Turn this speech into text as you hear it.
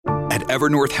At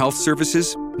Evernorth Health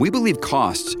Services, we believe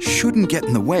costs shouldn't get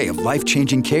in the way of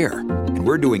life-changing care, and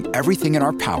we're doing everything in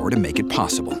our power to make it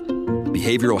possible.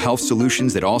 Behavioral health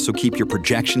solutions that also keep your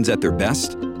projections at their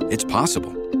best? It's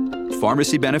possible.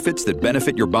 Pharmacy benefits that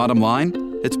benefit your bottom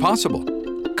line? It's possible.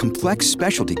 Complex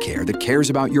specialty care that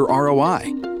cares about your ROI?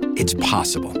 It's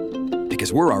possible.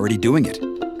 Because we're already doing it.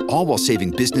 All while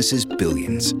saving businesses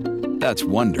billions. That's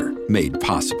Wonder made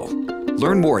possible.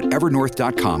 Learn more at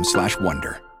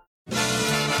evernorth.com/wonder.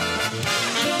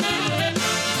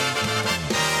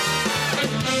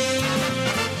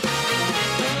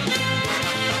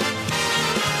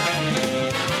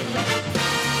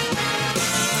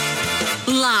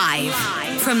 Live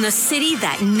from the city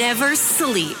that never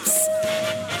sleeps.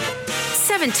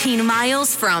 17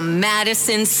 miles from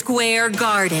Madison Square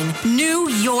Garden, New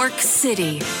York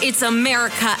City. It's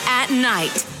America at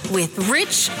Night with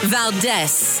Rich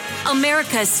Valdez,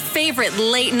 America's favorite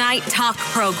late-night talk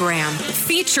program,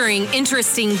 featuring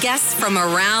interesting guests from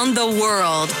around the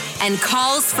world and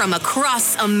calls from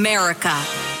across America.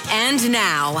 And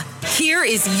now, here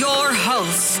is your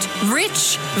host,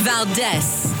 Rich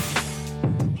Valdez.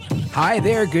 Hi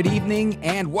there, good evening,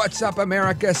 and what's up,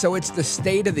 America? So it's the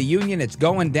State of the Union. It's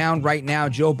going down right now.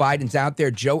 Joe Biden's out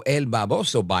there, Joe El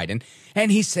Baboso Biden,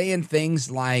 and he's saying things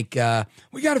like,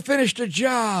 we got to finish the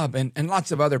job, and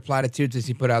lots of other platitudes as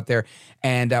he put out there.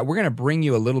 And we're going to bring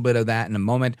you a little bit of that in a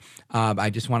moment. I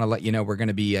just want to let you know we're going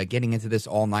to be getting into this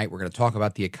all night. We're going to talk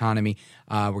about the economy.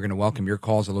 We're going to welcome your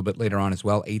calls a little bit later on as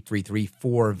well,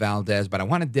 833-4-VALDEZ. But I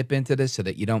want to dip into this so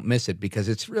that you don't miss it because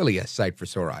it's really a sight for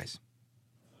sore eyes.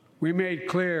 We made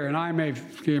clear, and I made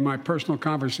clear in my personal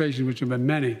conversations, which have been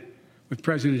many, with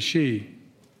President Xi,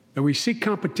 that we seek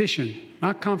competition,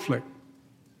 not conflict.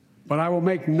 But I will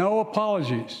make no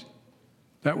apologies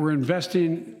that we're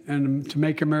investing to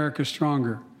make America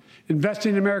stronger,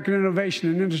 investing in American innovation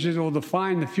and industries that will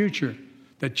define the future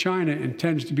that China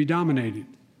intends to be dominating,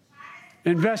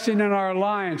 investing in our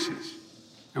alliances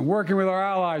and working with our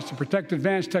allies to protect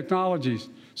advanced technologies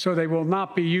so they will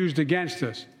not be used against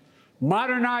us,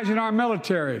 modernizing our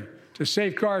military to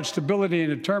safeguard stability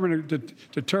and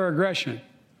deter aggression.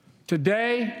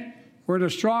 Today, we're in the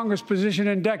strongest position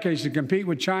in decades to compete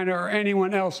with China or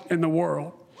anyone else in the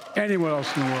world. Anyone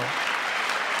else in the world.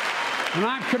 And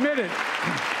I'm committed.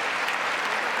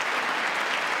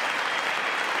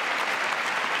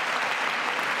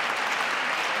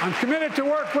 I'm committed to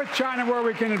work with China where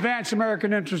we can advance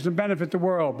American interests and benefit the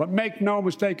world. But make no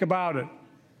mistake about it.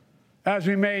 As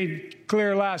we made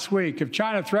clear last week, if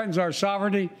China threatens our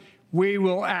sovereignty, we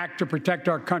will act to protect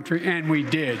our country, and we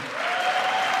did.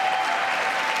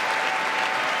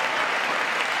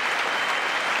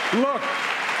 Look,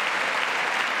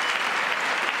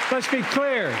 let's be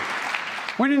clear.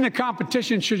 Winning the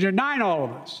competition should unite all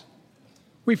of us.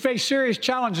 We face serious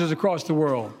challenges across the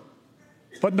world.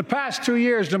 But in the past 2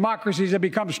 years, democracies have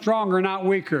become stronger, not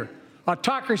weaker.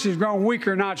 Autocracy has grown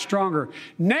weaker, not stronger.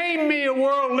 Name me a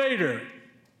world leader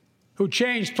who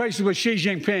changed places with Xi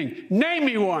Jinping. Name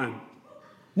me one.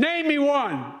 Name me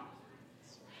one.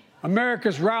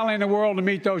 America's rallying the world to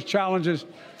meet those challenges,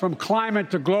 from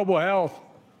climate to global health,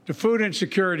 to food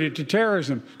insecurity, to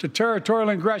terrorism, to territorial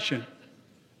aggression.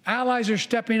 Allies are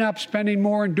stepping up, spending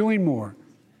more, and doing more.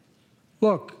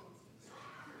 Look,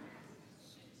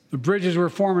 the bridges we're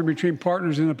forming between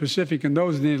partners in the Pacific and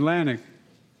those in the Atlantic,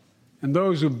 and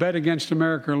those who bet against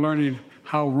America are learning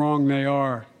how wrong they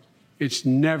are. It's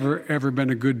never, ever been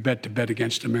a good bet to bet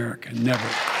against America. Never.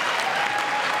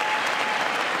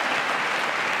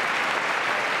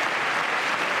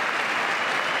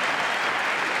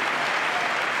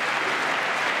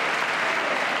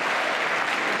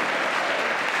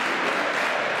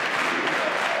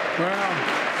 Well,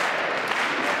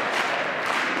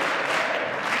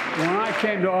 when I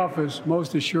came to office,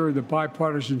 most assured that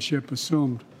bipartisanship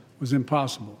assumed was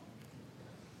impossible,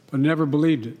 but never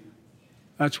believed it.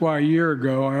 That's why a year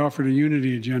ago I offered a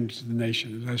unity agenda to the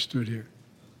nation as I stood here.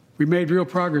 We made real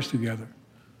progress together.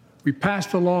 We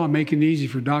passed a law making it easy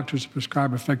for doctors to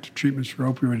prescribe effective treatments for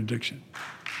opioid addiction.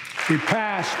 We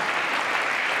passed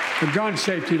the gun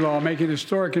safety law, making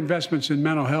historic investments in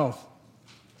mental health.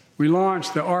 We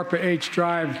launched the ARPA-H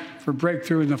drive for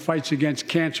breakthrough in the fights against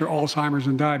cancer, Alzheimer's,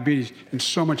 and diabetes, and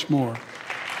so much more.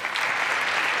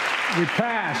 We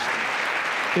passed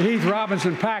the Heath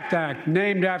Robinson PACT Act,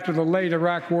 named after the late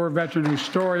Iraq War veteran whose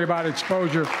story about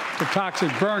exposure to toxic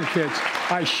burn kits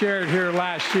I shared here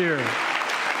last year.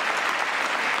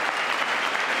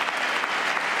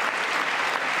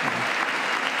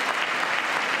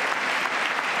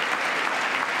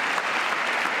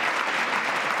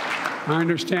 I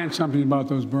understand something about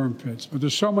those burn pits, but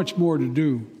there's so much more to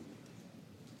do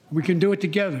We can do it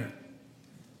together.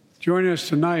 Joining us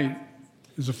tonight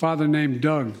is a father named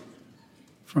Doug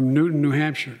from Newton, New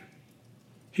Hampshire.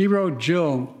 He wrote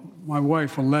Jill, my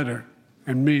wife, a letter,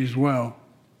 and me as well,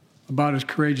 about his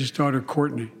courageous daughter,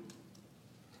 Courtney.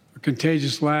 A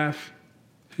contagious laugh,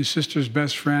 his sister's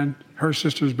best friend, her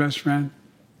sister's best friend.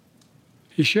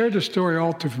 He shared a story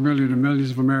all too familiar to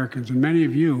millions of Americans and many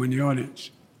of you in the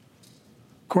audience.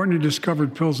 Courtney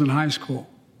discovered pills in high school.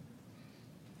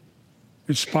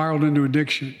 It spiraled into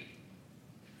addiction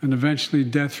and eventually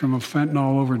death from a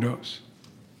fentanyl overdose.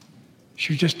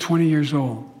 She was just 20 years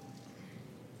old.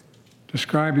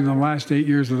 Describing the last 8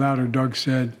 years without her, Doug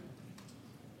said,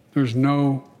 "There's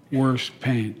no worse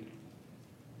pain."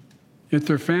 Yet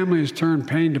their family has turned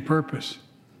pain to purpose,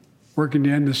 working to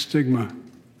end the stigma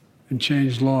and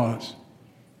change laws.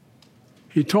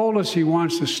 He told us he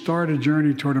wants to start a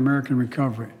journey toward American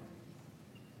recovery.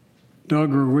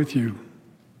 Doug, we're with you.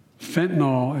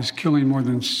 Fentanyl is killing more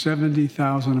than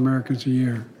 70,000 Americans a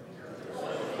year.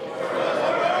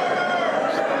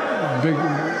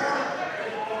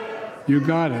 You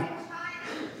got it.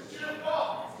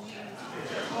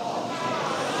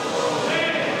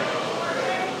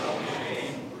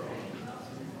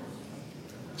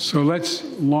 So let's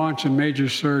launch a major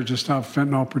surge to stop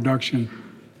fentanyl production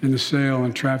and the sale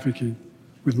and trafficking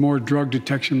with more drug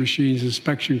detection machines,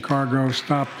 inspection cargo,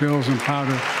 stop pills and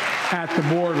powder at the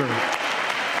border.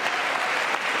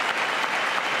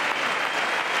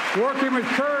 Working with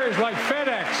couriers like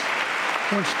FedEx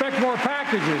to inspect more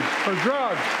packages for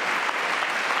drugs.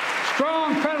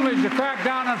 Strong penalties to crack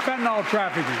down on fentanyl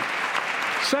trafficking.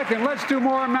 Second, let's do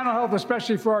more on mental health,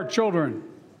 especially for our children.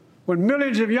 When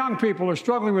millions of young people are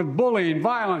struggling with bullying,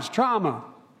 violence, trauma,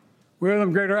 we owe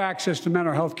them greater access to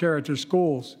mental health care at their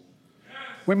schools.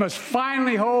 We must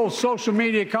finally hold social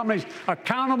media companies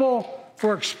accountable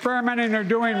for experimenting they're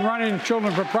doing running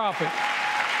children for profit.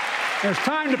 It's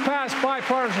time to pass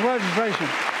bipartisan legislation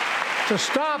to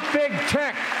stop big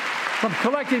tech from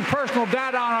collecting personal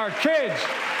data on our kids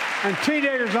and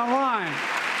teenagers online,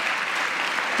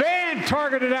 ban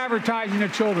targeted advertising to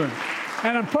children,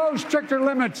 and impose stricter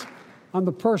limits on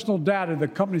the personal data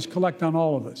that companies collect on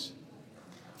all of us.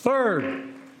 Third,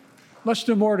 let's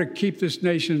do more to keep this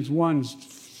nation's one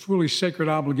truly sacred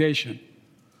obligation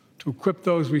to equip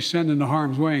those we send into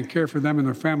harm's way and care for them and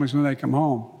their families when they come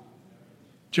home.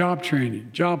 Job training,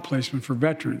 job placement for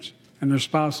veterans and their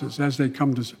spouses as they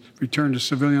come to return to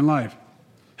civilian life.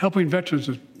 Helping veterans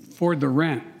afford the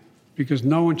rent, because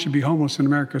no one should be homeless in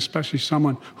America, especially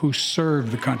someone who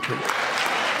served the country.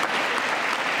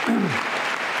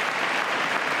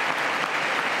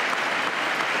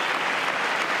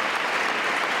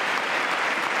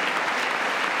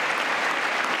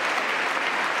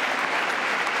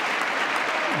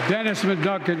 Dennis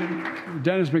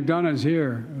McDonough is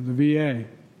here of the VA.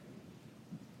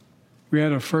 We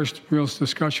had our first real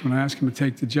discussion when I asked him to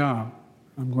take the job.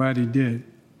 I'm glad he did.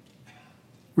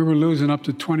 We were losing up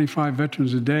to 25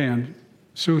 veterans a day on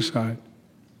suicide.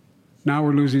 Now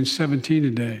we're losing 17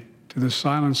 a day to the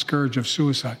silent scourge of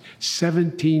suicide.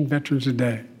 17 veterans a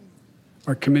day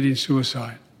are committing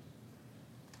suicide.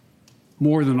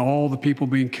 More than all the people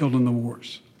being killed in the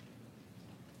wars.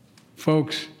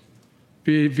 Folks,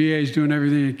 VA is doing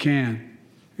everything it can,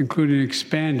 including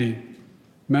expanding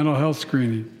mental health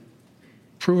screening,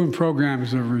 proven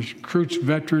programs that recruits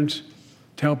veterans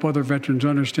to help other veterans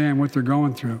understand what they're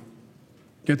going through,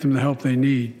 get them the help they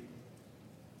need.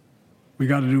 We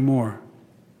got to do more.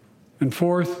 And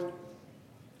fourth,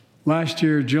 last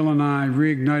year, Jill and I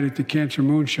reignited the cancer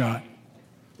moonshot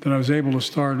that I was able to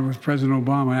start with President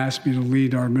Obama asked me to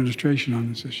lead our administration on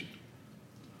this issue.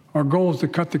 Our goal is to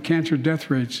cut the cancer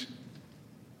death rates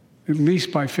at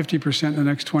least by 50% in the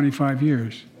next 25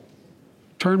 years.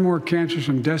 Turn more cancers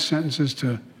from death sentences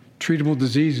to treatable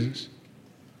diseases.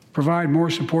 Provide more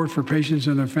support for patients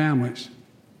and their families.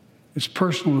 It's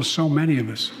personal to so many of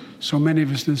us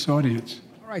in this audience.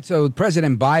 All right, so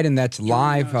President Biden, that's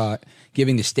live,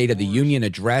 giving the State of the Union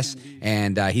address,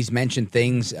 and he's mentioned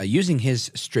things using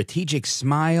his strategic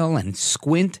smile and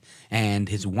squint and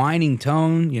his whining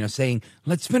tone, saying,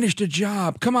 let's finish the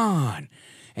job, come on.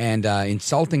 And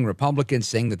insulting Republicans,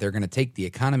 saying that they're going to take the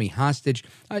economy hostage.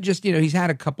 He's had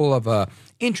a couple of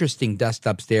interesting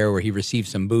dust-ups there where he received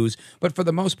some boos. But for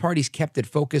the most part, he's kept it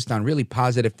focused on really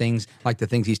positive things, like the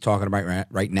things he's talking about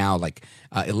right now, like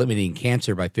eliminating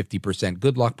cancer by 50%.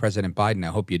 Good luck, President Biden. I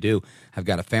hope you do. I've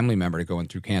got a family member going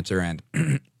through cancer, and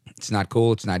it's not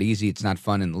cool, it's not easy, it's not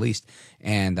fun in the least,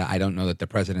 and I don't know that the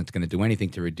president's going to do anything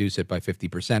to reduce it by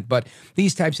 50%, but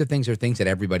these types of things are things that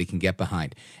everybody can get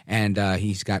behind, and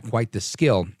he's got quite the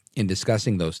skill in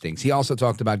discussing those things. He also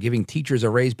talked about giving teachers a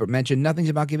raise, but mentioned nothing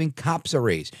about giving cops a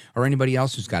raise or anybody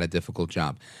else who's got a difficult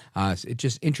job. It's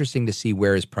just interesting to see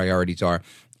where his priorities are.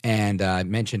 And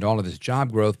mentioned all of this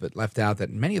job growth, but left out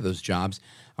that many of those jobs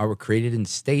were created in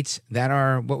states that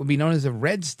are what would be known as a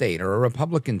red state or a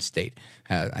Republican state.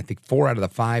 I think 4 out of the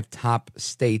 5 top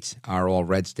states are all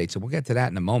red states. So we'll get to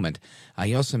that in a moment.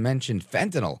 He also mentioned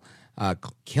fentanyl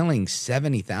killing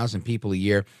 70,000 people a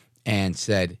year and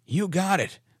said, "You got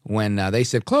it," when they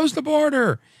said, "Close the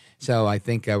border." So I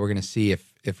think we're going to see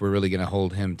if we're really going to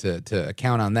hold him to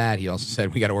account on that. He also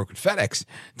said we got to work with FedEx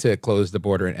to close the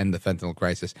border and end the fentanyl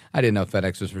crisis. I didn't know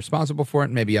FedEx was responsible for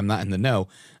it. Maybe I'm not in the know,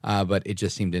 but it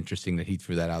just seemed interesting that he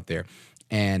threw that out there.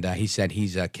 And he said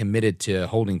he's committed to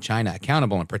holding China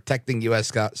accountable and protecting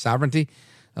U.S. sovereignty.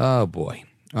 Oh, boy.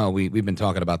 Oh, we've been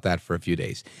talking about that for a few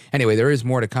days. Anyway, there is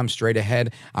more to come straight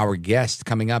ahead. Our guest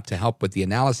coming up to help with the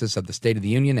analysis of the State of the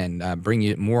Union and bring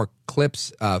you more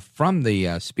clips from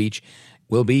the speech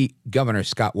will be Governor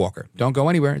Scott Walker. Don't go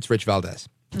anywhere. It's Rich Valdez.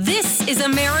 This is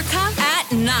America at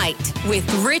Night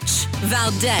with Rich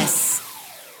Valdez.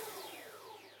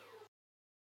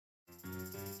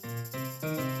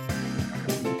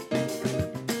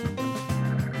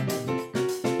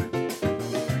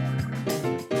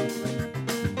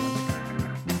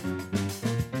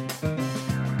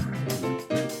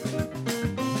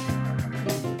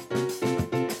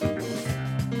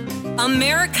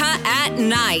 America at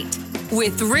Night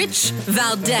with Rich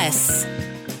Valdez.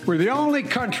 We're the only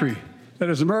country that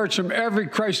has emerged from every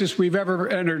crisis we've ever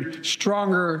entered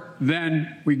stronger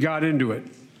than we got into it.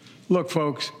 Look,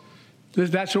 folks,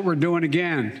 that's what we're doing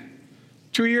again.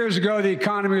 2 years ago, the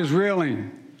economy was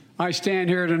reeling. I stand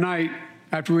here tonight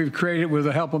after we've created, with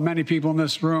the help of many people in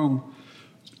this room,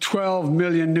 12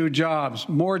 million new jobs.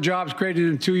 More jobs created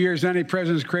in 2 years than any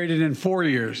president's created in 4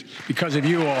 years because of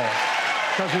you all,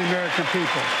 because of the American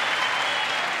people.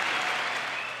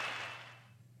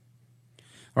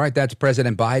 All right, that's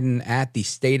President Biden at the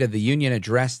State of the Union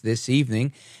address this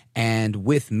evening. And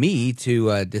with me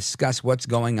to discuss what's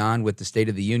going on with the State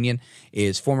of the Union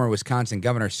is former Wisconsin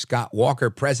Governor Scott Walker,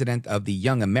 president of the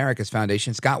Young America's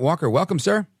Foundation. Scott Walker, welcome,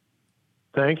 sir.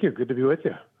 Thank you. Good to be with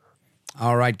you.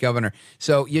 All right, Governor.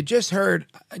 So you just heard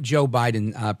Joe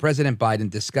Biden, President Biden,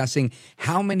 discussing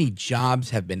how many jobs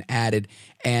have been added.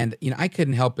 And, I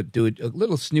couldn't help but do a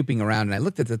little snooping around, and I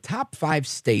looked at the top 5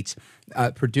 states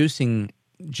producing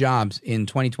jobs in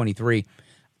 2023: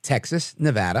 Texas,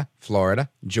 Nevada, Florida,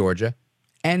 Georgia,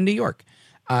 and New York.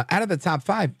 Out of the top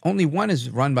 5, only one is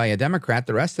run by a Democrat.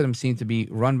 The rest of them seem to be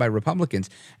run by Republicans.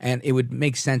 And it would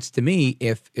make sense to me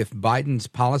if Biden's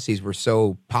policies were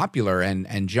so popular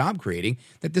and job creating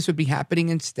that this would be happening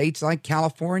in states like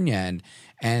California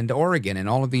and Oregon and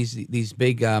all of these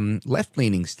big left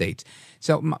leaning states.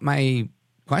 So my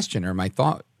question or my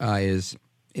thought is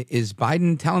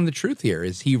Biden telling the truth here?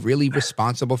 Is he really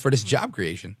responsible for this job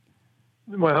creation?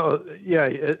 Well, yeah,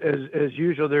 as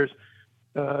usual, there's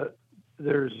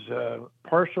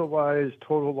partial lies,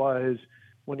 total lies.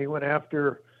 When he went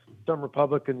after some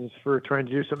Republicans for trying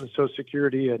to do something with Social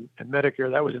Security and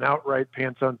Medicare, that was an outright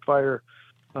pants on fire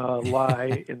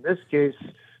lie. In this case,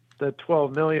 the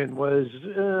 12 million was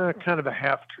kind of a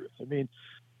half truth. I mean,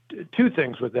 2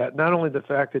 things with that. Not only the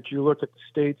fact that you look at the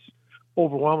states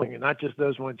overwhelmingly, and not just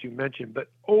those ones you mentioned, but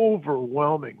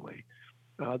overwhelmingly,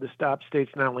 the top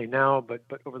states, not only now, but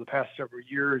over the past several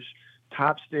years,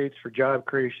 top states for job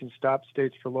creation, top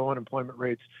states for low unemployment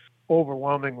rates,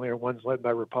 overwhelmingly are ones led by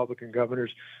Republican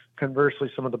governors.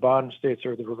 Conversely, some of the bottom states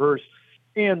are the reverse.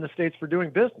 And the states for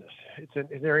doing business. It's an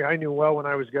area I knew well when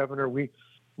I was governor. We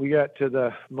got to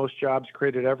the most jobs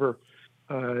created ever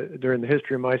during the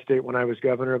history of my state when I was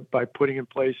governor by putting in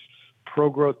place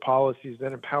pro-growth policies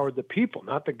that empowered the people,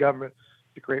 not the government,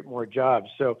 to create more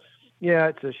jobs. So, yeah,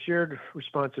 it's a shared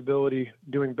responsibility,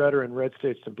 doing better in red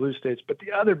states than blue states. But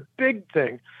the other big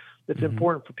thing that's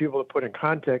important for people to put in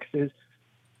context is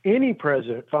any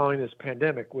president following this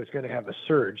pandemic was going to have a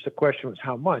surge. The question was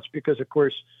how much, because, of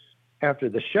course, after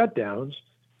the shutdowns,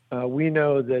 we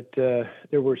know that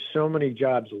there were so many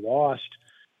jobs lost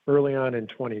early on in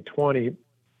 2020,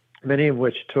 many of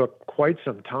which took quite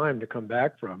some time to come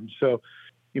back from. So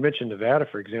you mentioned Nevada,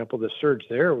 for example. The surge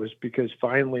there was because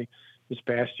finally this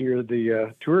past year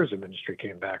the tourism industry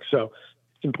came back. So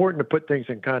it's important to put things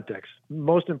in context.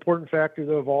 Most important factor,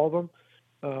 though, of all of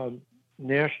them,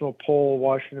 national poll,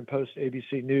 Washington Post,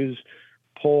 ABC News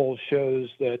poll shows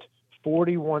that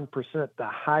 41%, the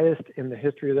highest in the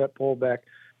history of that poll back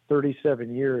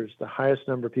 37 years, the highest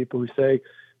number of people who say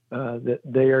that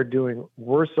they are doing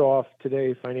worse off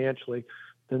today financially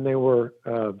than they were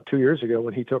 2 years ago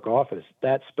when he took office.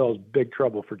 That spells big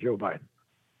trouble for Joe Biden.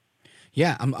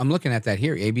 Yeah, I'm looking at that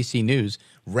here. ABC News,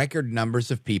 record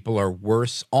numbers of people are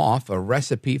worse off, a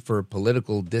recipe for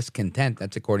political discontent.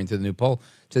 That's according to the new poll.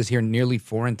 It says here nearly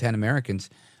 4 in 10 Americans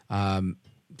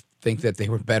think that they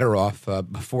were better off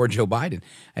before Joe Biden.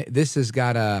 This has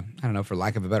got to, I don't know, for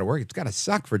lack of a better word, it's got to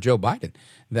suck for Joe Biden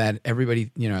that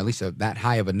everybody, at least that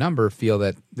high of a number, feel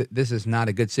that this is not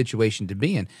a good situation to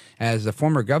be in. As a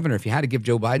former governor, if you had to give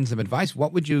Joe Biden some advice,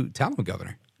 what would you tell him,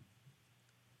 Governor?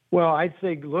 Well, I'd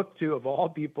say look to, of all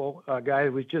people, a guy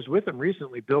who was just with him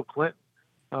recently, Bill Clinton.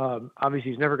 Obviously,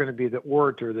 he's never going to be the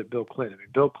orator that Bill Clinton. I mean,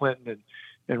 Bill Clinton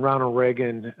and Ronald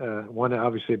Reagan, one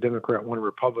obviously a Democrat, one a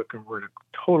Republican, were in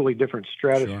a totally different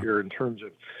stratosphere in terms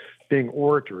of being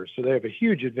orators. So they have a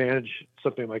huge advantage.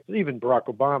 Something like even Barack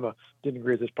Obama didn't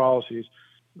agree with his policies,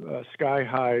 sky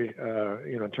high,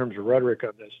 in terms of rhetoric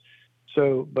on this.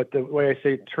 So, but the way I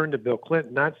say turn to Bill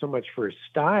Clinton, not so much for his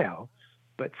style,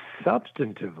 but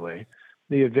substantively,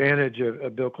 the advantage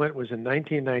of Bill Clinton was in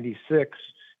 1996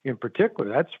 in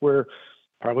particular. That's where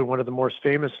probably one of the most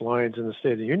famous lines in the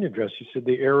State of the Union address. He said,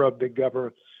 "The era of big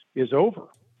government is over."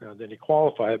 Then he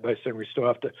qualified it by saying we still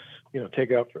have to,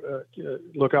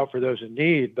 look out for those in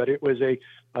need. But it was a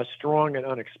strong and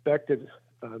unexpected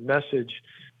message,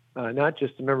 not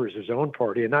just to members of his own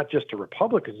party and not just to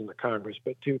Republicans in the Congress,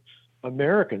 but to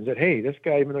Americans that, hey, this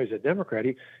guy, even though he's a Democrat,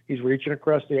 he's reaching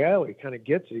across the aisle. He kind of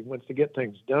gets it. He wants to get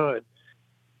things done.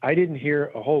 I didn't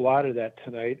hear a whole lot of that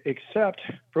tonight, except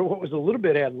for what was a little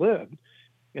bit ad-libbed,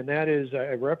 and that is,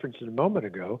 I referenced it a moment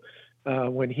ago,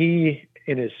 when he,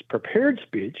 in his prepared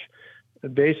speech,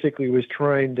 basically was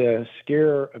trying to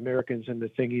scare Americans into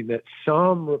thinking that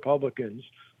some Republicans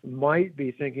might be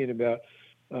thinking about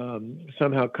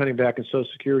somehow cutting back on Social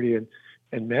Security and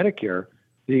Medicare.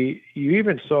 You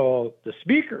even saw the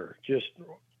speaker just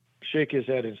shake his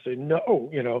head and say,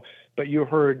 no, but you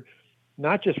heard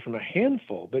not just from a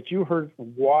handful, but you heard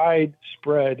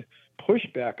widespread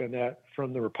pushback on that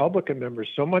from the Republican members,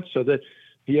 so much so that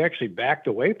he actually backed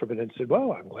away from it and said,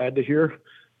 well, I'm glad to hear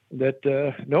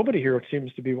that nobody here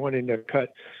seems to be wanting to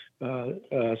cut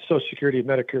Social Security and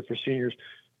Medicare for seniors.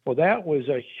 Well, that was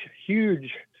a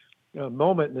huge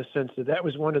moment in the sense that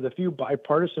was one of the few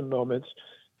bipartisan moments.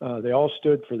 They all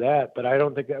stood for that, but I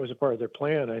don't think that was a part of their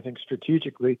plan. I think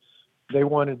strategically they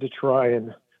wanted to try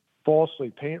and falsely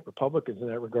paint Republicans in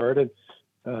that regard. And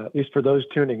at least for those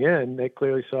tuning in, they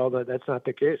clearly saw that that's not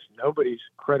the case. Nobody's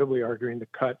credibly arguing to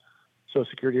cut Social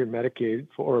Security or Medicare,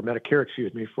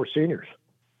 for seniors.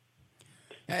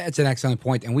 That's an excellent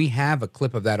point, and we have a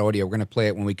clip of that audio. We're going to play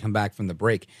it when we come back from the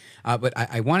break. But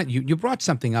I wanted you brought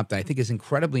something up that I think is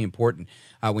incredibly important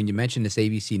when you mentioned this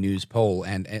ABC News poll.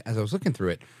 And as I was looking through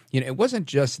it, it wasn't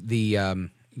just the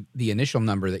initial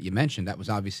number that you mentioned. That was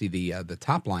obviously the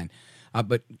top line.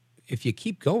 But if you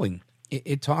keep going,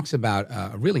 it talks about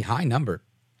a really high number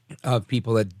of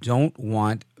people that don't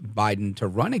want Biden to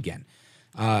run again,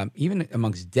 even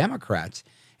amongst Democrats.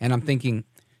 And I'm thinking,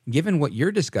 given what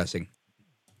you're discussing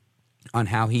on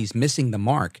how he's missing the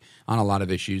mark on a lot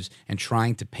of issues and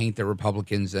trying to paint the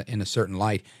Republicans in a certain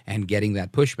light and getting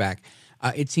that pushback,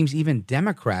 it seems even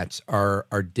Democrats are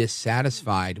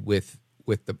dissatisfied with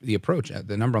the approach.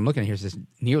 The number I'm looking at here says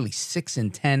nearly 6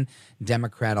 in 10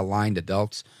 Democrat-aligned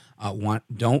adults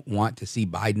don't want to see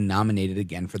Biden nominated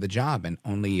again for the job, and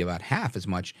only about half as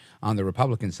much on the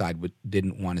Republican side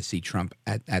didn't want to see Trump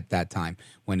at that time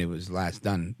when it was last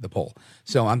done, the poll.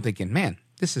 So I'm thinking, man,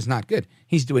 this is not good.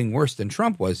 He's doing worse than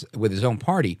Trump was with his own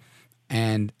party,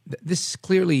 and this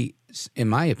clearly, in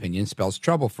my opinion, spells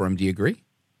trouble for him. Do you agree?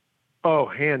 Oh,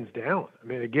 hands down. I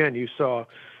mean, again, you saw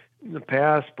in the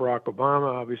past, Barack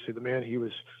Obama, obviously the man he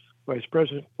was vice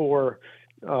president for,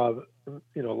 a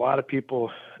lot of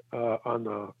people on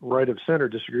the right of center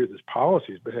disagree with his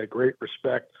policies, but had great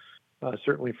respect,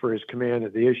 certainly for his command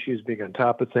of the issues, being on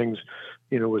top of things,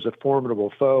 was a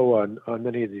formidable foe on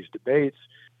many of these debates.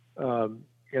 And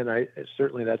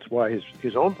certainly that's why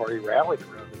his own party rallied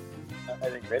around him. I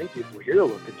think many people here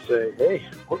look and say, hey,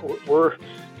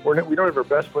 we don't have our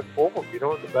best foot forward. We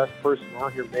don't have the best person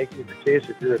out here making the case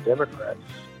if you're a Democrat.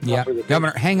 Yeah,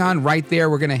 Governor, hang on right there.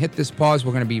 We're going to hit this pause.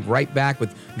 We're going to be right back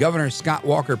with Governor Scott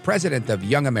Walker, president of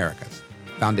Young America's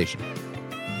Foundation.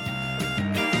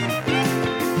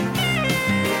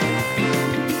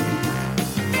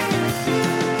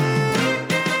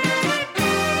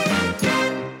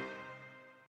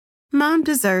 Mom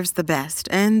Mom deserves the best,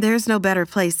 and there's no better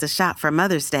place to shop for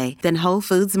Mother's Day than Whole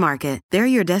Foods Market. They're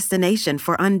your destination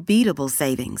for unbeatable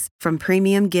savings, from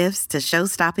premium gifts to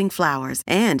show-stopping flowers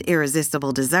and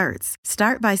irresistible desserts.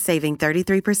 Start by saving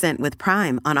 33% with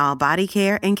Prime on all body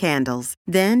care and candles.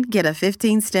 Then get a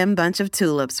 15-stem bunch of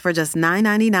tulips for just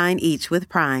 $9.99 each with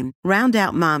Prime. Round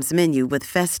out Mom's menu with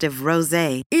festive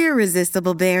rosé,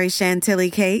 irresistible berry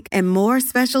chantilly cake, and more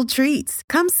special treats.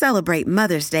 Come celebrate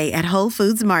Mother's Day at Whole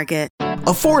Foods Market.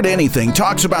 Afford Anything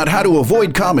talks about how to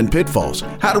avoid common pitfalls,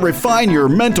 how to refine your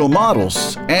mental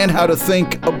models, and how to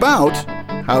think about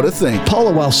how to think.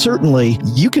 Paula, while certainly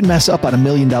you can mess up on $1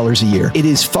 million a year, it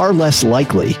is far less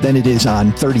likely than it is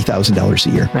on $30,000 a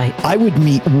year. Right. I would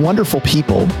meet wonderful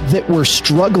people that were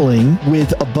struggling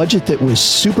with a budget that was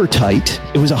super tight.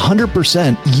 It was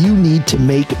 100%. You need to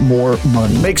make more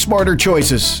money. Make smarter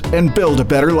choices and build a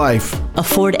better life.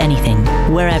 Afford Anything,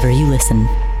 wherever you listen.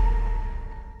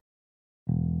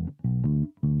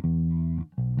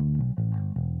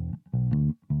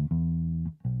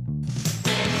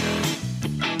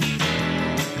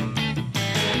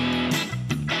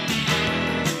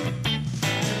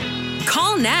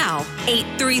 Call now,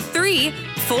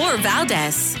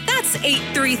 833-4-VALDEZ. That's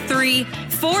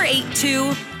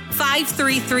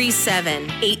 833-482-5337.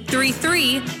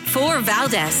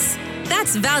 833-4-VALDEZ.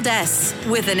 That's Valdez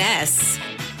with an S.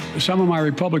 Some of my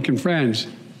Republican friends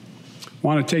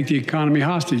want to take the economy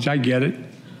hostage. I get it,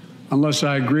 unless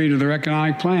I agree to their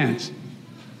economic plans.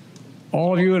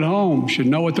 All of you at home should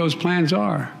know what those plans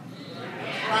are.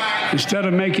 Instead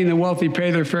of making the wealthy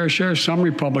pay their fair share, some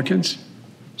Republicans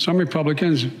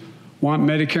want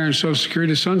Medicare and Social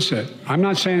Security to sunset. I'm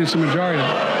not saying it's a majority.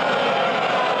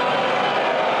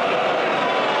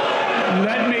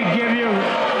 Let me give you,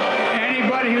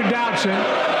 anybody who doubts it,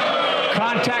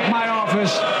 contact my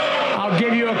office. I'll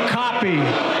give you a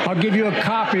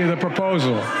copy of the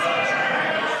proposal.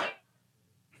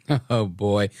 Oh,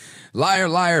 boy. Liar,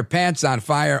 liar, pants on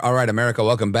fire. All right, America,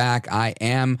 welcome back. I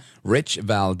am Rich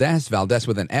Valdez. Valdez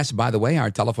with an S, by the way.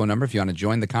 Our telephone number, if you want to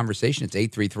join the conversation, it's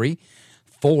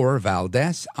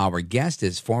 833-4-VALDEZ. Our guest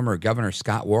is former Governor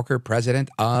Scott Walker, president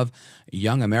of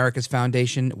Young America's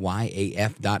Foundation,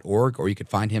 YAF.org, or you could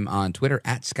find him on Twitter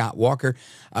at Scott Walker.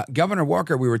 Governor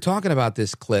Walker, we were talking about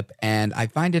this clip, and I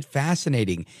find it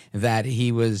fascinating that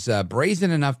he was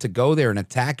brazen enough to go there and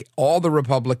attack all the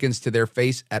Republicans to their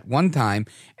face at one time,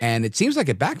 and it seems like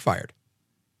it backfired.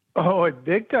 Oh,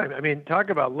 big time. I mean, talk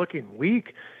about looking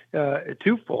weak,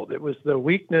 twofold. It was the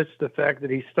weakness, the fact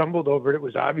that he stumbled over it. It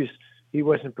was obvious he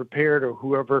wasn't prepared, or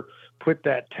whoever put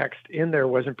that text in there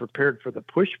wasn't prepared for the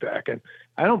pushback. And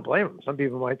I don't blame him. Some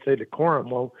people might say decorum.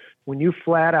 Well, when you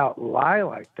flat out lie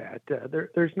like that,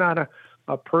 there's not a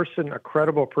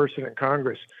credible person in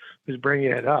Congress who's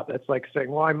bringing it up. That's like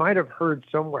saying, well, I might have heard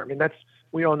somewhere. I mean,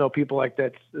 we all know people like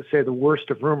that say the worst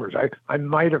of rumors. I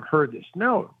might have heard this.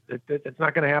 No, it's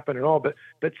not going to happen at all. But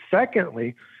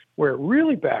secondly, where it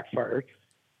really backfired,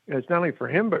 it's not only for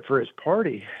him, but for his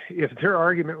party. If their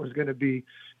argument was going to be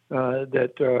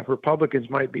that Republicans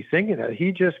might be thinking that,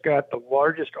 he just got the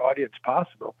largest audience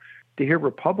possible to hear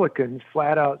Republicans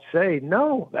flat out say,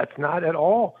 no, that's not at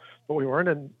all what we weren't.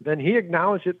 And then he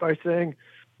acknowledged it by saying,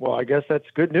 well, I guess that's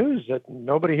good news that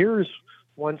nobody here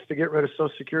wants to get rid of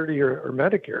Social Security or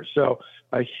Medicare. So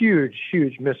a huge,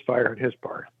 huge misfire on his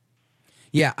part.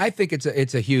 Yeah, I think it's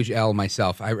a huge L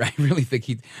myself. I really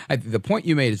think the point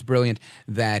you made is brilliant,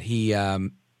 that he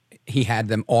had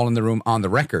them all in the room on the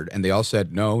record, and they all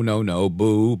said, no,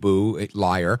 boo, boo,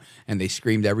 liar, and they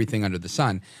screamed everything under the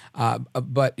sun.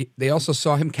 But they also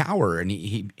saw him cower, and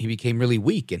he became really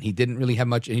weak, and he didn't really have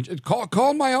much. And he just,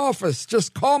 call my office,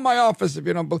 just call my office if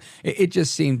you don't believe. It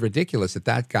just seemed ridiculous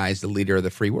that guy's the leader of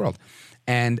the free world.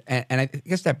 And I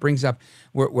guess that brings up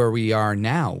where we are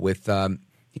now with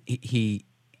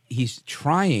he's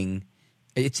trying.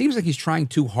 It seems like he's trying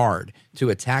too hard to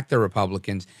attack the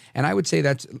Republicans, and I would say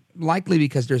that's likely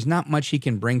because there's not much he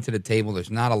can bring to the table. There's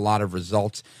not a lot of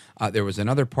results. There was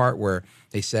another part where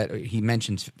they said he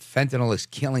mentions fentanyl is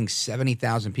killing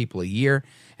 70,000 people a year,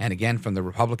 and again from the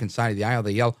Republican side of the aisle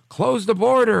they yell, "Close the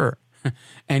border,"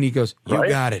 and he goes, "You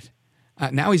got it."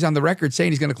 Now he's on the record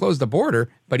saying he's going to close the border,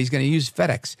 but he's going to use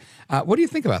FedEx. What do you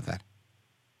think about that?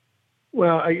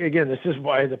 Well, again, this is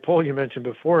why the poll you mentioned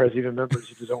before has even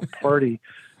members of his own party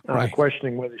right.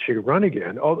 questioning whether she could run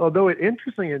again. Although,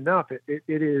 interestingly enough, it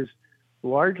is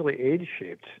largely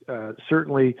age-shaped.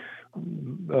 Certainly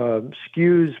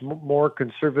skews more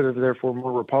conservative, therefore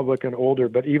more Republican, older.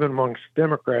 But even amongst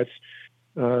Democrats,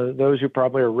 those who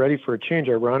probably are ready for a change,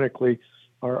 ironically,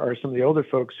 are some of the older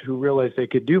folks who realize they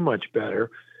could do much better.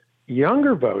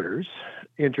 Younger voters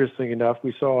interesting enough,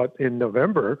 we saw it in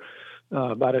November,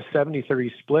 about a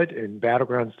 70-30 split in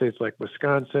battleground states like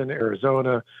Wisconsin,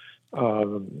 Arizona,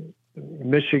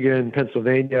 Michigan,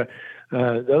 Pennsylvania.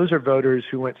 Those are voters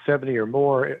who went 70 or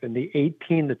more in the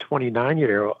 18 to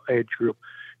 29-year age group.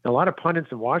 And a lot of pundits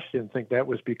in Washington think that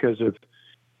was because of,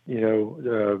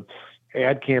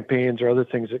 ad campaigns or other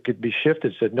things that could be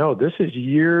shifted. Said, no, this is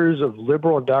years of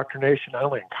liberal indoctrination, not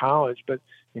only in college, but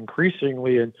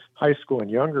increasingly in high school and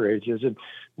younger ages. And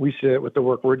we see it with the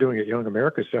work we're doing at Young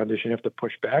America's Foundation. You have to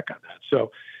push back on that.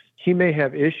 So he may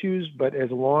have issues, but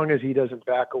as long as he doesn't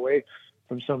back away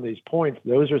from some of these points,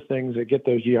 those are things that get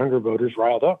those younger voters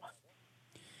riled up.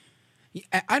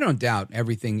 I don't doubt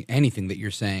anything that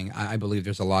you're saying. I believe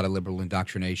there's a lot of liberal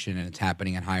indoctrination, and it's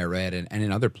happening in higher ed and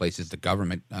in other places. The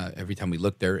government, every time we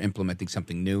look, they're implementing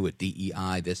something new at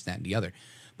DEI, this, that, and the other.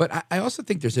 But I also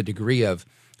think there's a degree of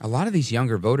a lot of these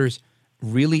younger voters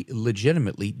really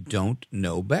legitimately don't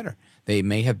know better. They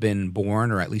may have been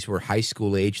born, or at least were high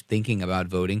school age, thinking about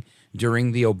voting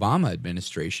during the Obama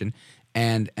administration,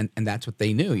 and that's what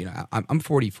they knew. I'm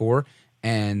 44,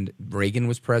 and Reagan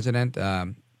was president.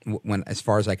 When, as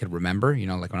far as I could remember,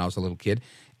 like when I was a little kid.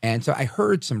 And so I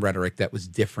heard some rhetoric that was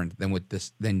different than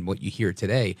what you hear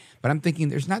today. But I'm thinking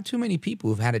there's not too many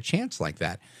people who've had a chance like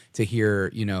that to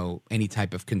hear, any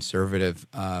type of conservative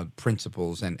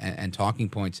principles and talking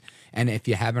points. And if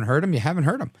you haven't heard them, you haven't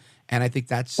heard them. And I think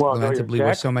that's lamentably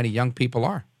where so many young people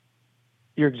are.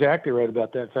 You're exactly right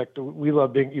about that. In fact, we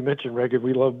love you mentioned Reagan,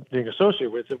 we love being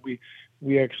associated with it.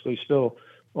 We actually still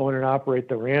own and operate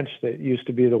the ranch that used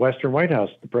to be the Western White House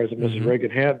the President, Mrs. Reagan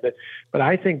had. But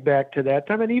I think back to that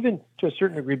time, and even to a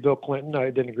certain degree, Bill Clinton,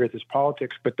 I didn't agree with his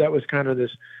politics, but that was kind of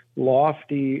this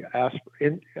lofty,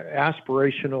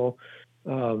 aspirational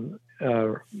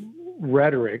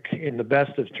rhetoric in the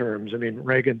best of terms. I mean,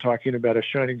 Reagan talking about a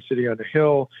shining city on a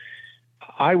hill.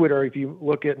 I would argue, if you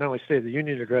look at not only State of the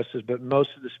Union addresses, but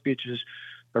most of the speeches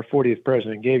our 40th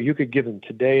president gave, you could give them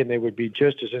today and they would be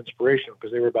just as inspirational,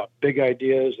 because they were about big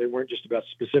ideas. They weren't just about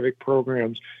specific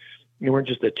programs. They weren't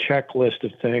just a checklist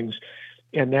of things.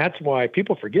 And that's why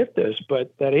people forget this,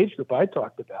 but that age group I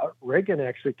talked about, Reagan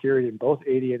actually carried in both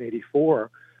 80 and 84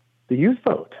 the youth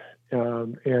vote.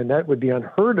 And that would be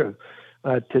unheard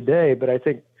of today. But I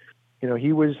think,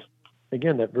 he was,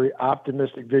 again, that very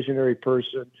optimistic, visionary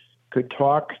person, could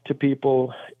talk to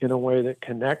people in a way that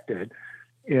connected.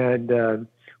 And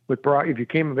with Barack, if you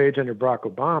came of age under Barack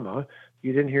Obama,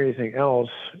 you didn't hear anything else.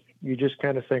 You just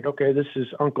kind of think, okay, this is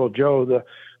Uncle Joe, the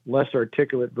less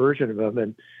articulate version of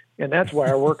him. And that's why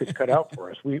our work is cut out for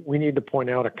us. We need to point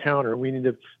out a counter. We need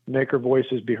to make our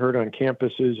voices be heard on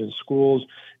campuses and schools,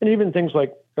 and even things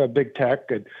like big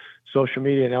tech and social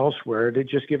media and elsewhere, to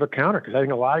just give a counter. Because I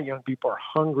think a lot of young people are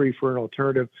hungry for an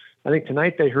alternative. I think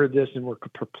tonight they heard this and were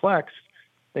perplexed.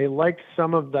 They liked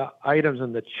some of the items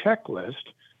on the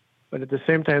checklist, but at the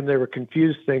same time, they were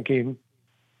confused, thinking,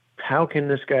 how can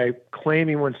this guy claim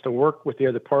he wants to work with the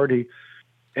other party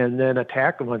and then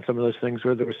attack him on some of those things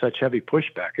where there was such heavy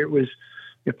pushback?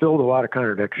 It filled a lot of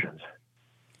contradictions.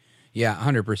 Yeah,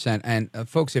 100%. And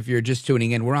folks, if you're just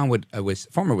tuning in, we're on with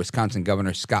former Wisconsin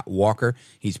Governor Scott Walker.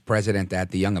 He's president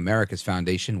at the Young America's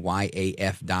Foundation,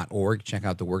 YAF.org. Check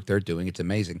out the work they're doing. It's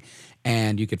amazing.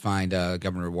 And you could find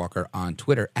Governor Walker on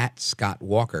Twitter at Scott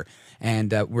Walker.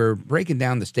 And we're breaking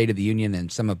down the State of the Union and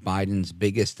some of Biden's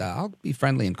biggest, I'll be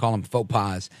friendly and call them faux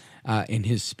pas, in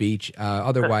his speech.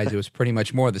 Otherwise, it was pretty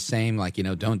much more of the same, like,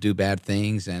 don't do bad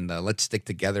things and let's stick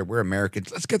together. We're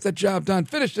Americans. Let's get the job done.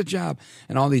 Finish the job.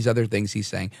 And all these other things he's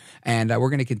saying. And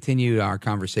we're going to continue our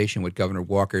conversation with Governor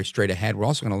Walker straight ahead. We're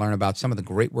also going to learn about some of the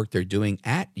great work they're doing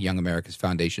at Young America's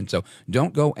Foundation. So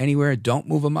don't go anywhere. Don't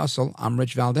move a muscle. I'm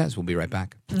Rich Valdez. We'll be right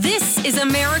back. This is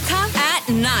America at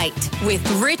Night with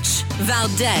Rich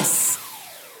Valdez.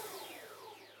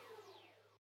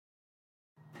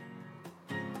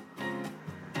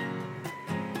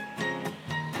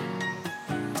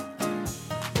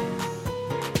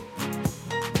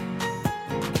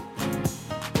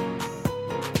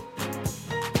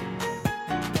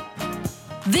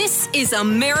 This is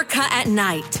America at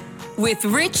Night with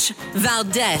Rich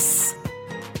Valdez.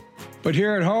 But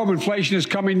here at home, inflation is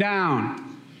coming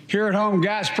down. Here at home,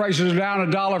 gas prices are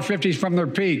down $1.50 from their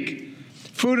peak.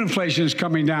 Food inflation is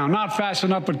coming down, not fast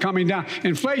enough, but coming down.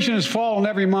 Inflation has fallen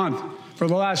every month for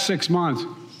the last 6 months,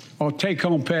 while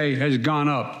take-home pay has gone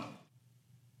up.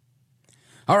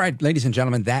 All right, ladies and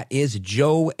gentlemen, that is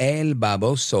Joel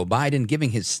Barboso Biden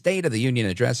giving his State of the Union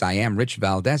address. I am Rich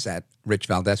Valdez at Rich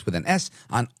Valdez with an S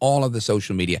on all of the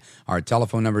social media. Our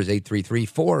telephone number is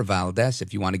 833-4-VALDEZ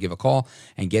if you want to give a call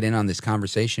and get in on this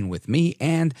conversation with me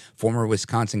and former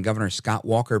Wisconsin Governor Scott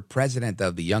Walker, president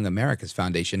of the Young America's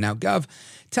Foundation. Now, Gov,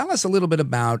 tell us a little bit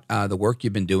about the work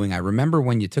you've been doing. I remember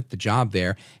when you took the job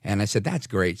there, and I said, that's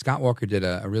great. Scott Walker did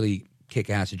a really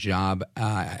kick-ass job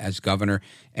as governor,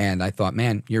 and I thought,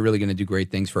 man, you're really going to do great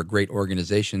things for a great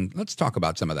organization. Let's talk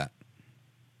about some of that.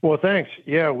 Well, thanks.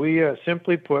 Yeah, we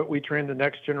simply put, we train the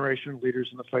next generation of leaders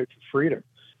in the fight for freedom.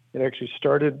 It actually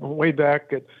started way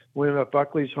back at William F.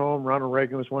 Buckley's home. Ronald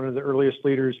Reagan was one of the earliest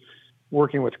leaders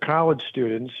working with college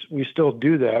students. We still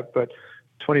do that, but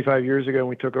 25 years ago, when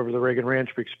we took over the Reagan Ranch,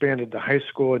 we expanded to high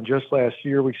school, and just last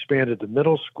year, we expanded to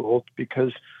middle school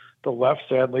because the left,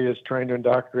 sadly, is trying to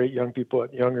indoctrinate young people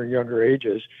at younger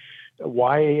ages.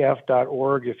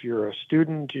 YAF.org, if you're a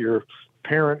student, you're a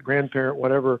parent, grandparent,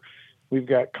 whatever. We've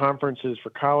got conferences for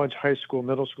college, high school,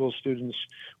 middle school students.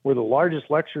 We're the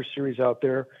largest lecture series out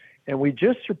there, and we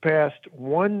just surpassed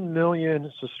 1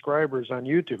 million subscribers on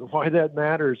YouTube. Why that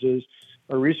matters is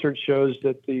our research shows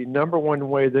that the number one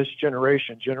way this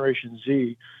generation, Generation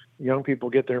Z, young people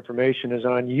get their information is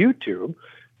on YouTube.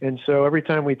 And so every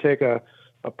time we take a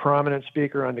prominent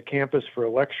speaker onto campus for a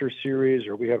lecture series,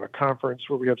 or we have a conference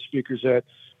where we have speakers at,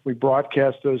 we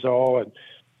broadcast those all, and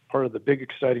part of the big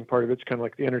exciting part of it's kind of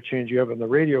like the interchange you have on the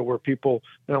radio where people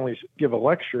not only give a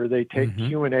lecture, they take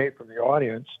Q&A from the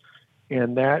audience,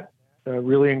 and that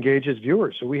really engages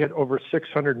viewers. So we had over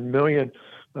 600 million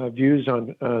views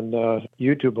on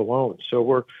YouTube alone. So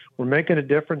we're making a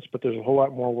difference, but there's a whole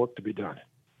lot more work to be done.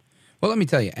 Well, let me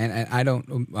tell you, and I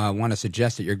don't want to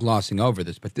suggest that you're glossing over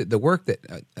this, but the work that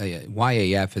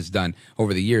YAF has done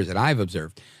over the years that I've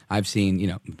observed, I've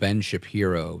seen, Ben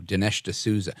Shapiro, Dinesh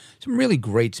D'Souza, some really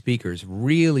great speakers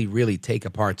really, really take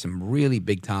apart some really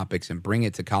big topics and bring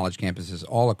it to college campuses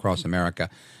all across America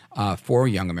for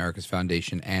Young America's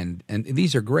Foundation. And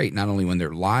these are great, not only when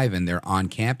they're live and they're on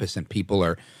campus and people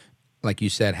are, like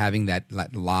you said, having that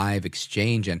live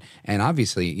exchange, and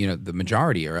obviously, the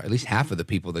majority, or at least half of the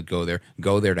people that go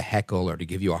there to heckle or to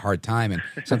give you a hard time, and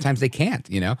sometimes they can't,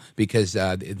 because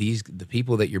the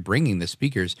people that you're bringing, the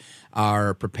speakers,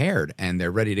 are prepared and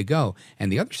they're ready to go.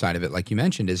 And the other side of it, like you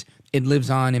mentioned, is it lives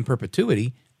on in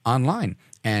perpetuity online,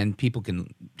 and people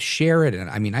can share it. And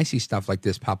I mean, I see stuff like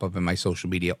this pop up in my social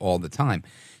media all the time.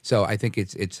 So I think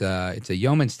it's a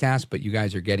yeoman's task, but you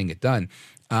guys are getting it done.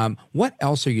 What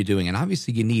else are you doing? And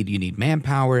obviously you need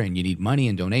manpower and you need money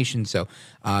and donations. So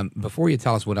before you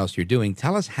tell us what else you're doing,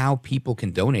 tell us how people can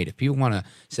donate. If people want to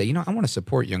say, I want to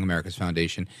support Young America's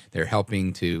Foundation, they're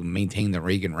helping to maintain the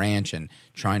Reagan Ranch and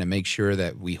trying to make sure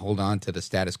that we hold on to the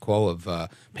status quo of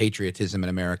patriotism in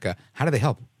America. How do they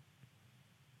help?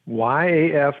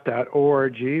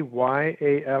 YAF.org,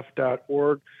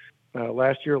 YAF.org.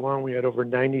 Last year alone, we had over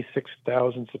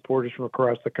 96,000 supporters from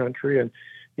across the country. And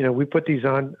we put these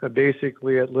on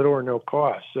basically at little or no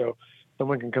cost. So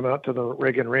someone can come out to the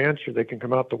Reagan Ranch, or they can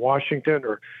come out to Washington,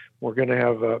 or we're going to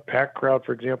have a packed crowd,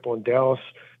 for example, in Dallas,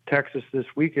 Texas this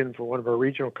weekend for one of our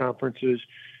regional conferences.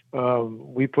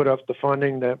 We put up the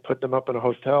funding that put them up in a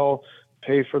hotel,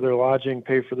 pay for their lodging,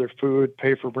 pay for their food,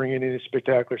 pay for bringing in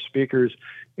spectacular speakers.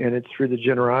 And it's through the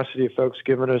generosity of folks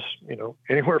giving us,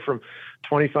 anywhere from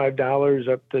 $25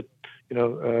 up to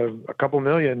a couple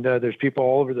million. There's people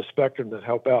all over the spectrum that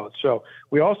help out. So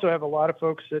we also have a lot of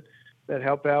folks that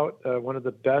help out. One of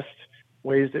the best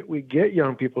ways that we get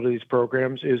young people to these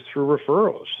programs is through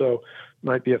referrals. So it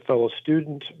might be a fellow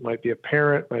student, might be a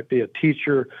parent, might be a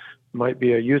teacher, might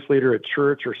be a youth leader at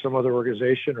church or some other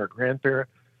organization, or grandparent.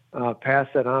 Pass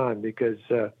that on, because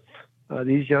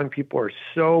these young people are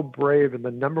so brave. And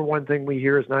the number one thing we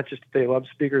hear is not just that they love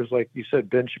speakers like you said,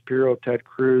 Ben Shapiro, Ted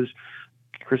Cruz,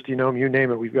 Kristi Noem, you name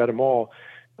it, we've got them all.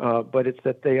 But it's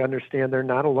that they understand they're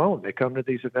not alone. They come to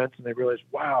these events and they realize,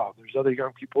 wow, there's other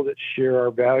young people that share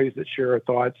our values, that share our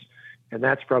thoughts. And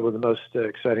that's probably the most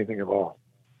exciting thing of all.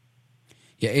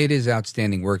 Yeah, it is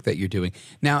outstanding work that you're doing.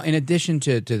 Now, in addition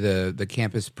to the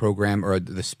campus program or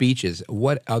the speeches,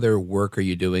 what other work are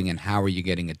you doing and how are you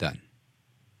getting it done?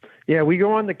 Yeah, we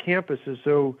go on the campuses.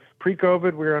 So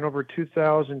pre-COVID, we were on over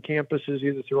 2,000 campuses,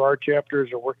 either through our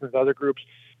chapters or working with other groups,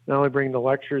 not only bringing the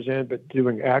lectures in, but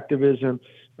doing activism,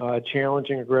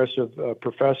 challenging aggressive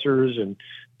professors and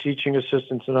teaching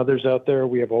assistants and others out there.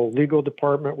 We have a whole legal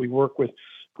department. We work with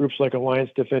groups like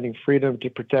Alliance Defending Freedom to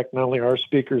protect not only our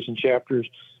speakers and chapters,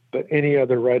 but any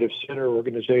other right of center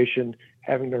organization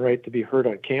having the right to be heard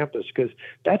on campus, because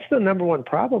that's the number one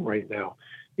problem right now.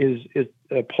 is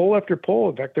poll after poll.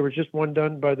 In fact, there was just one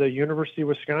done by the University of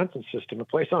Wisconsin system, a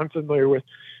place I'm familiar with,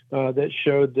 that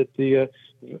showed that the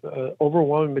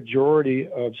overwhelming majority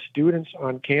of students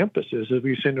on campuses, as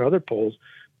we've seen in other polls,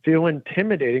 feel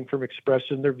intimidating from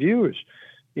expressing their views.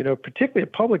 Particularly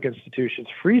at public institutions,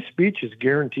 free speech is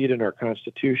guaranteed in our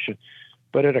Constitution.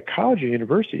 But at a college or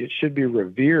university, it should be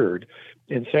revered.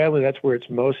 And sadly, that's where it's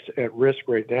most at risk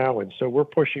right now. And so we're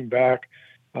pushing back,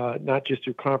 not just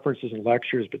through conferences and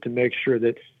lectures, but to make sure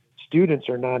that students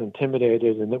are not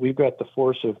intimidated and that we've got the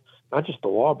force of not just the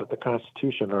law, but the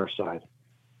Constitution on our side.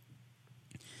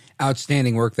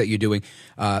 Outstanding work that you're doing.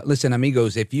 Listen,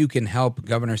 amigos, if you can help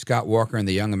Governor Scott Walker and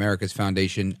the Young America's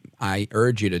Foundation, I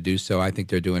urge you to do so. I think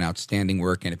they're doing outstanding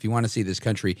work. And if you want to see this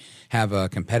country have a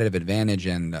competitive advantage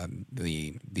and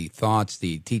the thoughts,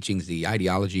 the teachings, the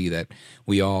ideology that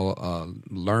we all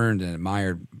learned and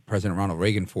admired President Ronald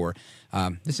Reagan for,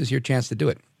 this is your chance to do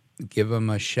it. Give them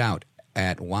a shout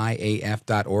at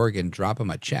yaf.org and drop them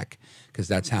a check, because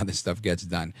that's how this stuff gets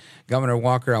done. Governor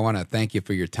Walker, I want to thank you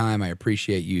for your time. I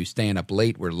appreciate you staying up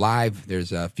late. We're live.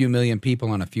 There's a few million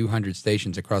people on a few hundred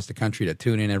stations across the country that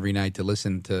tune in every night to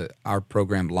listen to our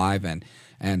program live, and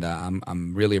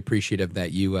I'm really appreciative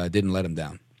that you didn't let them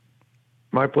down.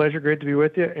 My pleasure. Great to be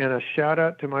with you. And a shout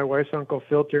out to my wife's Uncle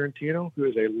Phil Tarantino, who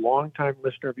is a longtime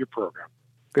listener of your program.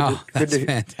 Good to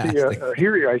fantastic.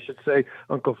 Hear you, I should say,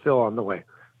 Uncle Phil on the way.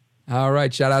 All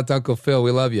right. Shout out to Uncle Phil.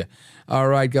 We love you. All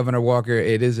right, Governor Walker,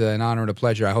 it is an honor and a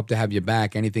pleasure. I hope to have you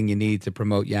back. Anything you need to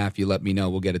promote YAF, you let me know.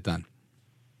 We'll get it done.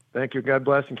 Thank you. God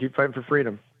bless, and keep fighting for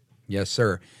freedom. Yes,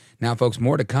 sir. Now, folks,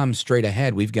 more to come straight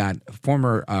ahead. We've got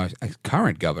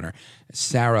current Governor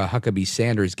Sarah Huckabee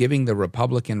Sanders giving the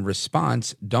Republican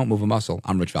response. Don't move a muscle.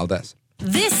 I'm Rich Valdez.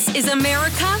 This is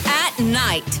America at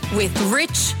Night with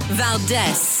Rich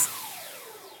Valdez.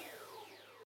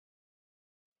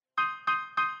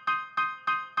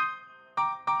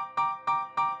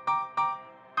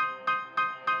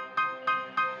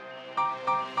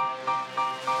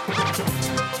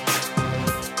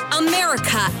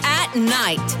 America at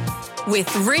Night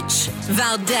with Rich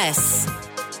Valdez.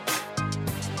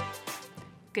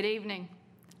 Good evening.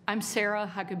 I'm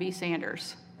Sarah Huckabee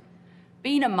Sanders.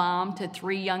 Being a mom to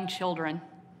 3 young children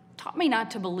taught me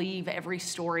not to believe every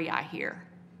story I hear.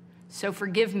 So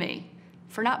forgive me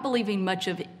for not believing much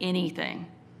of anything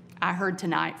I heard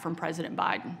tonight from President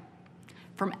Biden.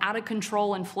 From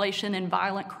out-of-control inflation and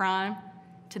violent crime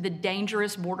to the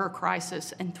dangerous border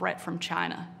crisis and threat from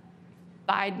China.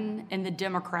 Biden and the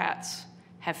Democrats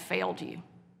have failed you.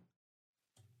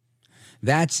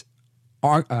 That's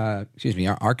our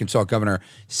Arkansas Governor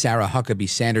Sarah Huckabee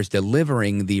Sanders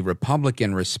delivering the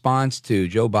Republican response to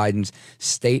Joe Biden's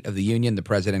State of the Union. The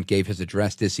president gave his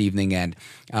address this evening, and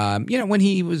when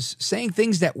he was saying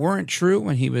things that weren't true,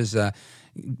 when he was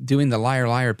doing the liar,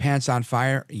 liar, pants on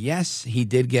fire, yes, he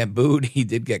did get booed. He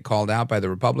did get called out by the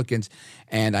Republicans,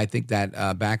 and I think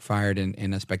that backfired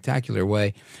in a spectacular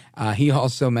way. He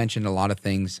also mentioned a lot of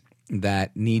things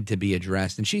that need to be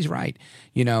addressed, and she's right.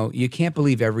 You can't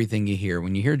believe everything you hear.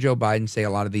 When you hear Joe Biden say a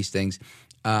lot of these things,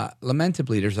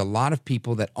 lamentably, there's a lot of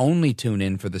people that only tune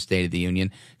in for the State of the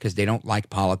Union because they don't like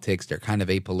politics. They're kind of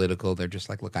apolitical. They're just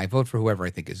like, look, I vote for whoever I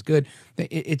think is good.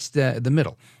 It's the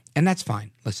middle. And that's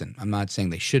fine. Listen, I'm not saying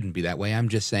they shouldn't be that way. I'm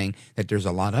just saying that there's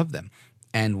a lot of them.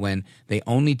 And when they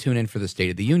only tune in for the State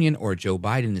of the Union, or Joe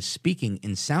Biden is speaking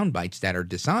in sound bites that are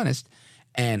dishonest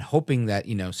and hoping that,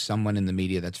 someone in the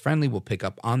media that's friendly will pick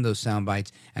up on those sound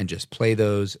bites and just play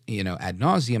those, ad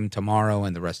nauseum tomorrow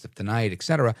and the rest of tonight, et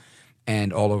cetera,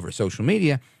 and all over social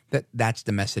media, that's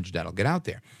the message that'll get out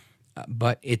there.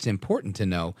 But it's important to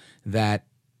know that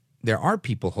there are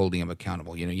people holding him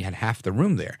accountable. You had half the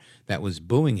room there that was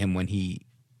booing him when he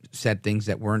said things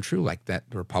that weren't true, like that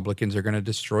the Republicans are going to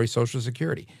destroy Social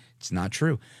Security. It's not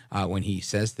true. When he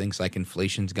says things like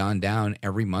inflation's gone down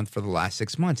every month for the last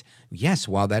 6 months. Yes,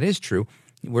 while that is true,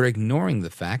 we're ignoring the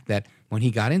fact that when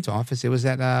he got into office, it was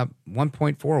at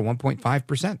 1.4 or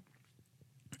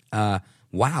 1.5%.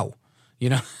 Wow.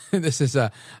 This is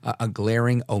a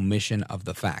glaring omission of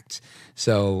the facts.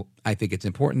 So I think it's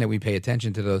important that we pay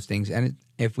attention to those things. And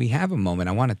if we have a moment,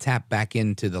 I want to tap back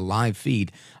into the live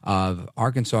feed of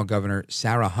Arkansas Governor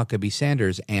Sarah Huckabee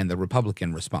Sanders and the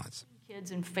Republican response.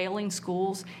 Kids in failing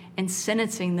schools and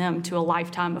sentencing them to a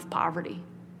lifetime of poverty.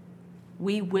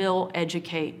 We will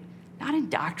educate, not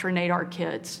indoctrinate our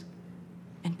kids,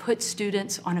 and put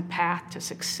students on a path to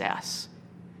success.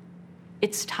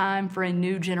 It's time for a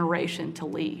new generation to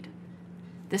lead.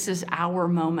 This is our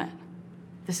moment.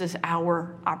 This is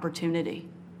our opportunity.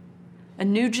 A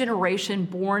new generation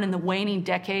born in the waning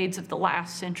decades of the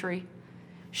last century,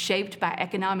 shaped by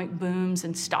economic booms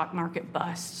and stock market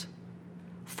busts,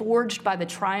 forged by the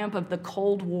triumph of the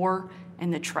Cold War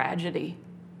and the tragedy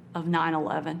of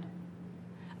 9/11.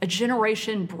 A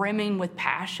generation brimming with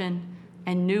passion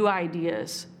and new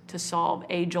ideas to solve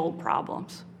age-old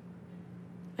problems.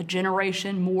 A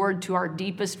generation moored to our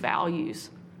deepest values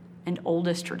and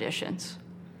oldest traditions,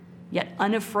 yet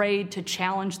unafraid to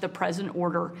challenge the present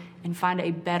order and find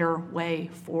a better way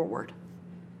forward.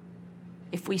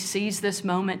 If we seize this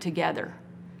moment together,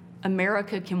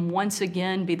 America can once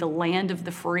again be the land of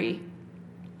the free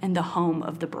and the home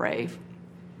of the brave.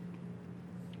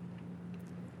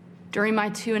 During my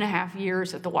 2.5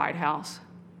 years at the White House,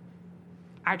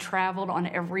 I traveled on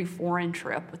every foreign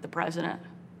trip with the president.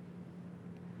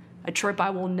 A trip I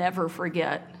will never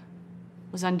forget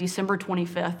was on December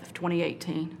 25th of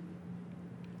 2018.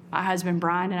 My husband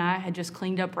Brian and I had just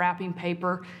cleaned up wrapping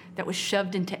paper that was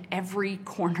shoved into every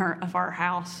corner of our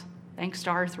house, thanks to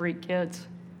our 3 kids.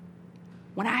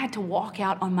 When I had to walk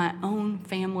out on my own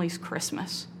family's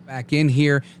Christmas. Back in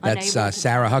here, that's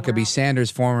Sarah Huckabee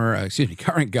Sanders,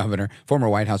 current governor, former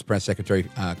White House press secretary,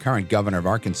 current governor of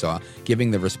Arkansas,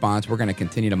 giving the response. We're going to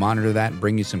continue to monitor that and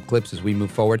bring you some clips as we move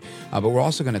forward. But we're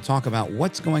also going to talk about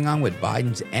what's going on with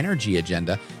Biden's energy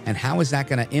agenda and how is that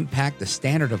going to impact the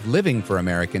standard of living for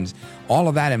Americans. All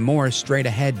of that and more straight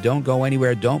ahead. Don't go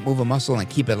anywhere. Don't move a muscle and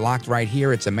keep it locked right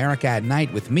here. It's America at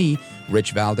Night with me,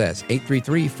 Rich Valdez.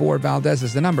 833-4-VALDEZ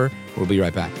is the number. We'll be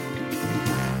right back.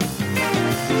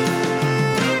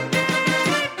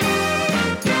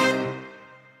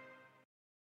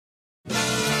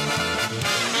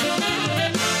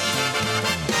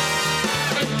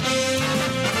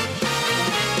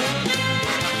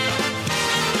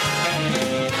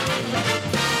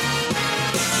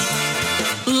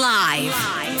 Live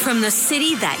from the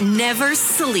city that never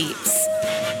sleeps.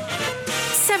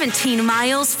 17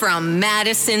 miles from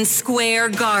Madison Square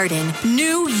Garden,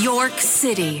 New York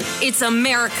City. It's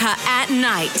America at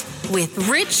Night with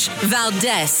Rich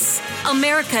Valdez,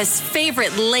 America's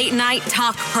favorite late night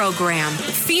talk program,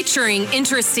 featuring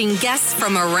interesting guests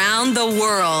from around the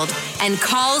world and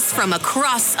calls from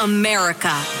across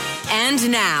America.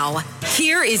 And now,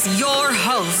 here is your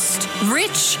host,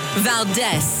 Rich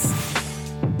Valdez.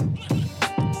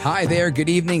 Hi there, good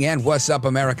evening, and what's up,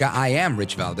 America? I am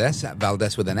Rich Valdez,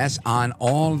 Valdez with an S, on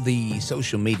all the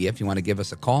social media. If you want to give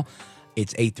us a call,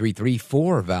 it's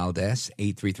 833-4-VALDEZ,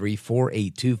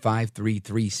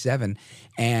 833-482-5337.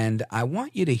 And I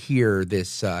want you to hear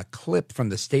this clip from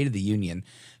the State of the Union.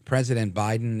 President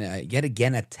Biden yet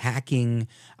again attacking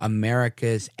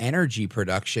America's energy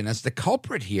production as the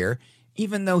culprit here,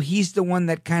 even though he's the one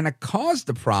that kind of caused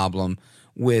the problem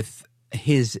with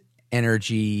his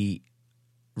energy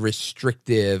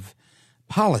restrictive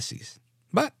policies.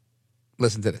 But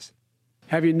listen to this.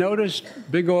 Have you noticed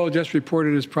Big Oil just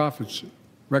reported its profits,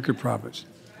 record profits?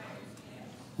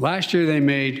 Last year they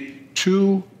made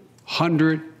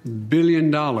 $200 billion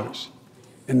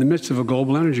in the midst of a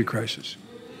global energy crisis.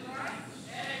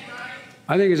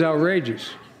 I think it's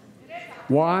outrageous.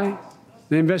 Why?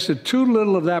 They invested too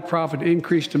little of that profit to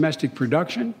increase domestic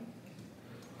production.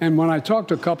 And when I talk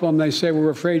to a couple of them, they say, we're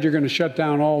afraid you're going to shut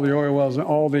down all the oil wells and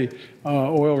all the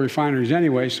oil refineries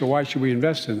anyway, so why should we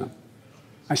invest in them?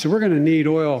 I said, we're going to need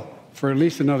oil for at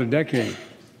least another decade.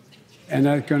 And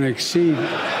that's going to exceed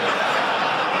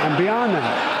and beyond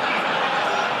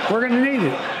that. We're going to need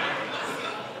it.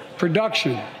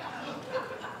 Production.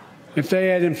 If they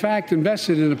had, in fact,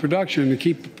 invested in the production to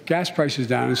keep gas prices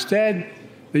down, instead,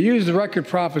 they used the record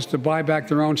profits to buy back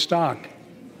their own stock,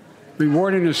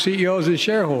 rewarding the CEOs and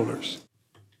shareholders.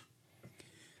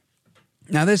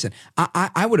 Now, listen,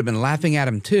 I would have been laughing at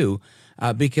him, too,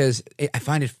 because I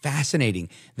find it fascinating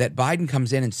that Biden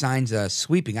comes in and signs a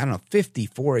sweeping,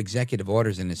 54 executive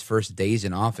orders in his first days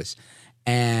in office,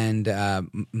 and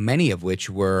many of which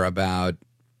were about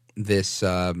this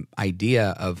idea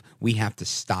of we have to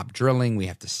stop drilling, we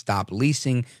have to stop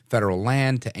leasing federal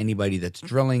land to anybody that's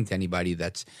drilling, to anybody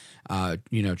that's,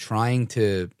 trying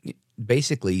to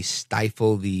basically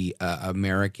stifle the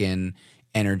American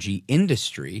energy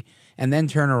industry, and then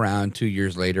turn around 2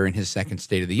 years later in his second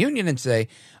State of the Union and say,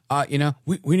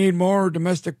 we need more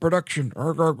domestic production.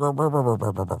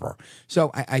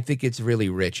 So I think it's really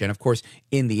rich. And, of course,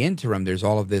 in the interim, there's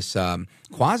all of this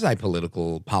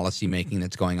quasi-political policymaking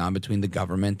that's going on between the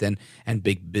government and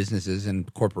big businesses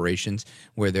and corporations,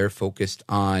 where they're focused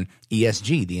on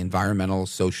ESG, the environmental,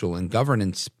 social, and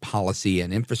governance policy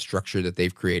and infrastructure that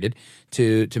they've created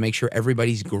to make sure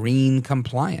everybody's green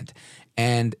compliant.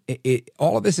 And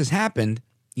all of this has happened,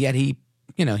 yet he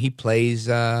plays,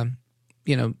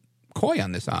 coy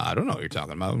on this. I don't know what you're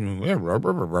talking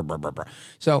about.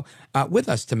 So with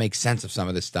us to make sense of some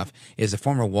of this stuff is a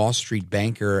former Wall Street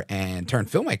banker and turned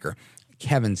filmmaker,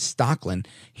 Kevin Stocklin.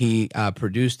 He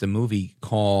produced a movie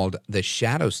called The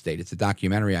Shadow State. It's a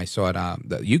documentary. I saw it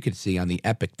that you could see on the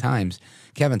Epic Times.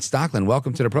 Kevin Stocklin,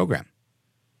 welcome to the program.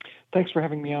 Thanks for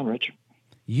having me on, Rich.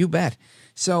 You bet.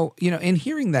 So, in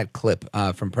hearing that clip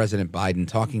from President Biden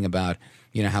talking about,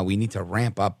 how we need to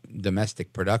ramp up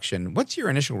domestic production, what's your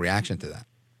initial reaction to that?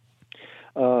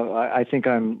 I think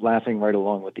I'm laughing right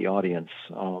along with the audience.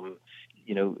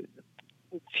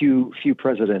 Few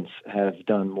presidents have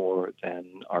done more than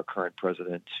our current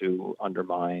president to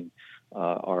undermine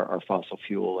our fossil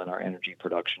fuel and our energy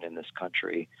production in this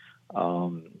country.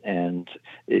 And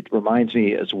it reminds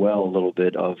me as well a little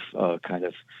bit of kind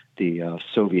of the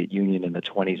Soviet Union in the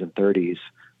 20s and 30s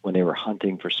when they were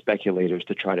hunting for speculators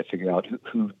to try to figure out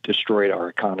who destroyed our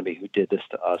economy, who did this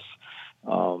to us.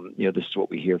 This is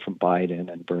what we hear from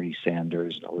Biden and Bernie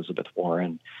Sanders and Elizabeth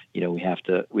Warren. We have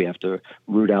to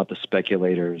root out the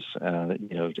speculators, and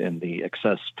the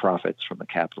excess profits from the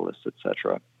capitalists, et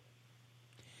cetera.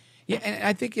 Yeah, and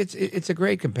I think it's a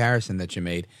great comparison that you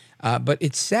made, but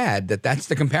it's sad that that's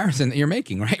the comparison that you're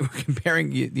making, right? We're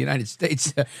comparing the United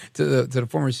States to the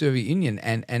former Soviet Union,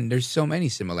 and there's so many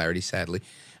similarities, sadly.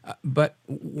 But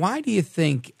why do you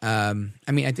think? I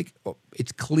think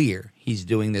it's clear he's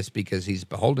doing this because he's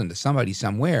beholden to somebody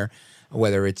somewhere,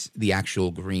 whether it's the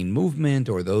actual green movement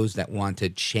or those that want to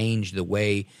change the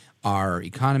way our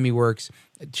economy works,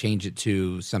 change it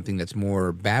to something that's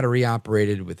more battery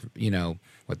operated with,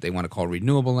 what they want to call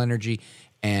renewable energy,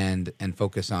 and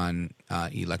focus on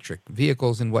electric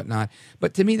vehicles and whatnot.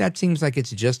 But to me, that seems like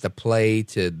it's just a play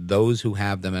to those who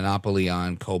have the monopoly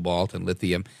on cobalt and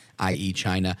lithium, i.e.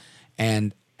 China.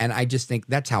 And I just think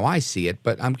that's how I see it.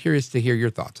 But I'm curious to hear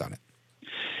your thoughts on it.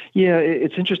 Yeah,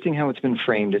 it's interesting how it's been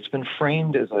framed. It's been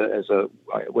framed as a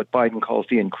what Biden calls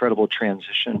the incredible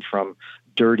transition from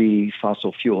dirty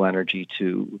fossil fuel energy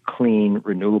to clean,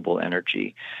 renewable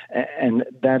energy. And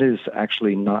that is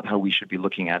actually not how we should be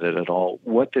looking at it at all.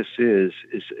 What this is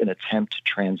an attempt to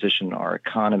transition our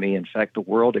economy, in fact, the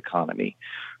world economy,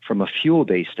 from a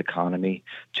fuel-based economy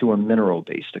to a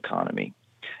mineral-based economy.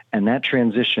 And that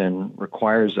transition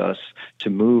requires us to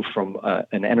move from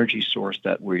an energy source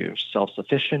that we're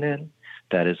self-sufficient in,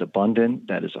 that is abundant,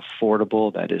 that is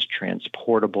affordable, that is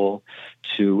transportable,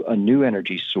 to a new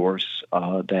energy source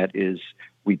that is,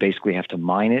 we basically have to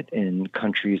mine it in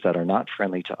countries that are not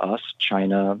friendly to us,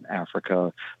 China,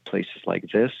 Africa, places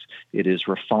like this. It is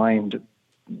refined,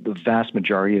 the vast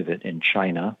majority of it in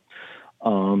China.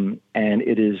 And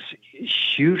it is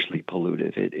hugely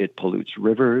pollutive. It pollutes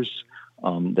rivers,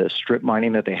 the strip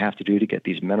mining that they have to do to get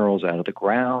these minerals out of the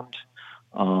ground.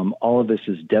 All of this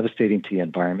is devastating to the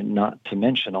environment, not to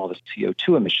mention all the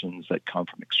CO2 emissions that come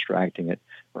from extracting it,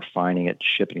 refining it,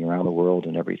 shipping around the world,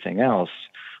 and everything else.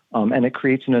 And it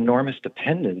creates an enormous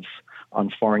dependence on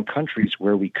foreign countries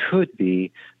where we could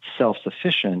be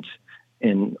self-sufficient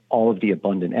in all of the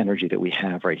abundant energy that we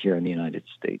have right here in the United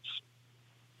States.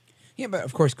 Yeah, but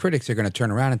of course, critics are going to turn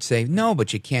around and say, no,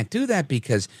 but you can't do that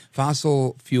because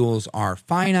fossil fuels are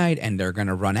finite and they're going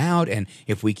to run out. And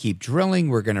if we keep drilling,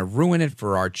 we're going to ruin it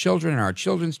for our children and our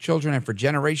children's children and for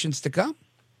generations to come.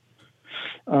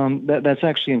 That's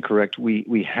actually incorrect.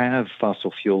 We have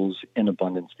fossil fuels in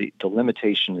abundance. The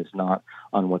limitation is not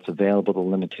on what's available. The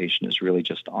limitation is really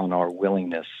just on our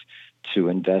willingness to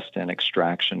invest in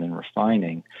extraction and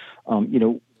refining.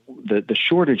 The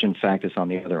shortage, in fact, is on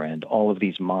the other end. All of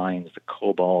these mines, the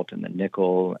cobalt and the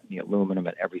nickel and the aluminum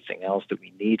and everything else that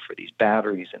we need for these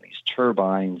batteries and these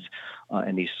turbines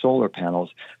and these solar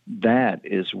panels, that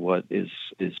is what is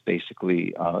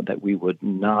basically that we would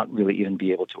not really even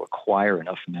be able to acquire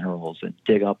enough minerals and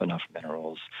dig up enough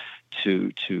minerals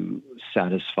to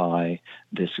satisfy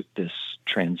this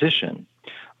transition.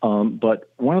 But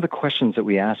one of the questions that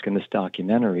we ask in this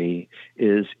documentary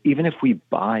is, even if we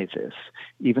buy this,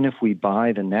 even if we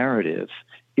buy the narrative,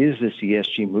 is this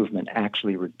ESG movement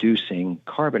actually reducing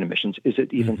carbon emissions? Is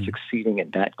it even succeeding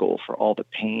in that goal for all the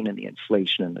pain and the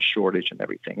inflation and the shortage and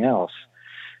everything else?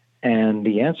 And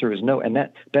the answer is no. And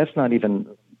that's not even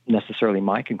necessarily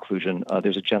my conclusion.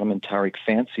 There's a gentleman, Tariq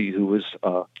Fancy, who was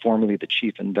formerly the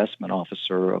chief investment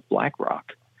officer of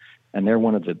BlackRock. And they're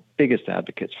one of the biggest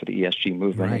advocates for the ESG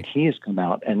movement. Right. And he has come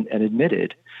out and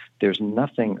admitted there's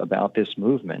nothing about this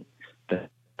movement that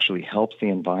actually helps the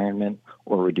environment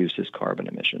or reduces carbon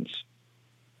emissions.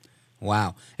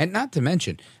 Wow. And not to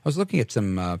mention, I was looking at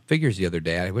some figures the other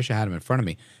day. I wish I had them in front of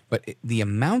me. But the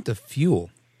amount of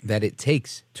fuel that it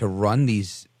takes to run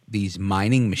these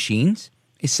mining machines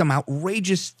is some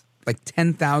outrageous like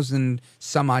 10,000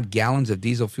 some odd gallons of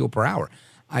diesel fuel per hour.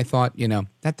 I thought,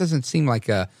 that doesn't seem like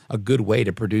a good way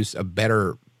to produce a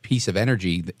better piece of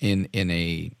energy in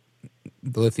a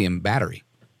lithium battery.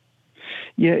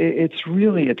 Yeah, it's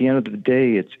really, at the end of the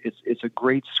day, it's a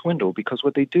great swindle, because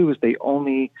what they do is they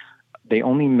only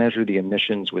measure the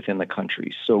emissions within the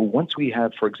country. So once we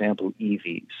have, for example,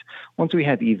 once we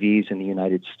have EVs in the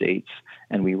United States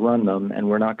and we run them, and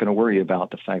we're not going to worry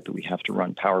about the fact that we have to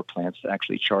run power plants to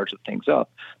actually charge the things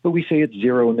up, but we say it's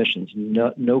zero emissions,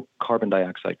 no carbon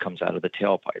dioxide comes out of the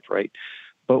tailpipe, right?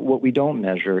 But what we don't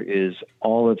measure is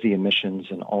all of the emissions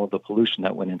and all of the pollution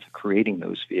that went into creating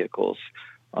those vehicles.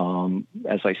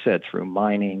 As I said, through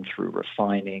mining, through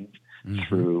refining,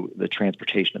 through the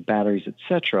transportation of batteries, et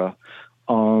cetera.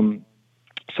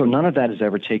 So none of that is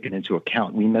ever taken into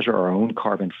account. We measure our own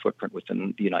carbon footprint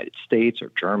within the United States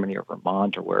or Germany or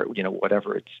Vermont or where,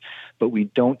 whatever it's, but we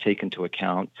don't take into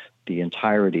account the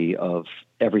entirety of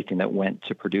everything that went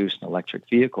to produce an electric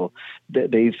vehicle.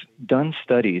 They've done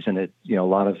studies, and a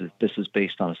lot of this is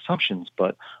based on assumptions,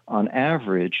 but on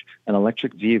average, an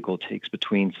electric vehicle takes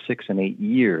between 6 and 8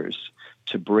 years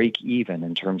to break even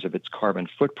in terms of its carbon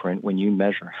footprint when you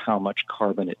measure how much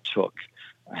carbon it took,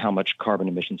 how much carbon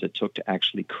emissions it took to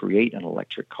actually create an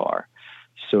electric car.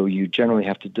 So you generally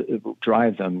have to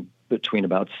drive them between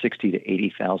about 60 to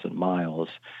 80,000 miles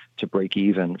to break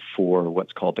even for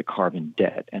what's called the carbon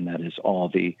debt, and that is all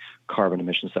the carbon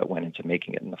emissions that went into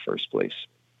making it in the first place.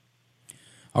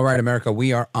 All right, America,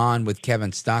 we are on with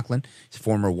Kevin Stocklin. He's a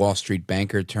former Wall Street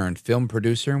banker turned film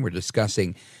producer, and we're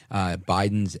discussing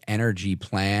Biden's energy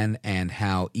plan and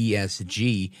how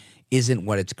ESG isn't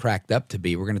what it's cracked up to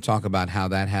be. We're going to talk about how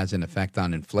that has an effect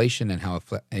on inflation and how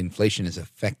inflation is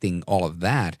affecting all of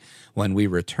that when we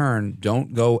return.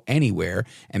 Don't go anywhere.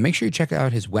 And make sure you check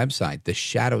out his website,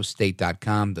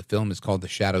 theshadowstate.com. The film is called The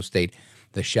Shadow State.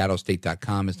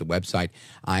 Theshadowstate.com is the website.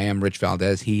 I am Rich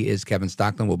Valdez. He is Kevin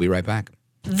Stocklin. We'll be right back.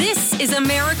 This is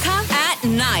America at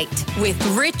Night with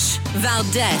Rich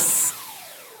Valdez.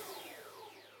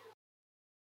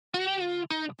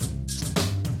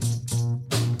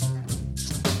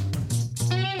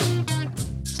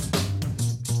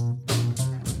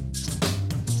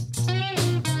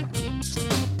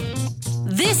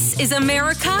 This is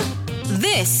America.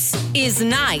 This is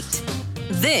Night.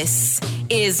 This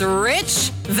is Rich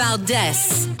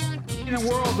Valdez. In a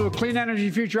world of a clean energy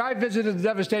future, I visited the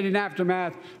devastating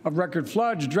aftermath of record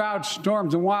floods, droughts,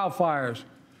 storms, and wildfires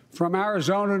from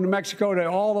Arizona to Mexico to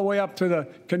all the way up to the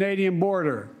Canadian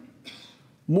border.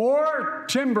 More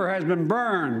timber has been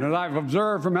burned, as I've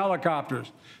observed from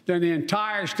helicopters, than the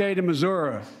entire state of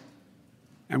Missouri.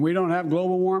 And we don't have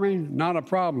global warming? Not a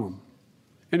problem.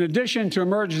 In addition to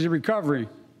emergency recovery,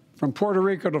 from Puerto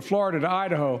Rico to Florida to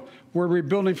Idaho, we're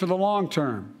rebuilding for the long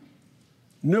term.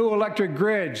 New electric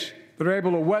grids that are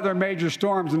able to weather major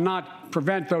storms and not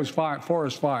prevent those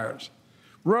forest fires.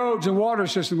 Roads and water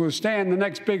systems withstand the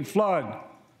next big flood.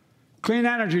 Clean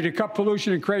energy to cut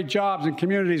pollution and create jobs in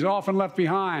communities often left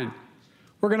behind.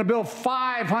 We're going to build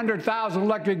 500,000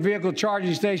 electric vehicle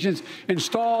charging stations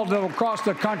installed across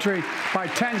the country by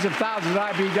tens of thousands of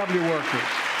IBEW workers.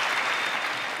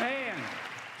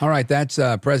 All right, that's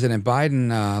President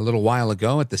Biden a little while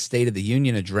ago at the State of the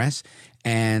Union address.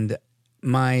 And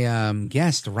my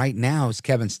guest right now is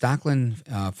Kevin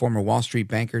Stocklin, former Wall Street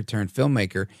banker turned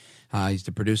filmmaker. He's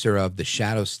the producer of The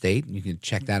Shadow State. You can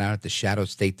check that out at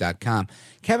theshadowstate.com.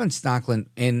 Kevin Stocklin,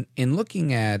 in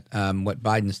looking at what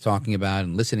Biden's talking about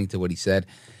and listening to what he said,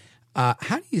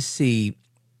 how do you see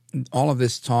all of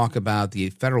this talk about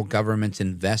the federal government's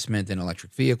investment in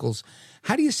electric vehicles?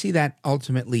 How do you see that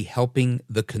ultimately helping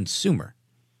the consumer?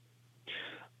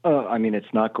 I mean,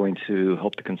 it's not going to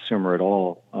help the consumer at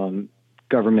all.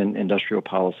 Government industrial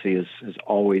policy has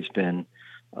always been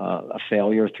a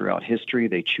failure throughout history.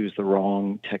 They choose the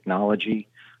wrong technology.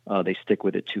 They stick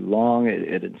with it too long.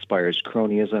 It inspires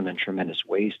cronyism and tremendous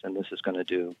waste, and this is going to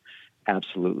do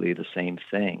absolutely the same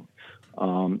thing.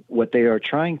 What they are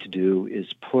trying to do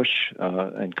is push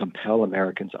and compel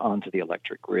Americans onto the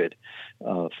electric grid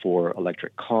for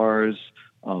electric cars.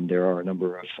 There are a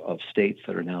number of states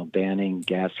that are now banning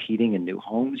gas heating in new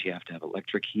homes. You have to have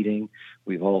electric heating.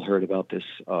 We've all heard about this,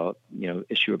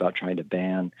 issue about trying to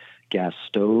ban gas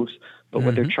stoves. But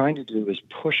what they're trying to do is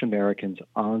push Americans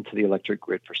onto the electric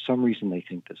grid. For some reason, they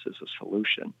think this is a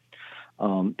solution.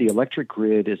 The electric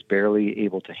grid is barely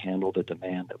able to handle the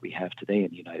demand that we have today in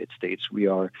the United States. We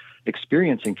are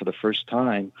experiencing for the first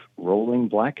time rolling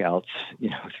blackouts,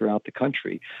 throughout the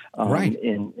country. Right.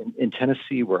 In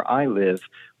Tennessee, where I live,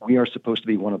 we are supposed to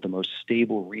be one of the most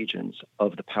stable regions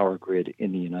of the power grid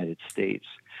in the United States.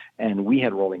 And we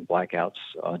had rolling blackouts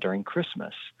during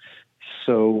Christmas.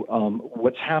 So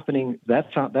what's happening,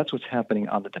 that's what's happening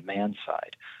on the demand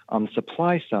side. On the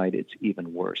supply side, it's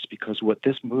even worse, because what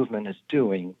this movement is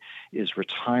doing is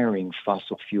retiring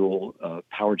fossil fuel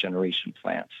power generation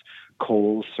plants,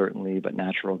 coal certainly, but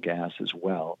natural gas as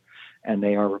well. And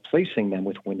they are replacing them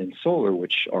with wind and solar,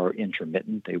 which are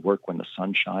intermittent. They work when the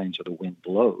sun shines or the wind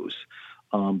blows,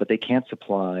 but they can't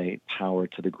supply power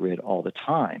to the grid all the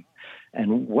time.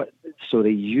 And so they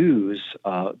use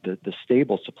the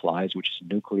stable supplies, which is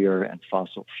nuclear and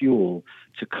fossil fuel,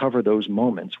 to cover those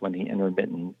moments when the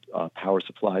intermittent power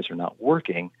supplies are not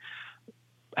working.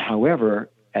 However,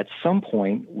 at some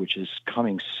point, which is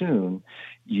coming soon,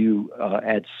 you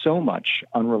add so much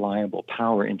unreliable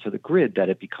power into the grid that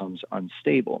it becomes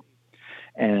unstable.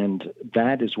 And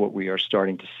that is what we are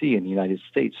starting to see in the United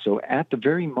States. So at the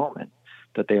very moment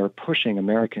that they are pushing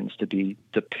Americans to be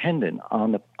dependent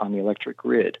on the electric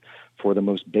grid for the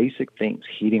most basic things,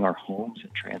 heating our homes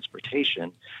and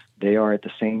transportation, they are at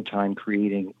the same time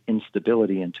creating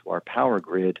instability into our power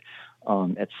grid.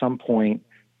 At some point,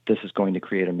 this is going to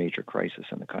create a major crisis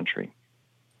in the country.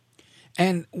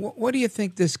 And what do you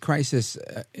think this crisis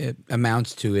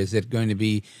amounts to? Is it going to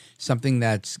be something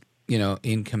that's,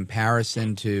 in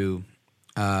comparison to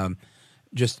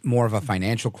just more of a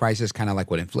financial crisis, kind of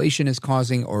like what inflation is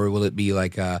causing, or will it be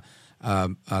like a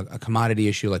commodity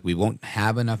issue, like we won't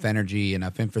have enough energy,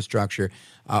 enough infrastructure,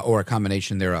 or a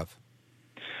combination thereof?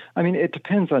 I mean, it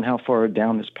depends on how far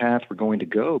down this path we're going to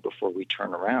go before we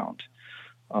turn around.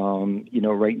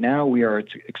 Right now we are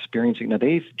experiencing, now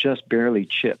they've just barely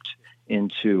chipped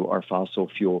into our fossil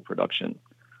fuel production.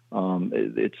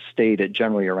 It's stayed at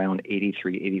generally around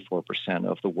 83-84%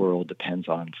 of the world depends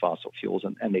on fossil fuels,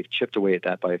 and they've chipped away at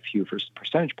that by a few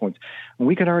percentage points. And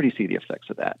we can already see the effects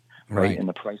of that, right? In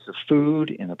the price of food,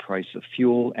 in the price of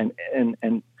fuel,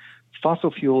 and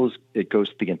fossil fuels, it goes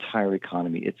to the entire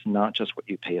economy. It's not just what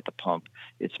you pay at the pump.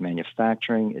 It's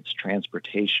manufacturing, it's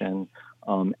transportation,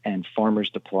 and farmers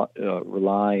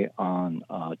rely on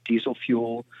diesel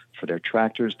fuel for their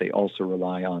tractors. They also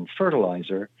rely on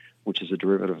fertilizer, which is a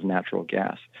derivative of natural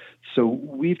gas. So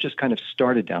we've just kind of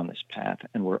started down this path,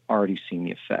 and we're already seeing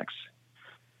the effects.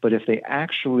 But if they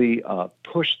actually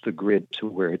push the grid to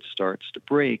where it starts to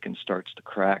break and starts to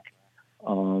crack,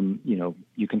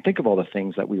 you can think of all the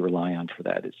things that we rely on for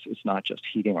that. It's not just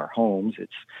heating our homes,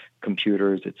 it's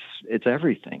computers, it's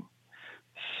everything.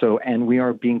 So, and we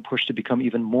are being pushed to become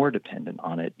even more dependent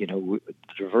on it. The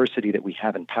diversity that we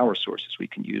have in power sources, we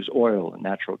can use oil and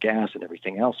natural gas and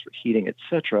everything else for heating, et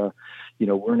cetera.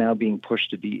 We're now being pushed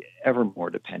to be ever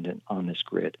more dependent on this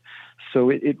grid. So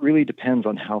it really depends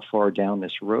on how far down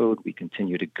this road we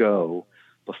continue to go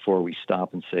before we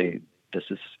stop and say, this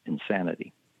is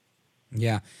insanity.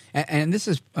 Yeah, and this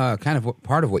is kind of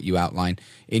part of what you outline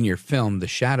in your film, The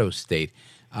Shadow State.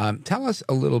 Tell us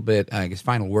a little bit, I guess,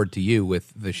 final word to you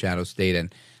with The Shadow State,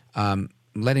 and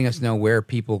letting us know where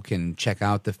people can check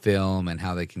out the film and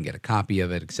how they can get a copy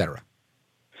of it, et cetera.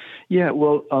 Yeah,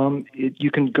 well,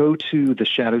 you can go to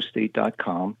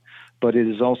theshadowstate.com, but it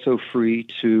is also free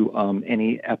to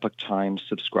any Epoch Times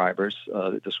subscribers.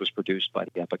 This was produced by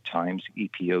the Epoch Times,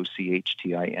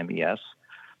 EPOCHTIMES.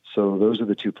 So those are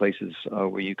the two places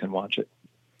where you can watch it.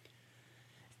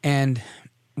 And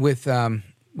with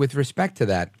respect to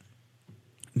that,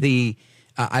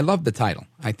 I love the title.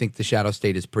 I think The Shadow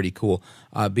State is pretty cool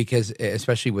because,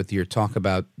 especially with your talk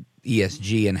about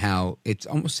ESG and how it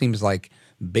almost seems like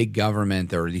big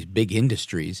government or these big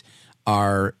industries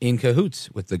are in cahoots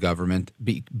with the government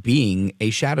being a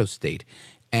shadow state.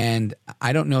 And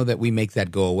I don't know that we make that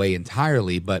go away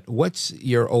entirely, but what's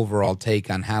your overall take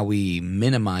on how we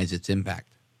minimize its impact?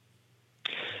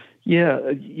 Yeah,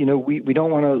 we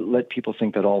don't want to let people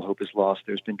think that all hope is lost.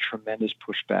 There's been tremendous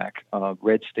pushback.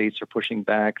 Red states are pushing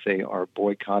back. They are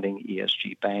boycotting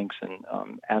ESG banks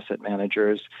and asset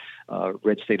managers.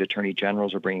 Red state attorney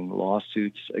generals are bringing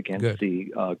lawsuits against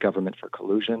the government for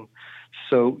collusion.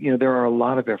 So, there are a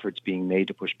lot of efforts being made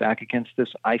to push back against this.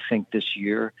 I think this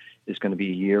year is going to be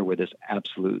a year where this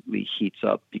absolutely heats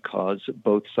up because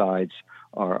both sides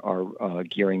are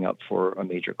gearing up for a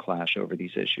major clash over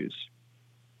these issues.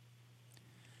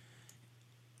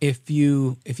 If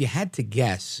you had to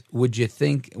guess, would you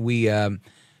think we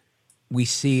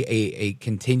see a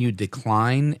continued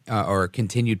decline or a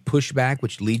continued pushback,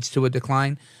 which leads to a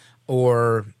decline,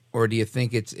 or or do you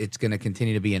think it's going to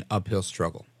continue to be an uphill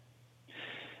struggle?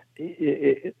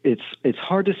 It's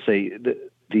hard to say.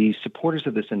 The supporters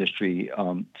of this industry,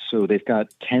 so they've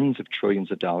got tens of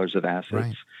trillions of dollars of assets.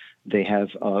 Right. They have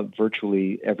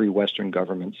virtually every Western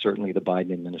government, certainly the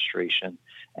Biden administration,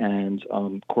 and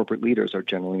corporate leaders are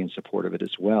generally in support of it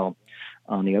as well.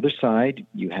 On the other side,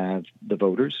 you have the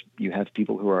voters. You have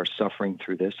people who are suffering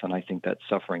through this, and I think that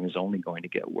suffering is only going to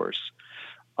get worse.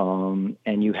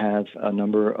 And you have a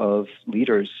number of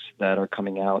leaders that are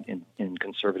coming out in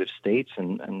conservative states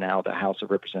and now the House of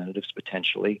Representatives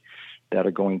potentially that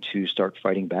are going to start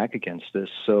fighting back against this.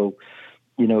 So,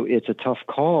 it's a tough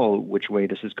call which way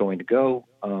this is going to go.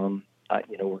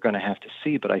 We're going to have to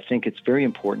see, but I think it's very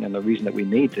important. And the reason that we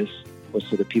made this was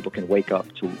so that people can wake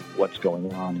up to what's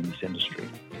going on in this industry.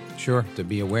 Sure, to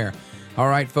be aware. All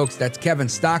right, folks, that's Kevin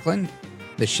Stocklin,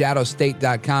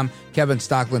 theshadowstate.com. Kevin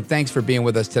Stocklin, thanks for being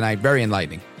with us tonight. Very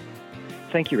enlightening.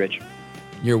 Thank you, Rich.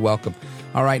 You're welcome.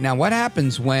 All right, now what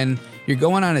happens when you're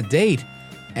going on a date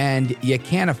and you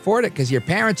can't afford it because your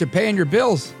parents are paying your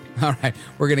bills? All right,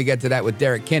 we're going to get to that with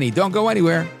Derrick Kinney. Don't go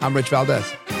anywhere. I'm Rich Valdez.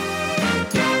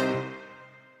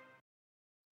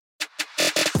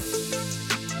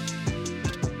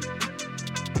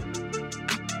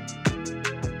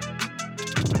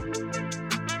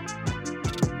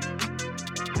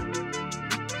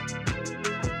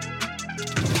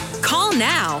 Call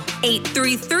now,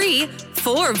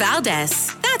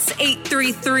 833-4-VALDEZ. That's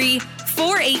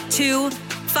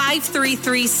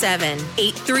 833-482-5337.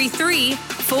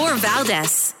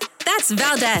 833-4-VALDEZ. That's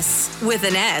Valdez with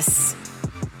an S.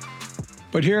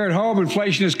 But here at home,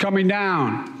 inflation is coming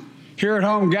down. Here at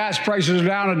home, gas prices are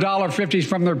down $1.50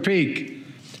 from their peak.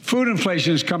 Food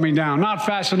inflation is coming down, not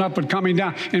fast enough, but coming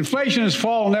down. Inflation has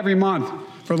fallen every month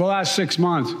for the last 6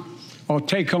 months, while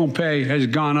take-home pay has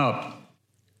gone up.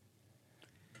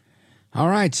 All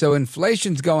right, so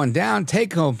inflation's going down,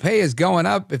 take-home pay is going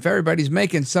up. If everybody's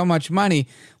making so much money,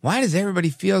 why does everybody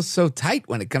feel so tight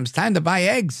when it comes time to buy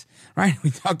eggs? Right? We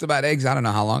talked about eggs, I don't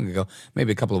know how long ago,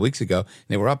 maybe a couple of weeks ago.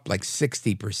 They were up like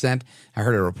 60%. I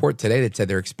heard a report today that said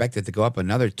they're expected to go up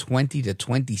another 20 to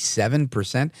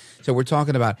 27%. So we're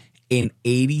talking about an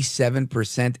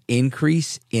 87%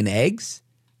 increase in eggs.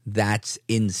 That's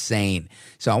insane.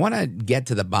 So I want to get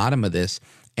to the bottom of this.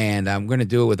 And I'm going to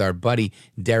do it with our buddy,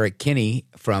 Derrick Kinney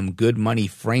from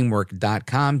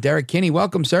GoodMoneyFramework.com. Derrick Kinney,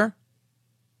 welcome, sir.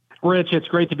 Rich, it's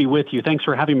great to be with you. Thanks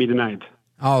for having me tonight.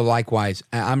 Oh, likewise.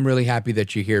 I'm really happy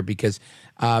that you're here because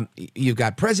you've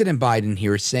got President Biden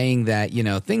here saying that,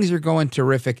 things are going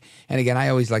terrific. And again, I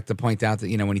always like to point out that,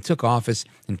 when he took office,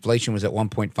 inflation was at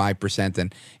 1.5%.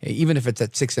 And even if it's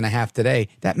at 6.5% today,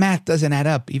 that math doesn't add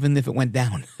up, even if it went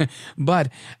down.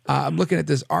 But I'm looking at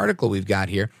this article we've got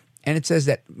here. And it says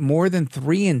that more than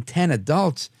 3 in 10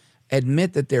 adults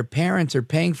admit that their parents are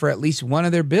paying for at least one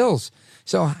of their bills.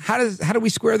 So how do we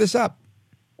square this up?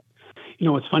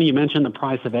 It's funny you mentioned the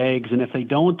price of eggs, and if they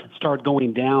don't start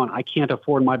going down, I can't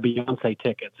afford my Beyonce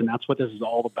tickets, and that's what this is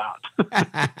all about.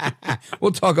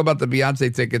 We'll talk about the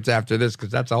Beyonce tickets after this because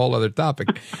that's a whole other topic.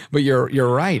 But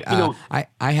you're right.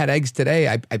 I had eggs today.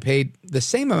 I paid the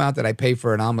same amount that I pay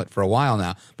for an omelet for a while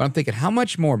now, but I'm thinking how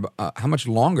much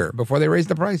longer before they raise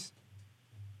the price?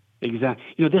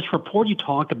 Exactly. This report you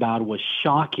talked about was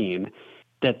shocking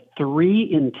that 3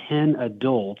 in 10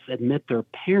 adults admit their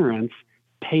parents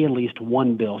pay at least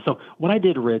one bill. So what I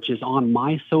did, Rich, is on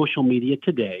my social media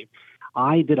today,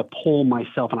 I did a poll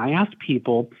myself and I asked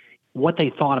people what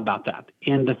they thought about that.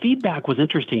 And the feedback was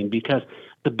interesting because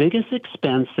the biggest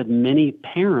expense that many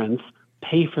parents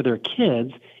pay for their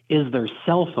kids is their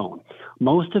cell phone.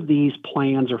 Most of these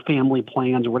plans or family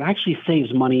plans where it actually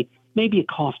saves money, maybe it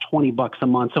costs $20 a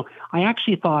month. So I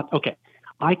actually thought, okay,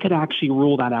 I could actually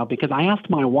rule that out because I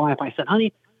asked my wife, I said,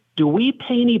 honey, do we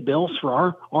pay any bills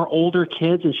for our older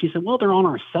kids? And she said, well, they're on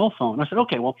our cell phone. I said,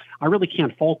 okay, well, I really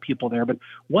can't fault people there. But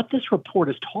what this report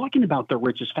is talking about, though,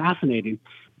 Rich, is fascinating.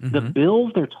 Mm-hmm. The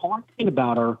bills they're talking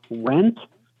about are rent,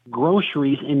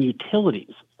 groceries, and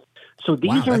utilities. So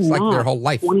these are not like their whole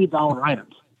life. $20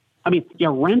 items. I mean,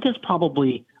 rent is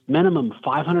probably minimum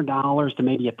 $500 to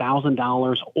maybe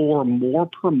 $1,000 or more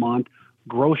per month.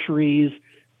 Groceries,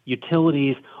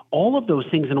 utilities, all of those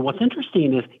things. And what's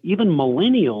interesting is even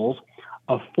millennials,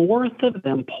 a fourth of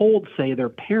them polled say their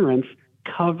parents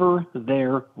cover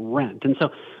their rent. And so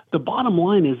the bottom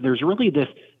line is there's really this,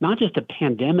 not just a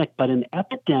pandemic, but an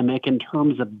epidemic in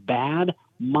terms of bad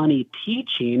money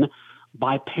teaching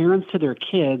by parents to their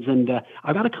kids. And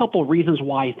I've got a couple of reasons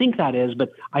why I think that is,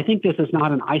 but I think this is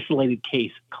not an isolated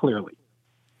case, clearly.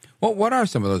 Well, what are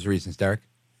some of those reasons, Derrick?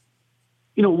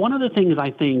 One of the things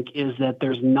I think is that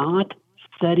there's not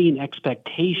setting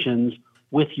expectations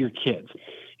with your kids.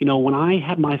 You know, when I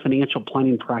had my financial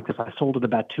planning practice, I sold it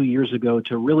about 2 years ago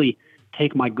to really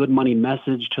take my good money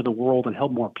message to the world and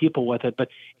help more people with it. But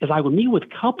as I would meet with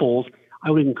couples,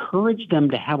 I would encourage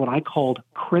them to have what I called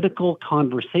critical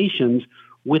conversations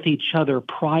with each other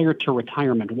prior to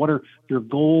retirement. What are your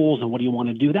goals and what do you want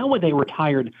to do? That way they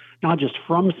retired not just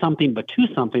from something, but to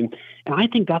something. And I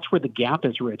think that's where the gap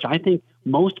is, Rich. I think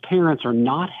most parents are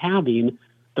not having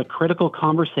the critical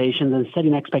conversations and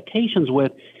setting expectations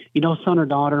with, you know, son or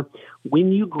daughter,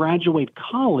 when you graduate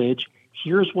college,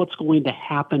 here's what's going to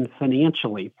happen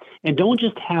financially. And don't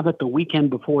just have it the weekend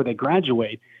before they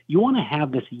graduate. You want to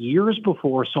have this years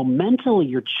before, so mentally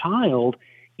your child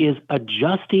is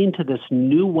adjusting to this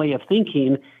new way of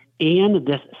thinking and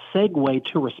this segue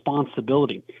to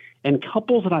responsibility. And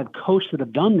couples that I've coached that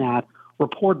have done that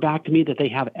report back to me that they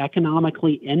have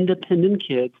economically independent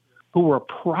kids who are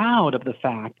proud of the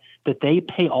fact that they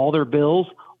pay all their bills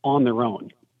on their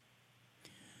own.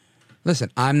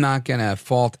 Listen, I'm not going to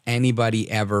fault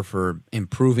anybody ever for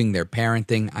improving their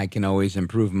parenting. I can always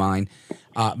improve mine.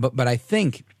 But I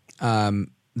think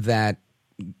that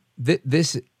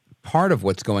this part of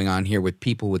what's going on here with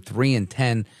people with 3 and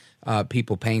 10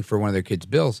 people paying for one of their kids'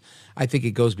 bills, I think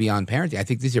it goes beyond parenting. I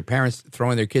think these are parents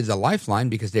throwing their kids a lifeline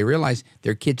because they realize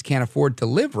their kids can't afford to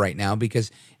live right now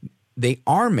because they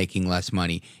are making less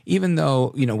money. Even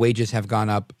though, you know, wages have gone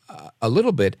up a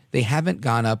little bit, they haven't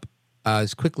gone up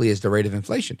as quickly as the rate of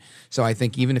inflation. So I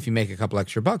think even if you make a couple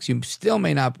extra bucks, you still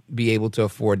may not be able to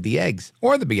afford the eggs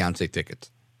or the Beyonce tickets.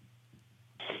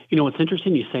 You know, it's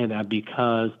interesting you say that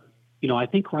because, you know, I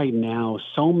think right now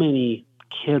so many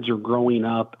kids are growing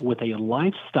up with a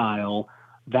lifestyle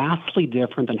vastly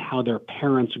different than how their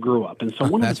parents grew up. And so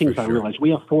one of the things I realized,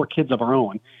 we have 4 kids of our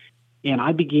own, and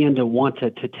I began to want to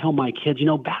tell my kids, you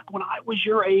know, back when I was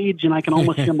your age, and I can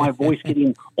almost hear my voice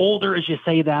getting older as you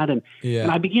say that. And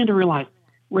I began to realize,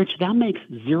 Rich, that makes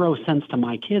 0 sense to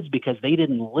my kids because they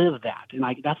didn't live that. And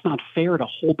that's not fair to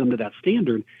hold them to that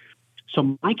standard.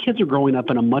 So my kids are growing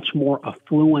up in a much more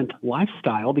affluent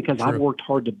lifestyle because I've worked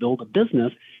hard to build a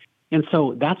business. And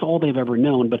so that's all they've ever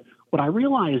known. But what I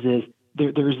realize is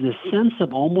there's this sense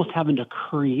of almost having to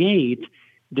create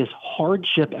this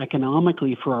hardship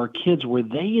economically for our kids where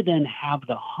they then have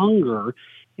the hunger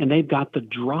and they've got the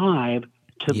drive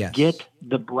to get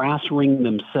the brass ring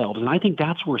themselves. And I think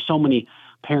that's where so many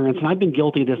parents, and I've been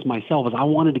guilty of this myself, is I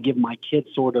wanted to give my kids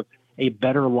sort of a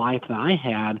better life than I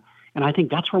had. And I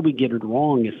think that's where we get it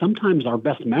wrong, is sometimes our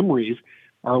best memories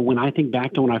are when I think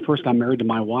back to when I first got married to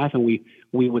my wife and we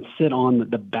would sit on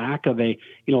the back of a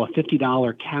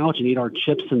 $50 couch and eat our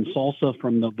chips and salsa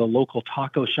from the local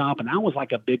taco shop. And that was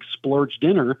like a big splurge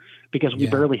dinner because we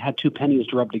barely had 2 pennies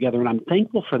to rub together. And I'm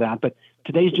thankful for that. But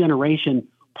today's generation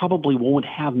probably won't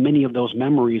have many of those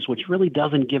memories, which really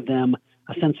doesn't give them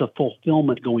a sense of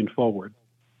fulfillment going forward.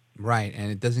 Right.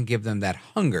 And it doesn't give them that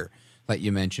hunger that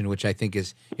you mentioned, which I think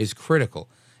is critical.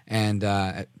 And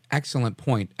excellent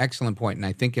point. And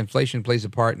I think inflation plays a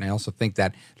part, and I also think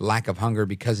that lack of hunger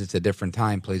because it's a different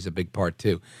time plays a big part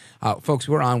too. Folks,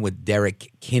 we're on with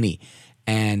Derrick Kinney,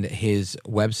 and his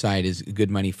website is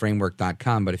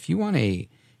goodmoneyframework.com. But if you want a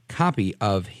copy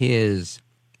of his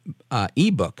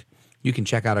ebook, you can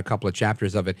check out a couple of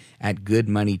chapters of it at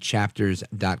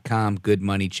goodmoneychapters.com,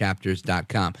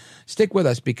 goodmoneychapters.com. Stick with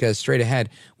us because straight ahead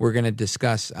we're going to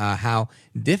discuss how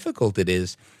difficult it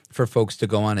is for folks to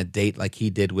go on a date like he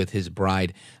did with his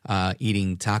bride,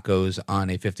 eating tacos on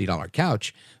a $50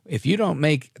 couch. If you don't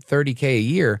make $30K a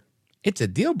year, it's a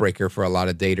deal breaker for a lot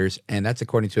of daters, and that's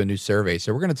according to a new survey.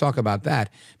 So we're going to talk about that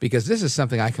because this is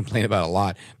something I complain about a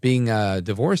lot. Being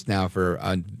divorced now for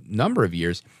a number of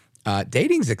years,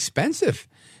 dating's expensive.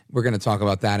 We're going to talk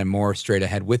about that and more straight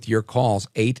ahead with your calls,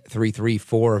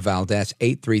 833-4-VALDEZ,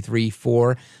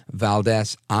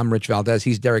 833-4-VALDEZ. I'm Rich Valdez.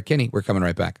 He's Derrick Kinney. We're coming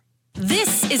right back.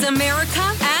 This is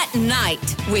America at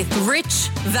Night with Rich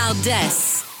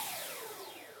Valdez.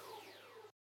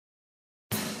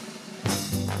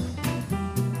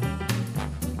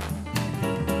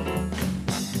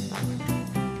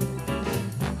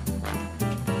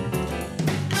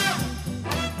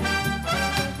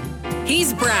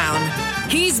 He's brown,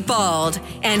 he's bald,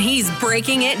 and he's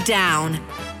breaking it down.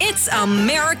 It's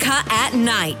America at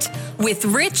Night with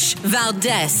Rich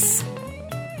Valdez.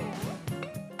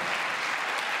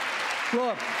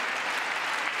 Look,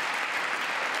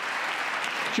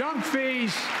 junk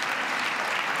fees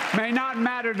may not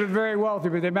matter to the very wealthy,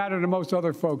 but they matter to most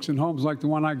other folks in homes like the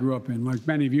one I grew up in, like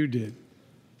many of you did.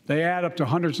 They add up to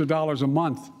hundreds of dollars a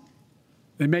month.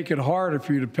 They make it harder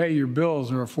for you to pay your bills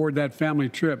or afford that family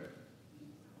trip.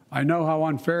 I know how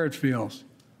unfair it feels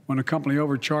when a company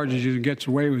overcharges you and gets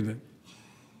away with it.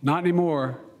 Not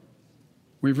anymore.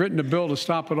 We've written a bill to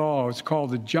stop it all. It's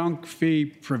called the Junk Fee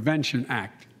Prevention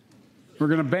Act. We're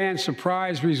going to ban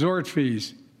surprise resort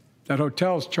fees that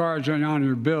hotels charge on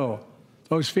your bill.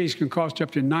 Those fees can cost you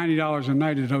up to $90 a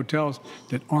night at hotels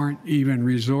that aren't even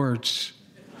resorts.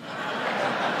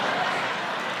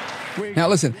 Now,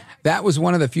 listen, that was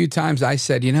one of the few times I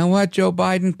said, you know what, Joe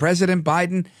Biden, President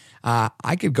Biden,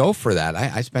 I could go for that.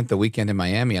 I spent the weekend in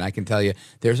Miami, and I can tell you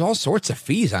there's all sorts of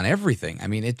fees on everything. I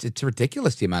mean, it's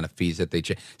ridiculous the amount of fees that they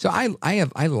charge. So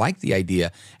I like the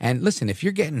idea. And listen, if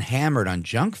you're getting hammered on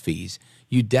junk fees,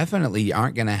 you definitely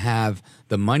aren't going to have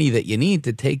the money that you need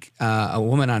to take a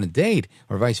woman on a date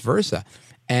or vice versa.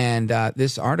 And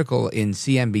this article in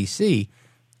CNBC,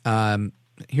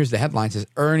 here's the headline, says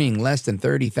earning less than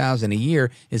 $30,000 a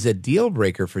year is a deal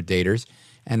breaker for daters,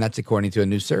 and that's according to a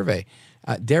new survey.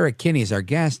 Derrick Kinney is our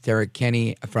guest. Derrick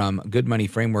Kinney from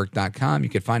goodmoneyframework.com. You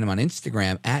can find him on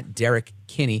Instagram at Derrick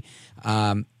Kinney.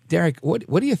 Derrick, what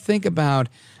do you think about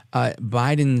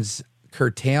Biden's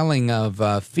curtailing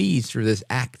of fees through this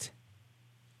act?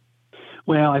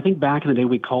 Well, I think back in the day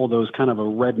we called those kind of a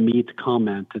red meat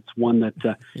comment. It's one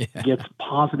that gets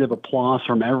positive applause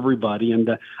from everybody.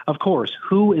 And of course,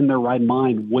 who in their right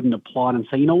mind wouldn't applaud and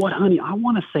say, you know what, honey, I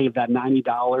want to save that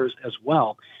 $90 as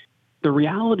well. The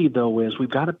reality, though, is we've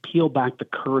got to peel back the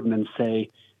curtain and say,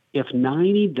 if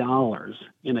 $90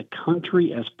 in a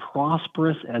country as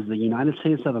prosperous as the United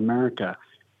States of America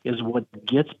is what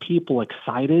gets people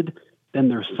excited, then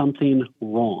there's something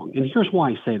wrong. And here's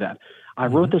why I say that. I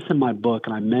wrote this in my book,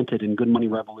 and I meant it in Good Money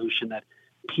Revolution, that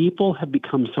people have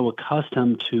become so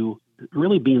accustomed to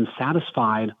really being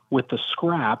satisfied with the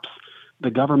scraps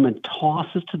the government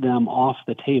tosses to them off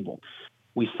the table.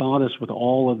 We saw this with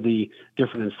all of the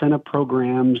different incentive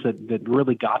programs that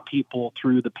really got people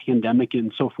through the pandemic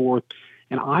and so forth.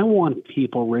 And I want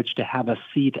people, Rich, to have a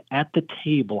seat at the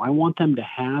table. I want them to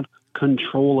have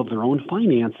control of their own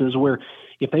finances, where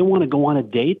if they want to go on a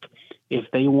date,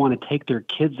 if they want to take their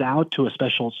kids out to a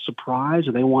special surprise,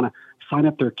 or they want to sign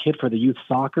up their kid for the youth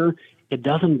soccer, it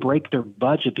doesn't break their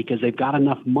budget because they've got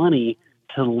enough money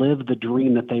to live the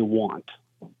dream that they want.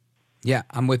 Yeah,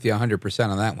 I'm with you 100%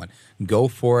 on that one. Go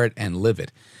for it and live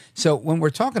it. So when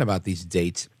we're talking about these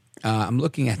dates, I'm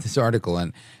looking at this article,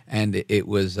 and it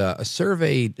was a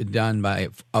survey done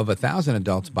of 1,000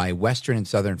 adults by Western and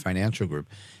Southern Financial Group.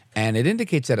 And it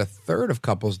indicates that a third of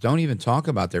couples don't even talk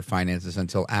about their finances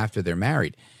until after they're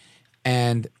married.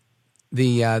 And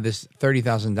this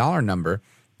 $30,000 number,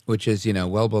 which is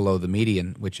well below the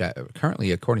median, which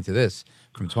currently, according to this,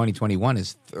 from 2021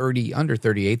 is under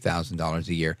 $38,000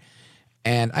 a year.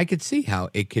 And I could see how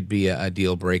it could be a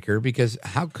deal breaker, because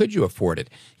how could you afford it?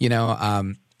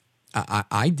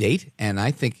 I date, and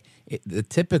I think the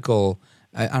typical,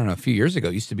 I don't know, a few years ago,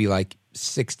 it used to be like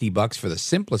 $60 for the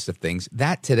simplest of things.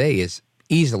 That today is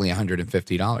easily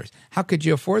 $150. How could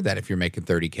you afford that if you're making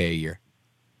 $30K a year?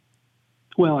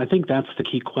 Well, I think that's the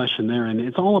key question there, and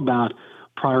it's all about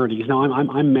priorities. Now,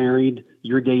 I'm married,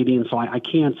 you're dating, so I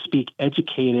can't speak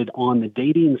educated on the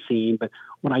dating scene, but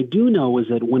what I do know is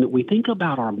that when we think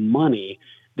about our money,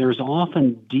 there's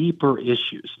often deeper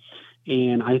issues.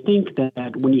 And I think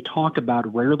that when you talk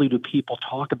about, rarely do people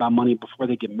talk about money before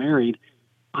they get married,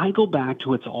 I go back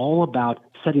to it's all about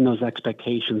setting those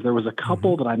expectations. There was a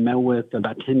couple that I met with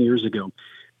about 10 years ago,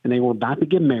 and they were about to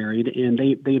get married, and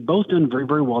they had both done very,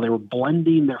 very well. They were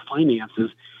blending their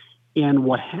finances. And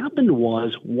what happened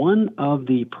was one of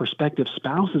the prospective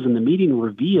spouses in the meeting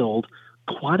revealed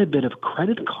quite a bit of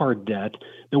credit card debt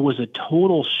that was a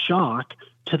total shock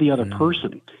to the other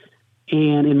person.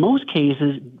 And in most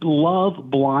cases, love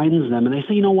blinds them. And they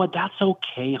say, you know what, that's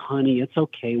okay, honey. It's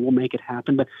okay. We'll make it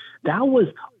happen. But that was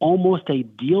almost a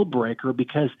deal breaker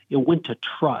because it went to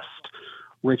trust.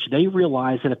 Rich, they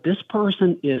realized that if this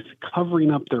person is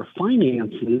covering up their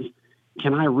finances,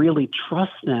 can I really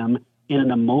trust them in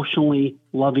an emotionally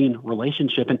loving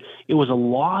relationship? And it was a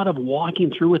lot of walking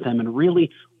through with them and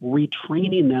really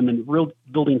retraining them and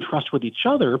building trust with each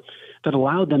other that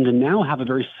allowed them to now have a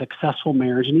very successful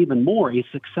marriage and even more, a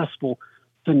successful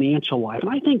financial life. And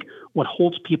I think what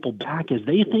holds people back is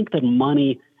they think that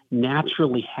money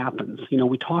naturally happens.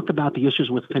 We talk about the issues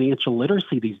with financial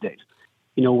literacy these days,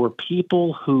 where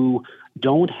people who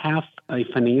don't have a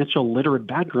financial literate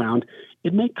background,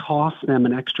 it may cost them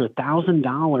an extra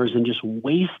 $1,000 in just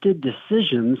wasted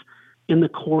decisions in the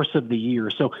course of the year.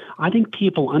 So I think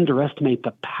people underestimate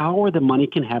the power that money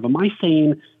can have. Am I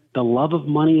saying the love of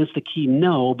money is the key?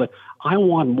 No, but I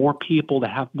want more people to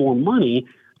have more money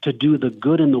to do the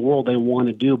good in the world they want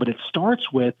to do. But it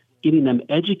starts with getting them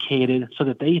educated so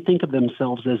that they think of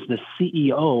themselves as the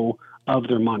CEO of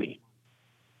their money.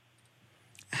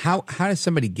 How does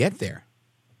somebody get there?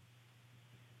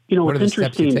 What it's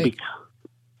interesting because,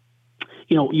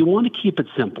 you want to keep it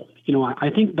simple. I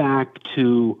think back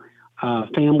to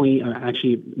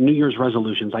actually New Year's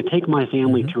resolutions. I take my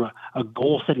family through a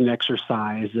goal-setting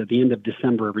exercise at the end of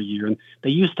December every year, and they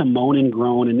used to moan and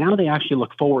groan, and now they actually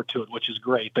look forward to it, which is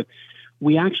great. But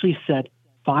we actually set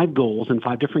 5 goals in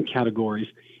 5 different categories,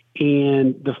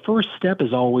 and the first step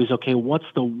is always, okay,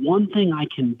 what's the one thing I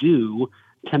can do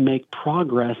to make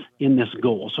progress in this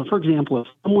goal? So, for example, if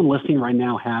someone listening right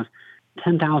now has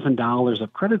 $10,000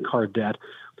 of credit card debt,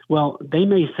 well, they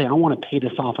may say, I want to pay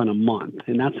this off in a month.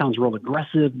 And that sounds real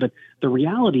aggressive, but the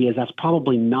reality is that's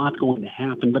probably not going to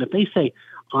happen. But if they say,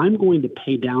 I'm going to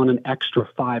pay down an extra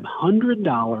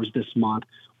 $500 this month,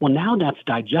 well, now that's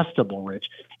digestible, Rich.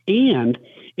 And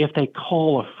if they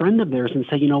call a friend of theirs and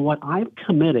say, you know what, I've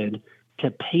committed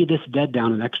to pay this debt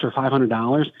down an extra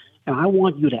 $500, and I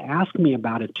want you to ask me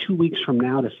about it 2 weeks from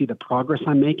now to see the progress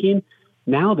I'm making,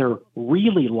 now they're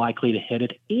really likely to hit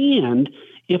it. And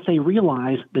if they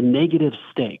realize the negative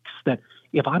stakes, that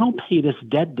if I don't pay this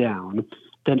debt down,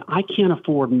 then I can't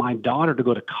afford my daughter to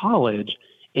go to college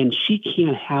and she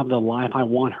can't have the life I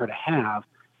want her to have.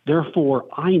 Therefore,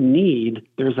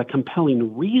 there's a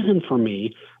compelling reason for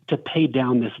me to pay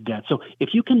down this debt. So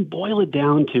if you can boil it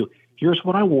down to here's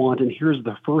what I want and here's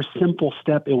the first simple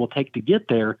step it will take to get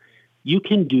there, you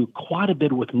can do quite a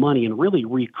bit with money and really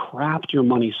recraft your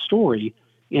money story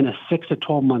in a 6 to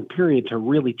 12 month period to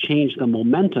really change the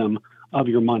momentum of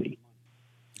your money.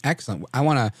 Excellent. I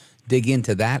want to dig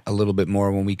into that a little bit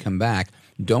more when we come back.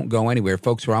 Don't go anywhere.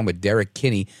 Folks, we're on with Derrick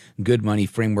Kinney,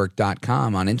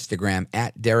 goodmoneyframework.com, on Instagram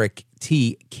at Derrick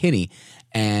T. Kinney,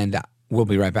 and we'll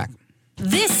be right back.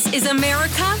 This is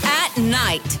America at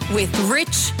Night with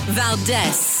Rich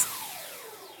Valdez.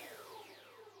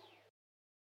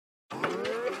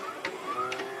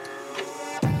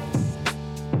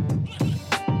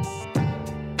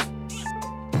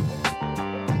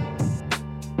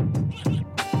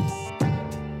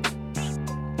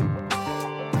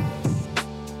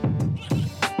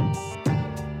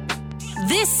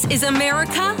 This is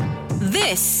America.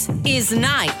 This is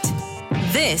Night.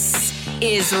 This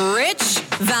is Rich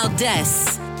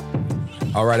Valdez.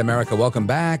 All right, America, welcome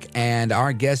back. And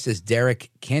our guest is Derrick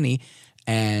Kinney,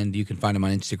 and you can find him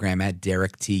on Instagram at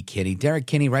Derrick T. Kinney. Derrick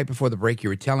Kinney, right before the break, you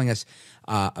were telling us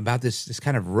about this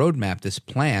kind of roadmap, this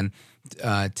plan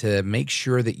to make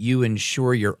sure that you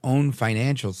ensure your own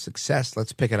financial success.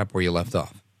 Let's pick it up where you left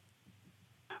off.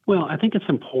 Well, I think it's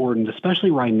important,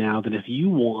 especially right now, that if you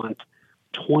want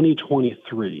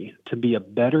 2023 to be a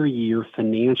better year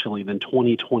financially than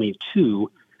 2022,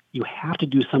 you have to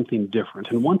do something different.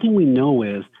 And one thing we know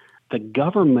is the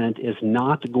government is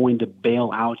not going to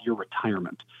bail out your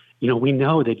retirement. We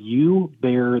know that you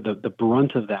bear the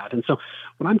brunt of that. And so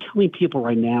what I'm telling people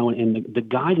right now, and the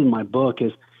guide in my book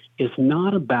is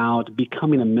not about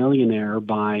becoming a millionaire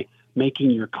by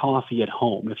making your coffee at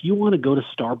home. If you want to go to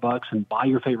Starbucks and buy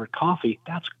your favorite coffee,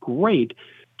 that's great.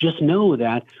 Just know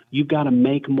that you've got to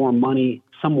make more money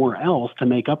somewhere else to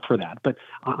make up for that. But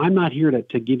I'm not here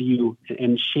to give you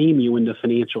and shame you into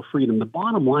financial freedom. The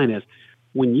bottom line is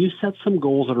when you set some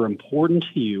goals that are important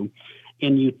to you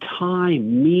and you tie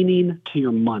meaning to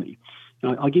your money.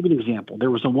 I'll give you an example.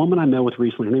 There was a woman I met with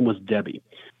recently. Her name was Debbie,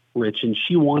 Rich, and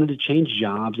she wanted to change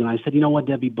jobs. And I said, you know what,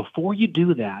 Debbie, before you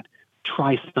do that,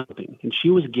 try something. And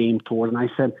she was game for it. And I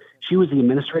said, she was the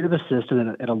administrative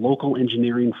assistant at a local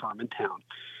engineering firm in town.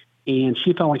 And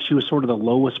she felt like she was sort of the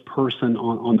lowest person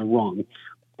on the rung,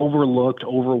 overlooked,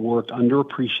 overworked,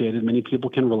 underappreciated. Many people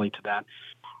can relate to that.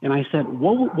 And I said,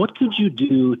 what could you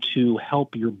do to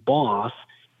help your boss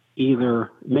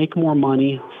either make more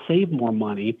money, save more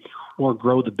money, or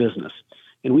grow the business?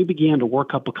 And we began to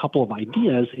work up a couple of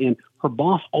ideas, and her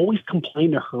boss always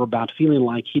complained to her about feeling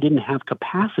like he didn't have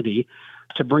capacity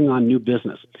to bring on new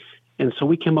business. And so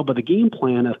we came up with a game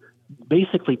plan of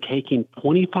basically taking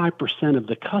 25% of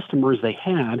the customers they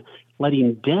had,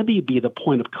 letting Debbie be the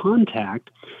point of contact,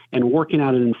 and working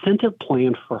out an incentive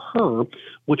plan for her,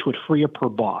 which would free up her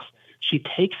boss. She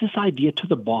takes this idea to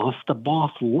the boss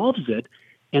loves it,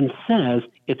 and says,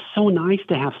 it's so nice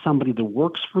to have somebody that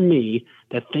works for me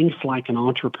that thinks like an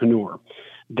entrepreneur.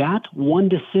 That one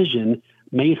decision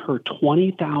made her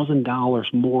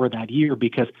 $20,000 more that year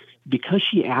because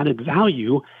she added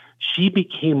value, she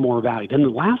became more valued. And the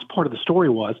last part of the story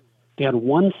was they had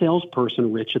one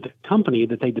salesperson, Rich, at the company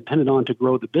that they depended on to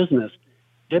grow the business.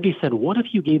 Debbie said, what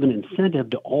if you gave an incentive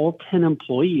to all 10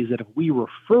 employees that if we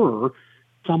refer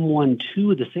someone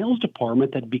to the sales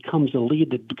department that becomes a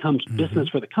lead, that becomes business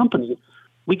for the company,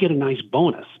 we get a nice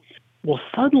bonus. Well,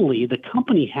 suddenly the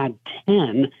company had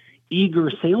 10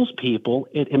 eager salespeople.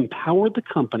 It empowered the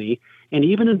company. And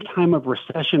even in time of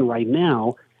recession right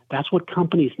now, that's what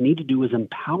companies need to do, is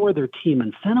empower their team,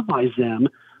 incentivize them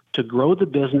to grow the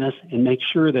business and make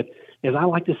sure that, as I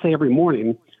like to say every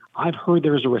morning, I've heard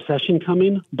there's a recession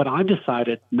coming, but I've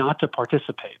decided not to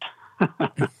participate.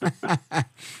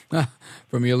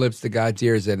 From your lips to God's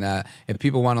ears. And if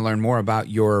people want to learn more about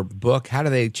your book, how do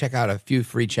they check out a few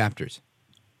free chapters?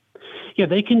 Yeah,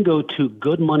 they can go to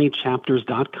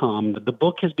goodmoneychapters.com. The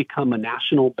book has become a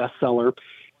national bestseller,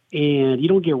 and you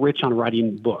don't get rich on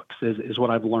writing books, is what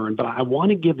I've learned. But I want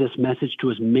to give this message to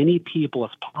as many people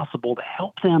as possible to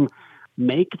help them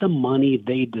make the money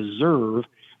they deserve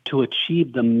to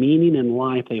achieve the meaning in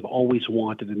life they've always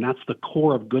wanted. And that's the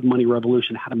core of Good Money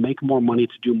Revolution, how to make more money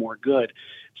to do more good.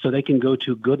 So they can go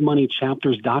to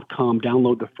goodmoneychapters.com,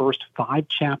 download the first 5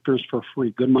 chapters for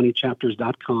free,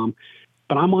 goodmoneychapters.com.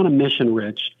 But I'm on a mission,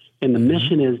 Rich, and the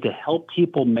mission is to help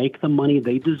people make the money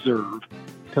they deserve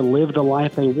to live the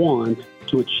life they want,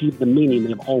 to achieve the meaning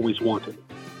they've always wanted.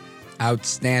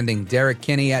 Outstanding. Derrick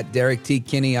Kinney at Derrick T.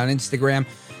 Kinney on Instagram.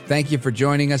 Thank you for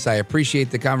joining us. I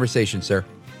appreciate the conversation, sir.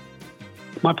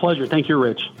 My pleasure. Thank you,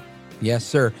 Rich. Yes,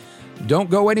 sir. Don't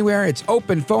go anywhere. It's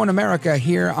Open Phone America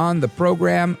here on the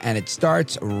program, and it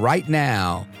starts right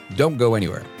now. Don't go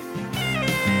anywhere.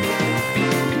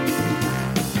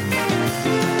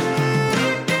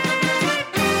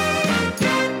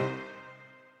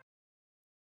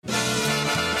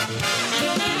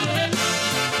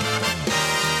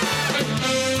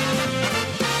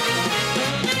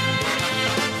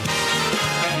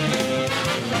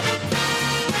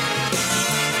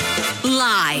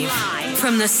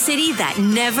 From the city that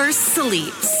never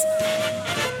sleeps.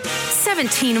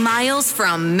 17 miles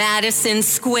from Madison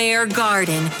Square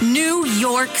Garden, New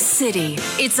York City.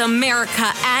 It's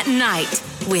America at Night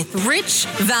with Rich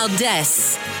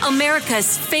Valdez,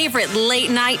 America's favorite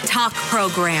late night talk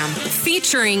program,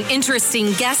 featuring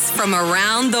interesting guests from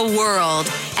around the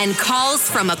world and calls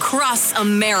from across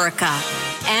America.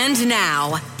 And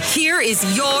now, here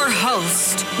is your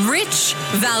host, Rich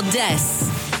Valdez.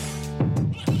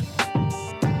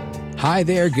 Hi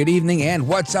there, good evening, and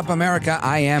what's up, America?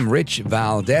 I am Rich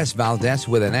Valdez, Valdez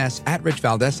with an S, at Rich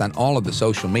Valdez on all of the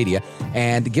social media.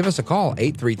 And give us a call,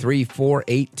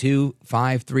 833-482-5337,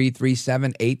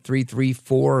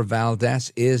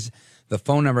 833-4-VALDEZ is the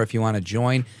phone number if you want to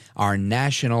join our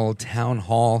national town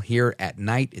hall here at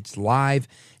night. It's live,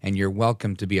 and you're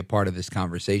welcome to be a part of this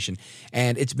conversation.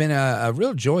 And it's been a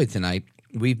real joy tonight.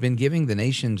 We've been giving the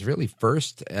nation's really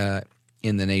first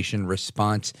in the nation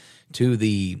response to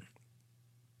the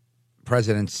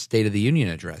President's State of the Union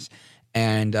address.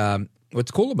 And what's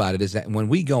cool about it is that when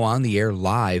we go on the air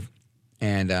live,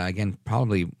 and again,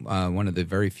 probably one of the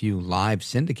very few live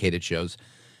syndicated shows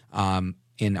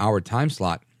in our time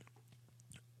slot,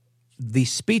 the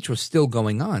speech was still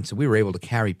going on. So we were able to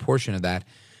carry portion of that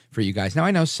for you guys. Now,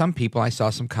 I know some people, I saw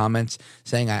some comments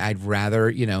saying I'd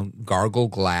rather, gargle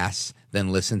glass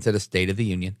than listen to the State of the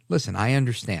Union. Listen, I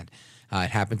understand.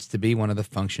 It happens to be one of the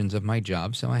functions of my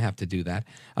job, so I have to do that.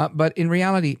 But in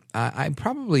reality, I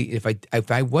probably, if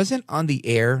I wasn't on the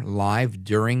air live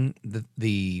during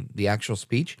the actual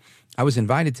speech, I was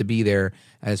invited to be there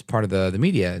as part of the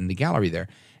media in the gallery there,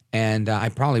 and I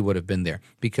probably would have been there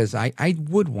because I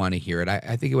would want to hear it.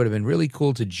 I think it would have been really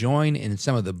cool to join in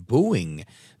some of the booing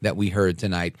that we heard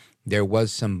tonight. There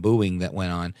was some booing that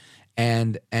went on.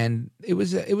 And it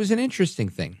was an interesting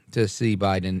thing to see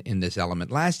Biden in this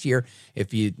element. Last year,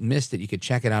 if you missed it, you could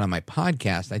check it out on my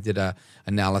podcast. I did a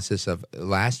analysis of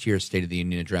last year's State of the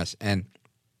Union address, and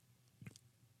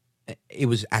it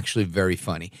was actually very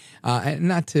funny. And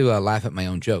not to laugh at my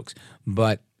own jokes,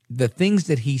 but the things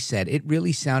that he said, it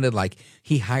really sounded like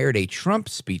he hired a Trump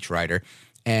speechwriter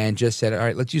and just said, all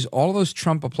right, let's use all of those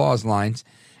Trump applause lines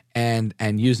and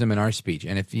use them in our speech.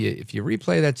 And if you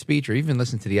replay that speech or even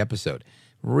listen to the episode,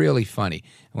 really funny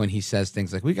when he says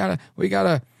things like, we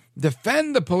gotta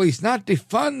defend the police, not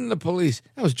defund the police.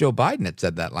 That was Joe Biden that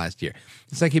said that last year.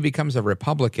 It's like he becomes a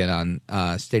Republican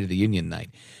on State of the Union night.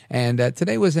 And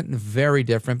today wasn't very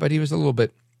different, but he was a little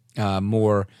bit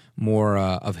more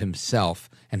of himself,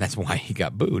 and that's why he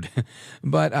got booed.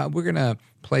 But we're going to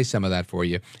play some of that for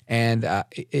you. And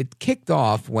it kicked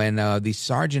off when the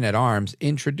Sergeant at Arms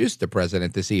introduced the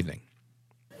president this evening.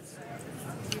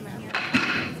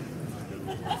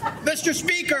 Mr.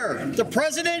 Speaker, the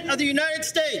President of the United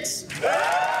States.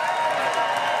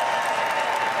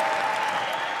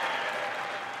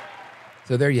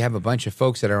 So there you have a bunch of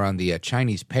folks that are on the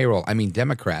Chinese payroll,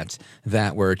 Democrats,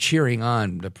 that were cheering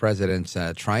on the president's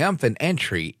triumphant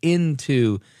entry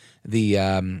into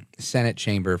the Senate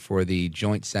chamber for the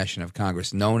joint session of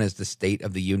Congress, known as the State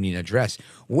of the Union Address,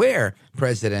 where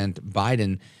President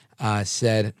Biden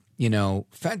said,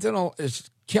 fentanyl is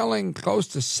killing close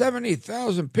to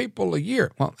 70,000 people a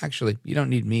year. Well, actually, you don't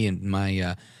need me and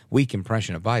my weak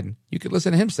impression of Biden. You could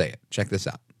listen to him say it. Check this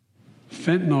out.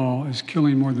 Fentanyl is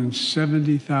killing more than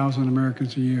 70,000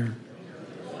 Americans a year.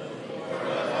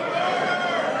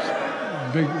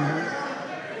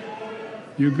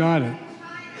 You got it.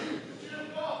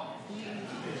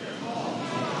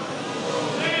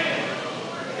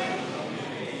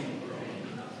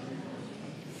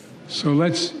 So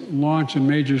let's launch a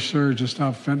major surge to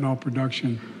stop fentanyl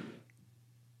production.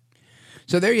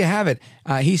 So there you have it.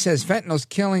 He says fentanyl's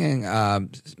killing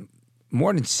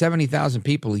more than 70,000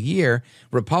 people a year.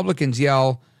 Republicans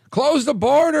yell, "Close the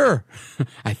border!"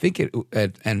 I think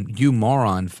and you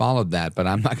moron followed that, but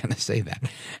I'm not going to say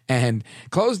that. And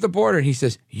close the border. And he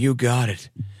says, "You got it."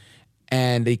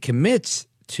 And he commits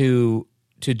to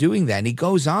doing that. And he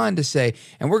goes on to say,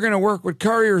 and we're going to work with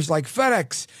couriers like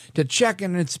FedEx to check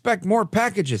and inspect more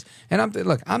packages. And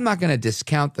I'm not going to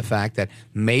discount the fact that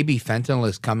maybe fentanyl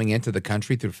is coming into the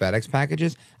country through FedEx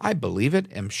packages. I believe it.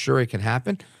 I'm sure it can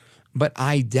happen. But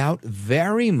I doubt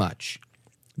very much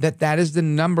that is the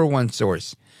number one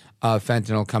source of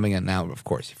fentanyl coming in. Now, of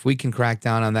course, if we can crack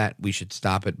down on that, we should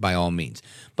stop it by all means.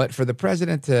 But for the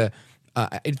president to,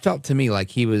 it felt to me like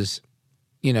he was,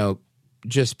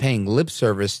 just paying lip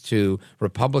service to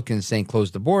Republicans saying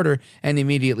close the border and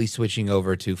immediately switching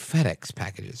over to FedEx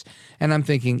packages. And I'm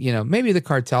thinking, maybe the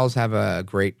cartels have a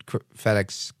great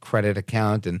FedEx credit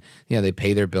account and, they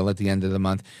pay their bill at the end of the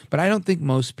month. But I don't think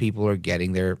most people are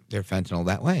getting their fentanyl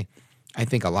that way. I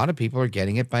think a lot of people are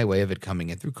getting it by way of it coming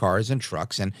in through cars and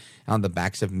trucks and on the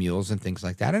backs of mules and things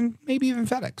like that, and maybe even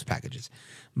FedEx packages.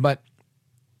 But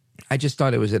I just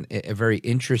thought it was a very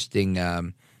interesting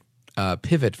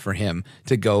pivot for him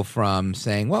to go from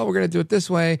saying, well, we're going to do it this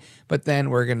way, but then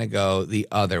we're going to go the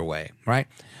other way, right?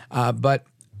 But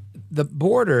the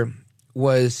border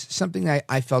was something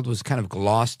I felt was kind of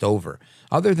glossed over.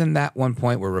 Other than that one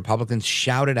point where Republicans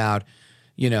shouted out,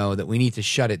 that we need to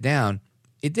shut it down,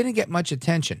 it didn't get much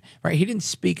attention, right? He didn't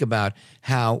speak about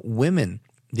how women,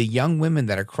 the young women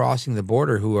that are crossing the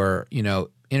border who are,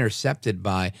 intercepted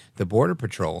by the Border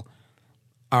Patrol,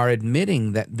 are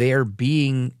admitting that they're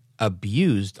being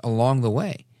abused along the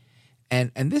way.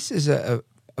 And this is a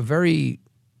very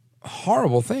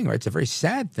horrible thing, right? It's a very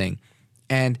sad thing.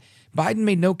 And Biden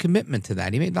made no commitment to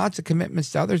that. He made lots of commitments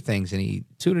to other things, and he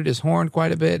tooted his horn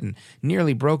quite a bit and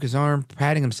nearly broke his arm,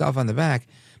 patting himself on the back.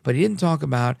 But he didn't talk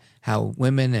about how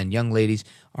women and young ladies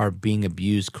are being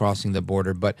abused crossing the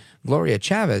border. But Gloria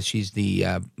Chavez, she's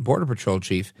the Border Patrol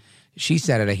chief, she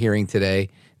said at a hearing today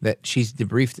that she's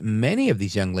debriefed many of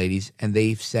these young ladies, and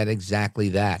they've said exactly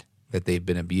that they've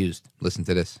been abused. Listen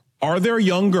to this. Are there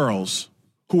young girls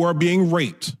who are being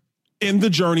raped in the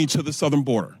journey to the southern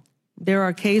border? There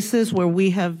are cases where we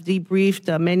have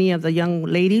debriefed many of the young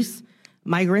ladies,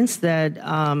 migrants that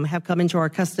have come into our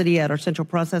custody at our central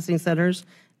processing centers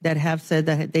that have said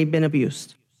that they've been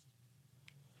abused.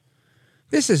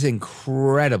 This is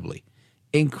incredibly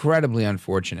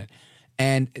unfortunate.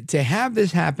 And to have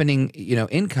this happening,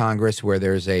 in Congress where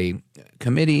there's a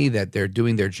committee that they're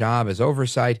doing their job as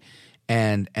oversight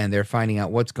and they're finding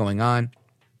out what's going on,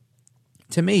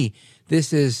 to me,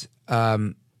 this is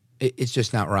it's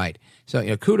just not right.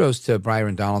 So, kudos to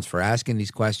Byron Donalds for asking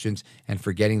these questions and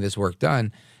for getting this work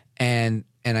done. And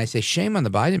I say shame on the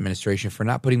Biden administration for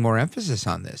not putting more emphasis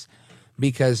on this,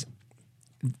 because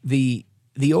the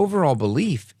overall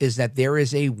belief is that there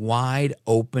is a wide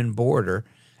open border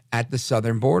at the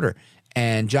southern border.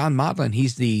 And John Modlin,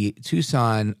 he's the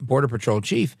Tucson Border Patrol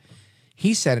chief,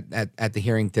 he said at the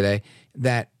hearing today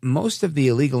that most of the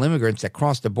illegal immigrants that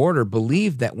crossed the border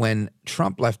believed that when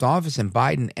Trump left office and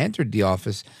Biden entered the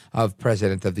office of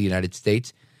President of the United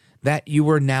States, that you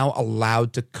were now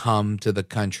allowed to come to the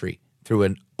country through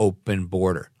an open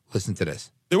border. Listen to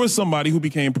this. There was somebody who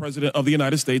became president of the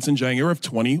United States in January of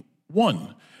 21.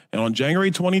 And on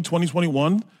January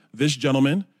 2021, this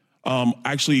gentleman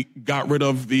actually got rid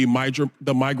of the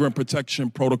migrant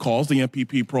protection protocols, the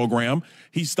MPP program.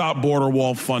 He stopped border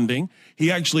wall funding.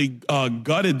 He actually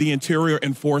gutted the interior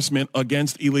enforcement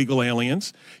against illegal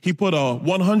aliens. He put a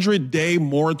 100-day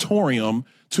moratorium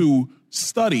to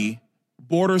study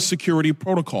border security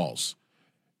protocols.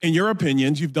 In your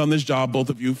opinions, you've done this job, both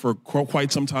of you, for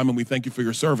quite some time, and we thank you for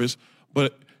your service.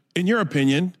 But in your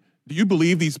opinion, do you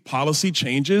believe these policy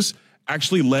changes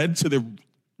actually led to the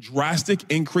drastic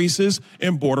increases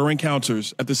in border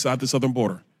encounters at the southern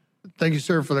border? Thank you,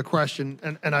 sir, for the question,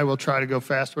 and I will try to go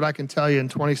fast. What I can tell you in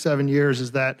 27 years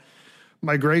is that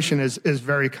migration is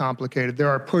very complicated. There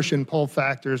are push and pull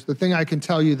factors. The thing I can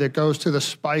tell you that goes to the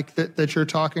spike that you're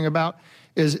talking about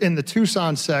is in the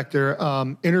Tucson sector,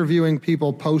 interviewing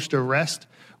people post-arrest,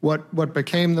 what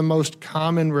became the most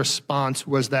common response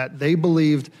was that they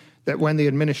believed that when the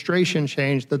administration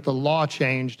changed, that the law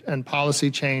changed and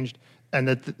policy changed and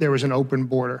that there was an open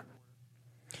border.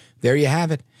 There you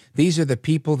have it. These are the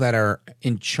people that are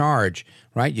in charge,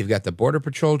 right? You've got the Border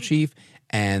Patrol chief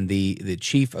and the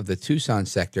chief of the Tucson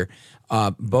sector,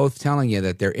 both telling you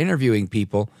that they're interviewing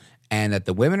people and that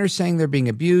the women are saying they're being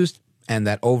abused, and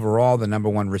that overall the number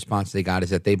one response they got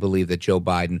is that they believe that Joe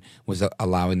Biden was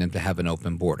allowing them to have an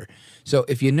open border. So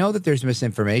if you know that there's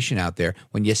misinformation out there,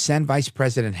 when you send Vice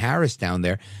President Harris down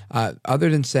there, other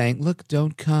than saying, look,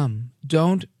 don't come,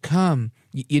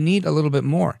 you need a little bit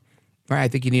more. Right, I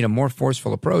think you need a more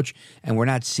forceful approach, and we're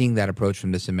not seeing that approach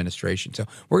from this administration. So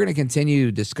we're going to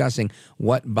continue discussing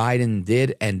what Biden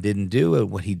did and didn't do,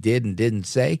 what he did and didn't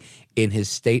say in his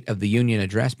State of the Union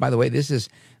address. By the way, this is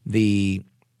the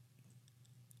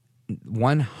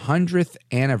 100th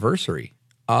anniversary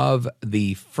of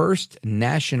the first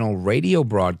national radio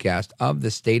broadcast of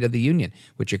the State of the Union,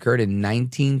 which occurred in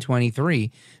 1923,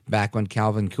 back when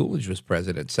Calvin Coolidge was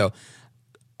president. So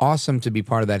awesome to be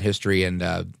part of that history and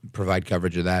provide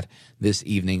coverage of that this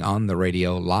evening on the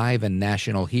radio, live and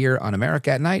national here on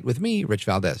America at Night with me, Rich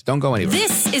Valdez. Don't go anywhere.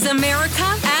 This is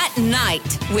America at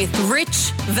Night with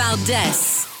Rich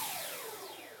Valdez.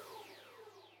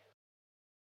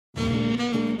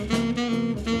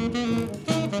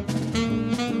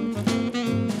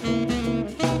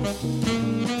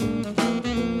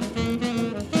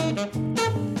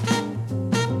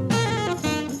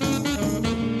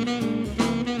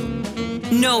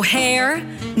 No hair,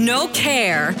 no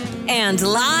care, and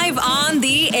live on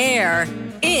the air,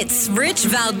 it's Rich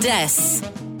Valdez.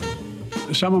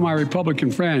 Some of my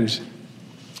Republican friends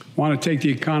want to take the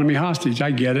economy hostage.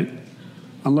 I get it,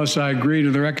 unless I agree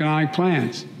to their economic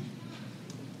plans.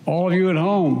 All of you at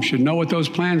home should know what those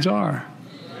plans are.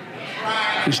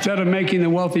 Instead of making the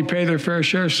wealthy pay their fair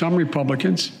share, some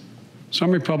Republicans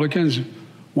want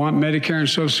Medicare and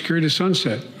Social Security to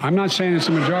sunset. I'm not saying it's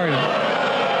the majority.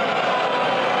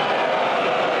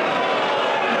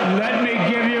 Let me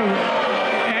give you,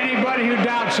 anybody who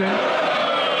doubts it,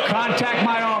 contact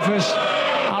my office.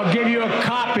 I'll give you a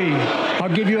copy.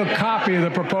 I'll give you a copy of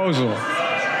the proposal.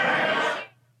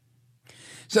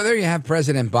 So there you have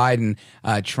President Biden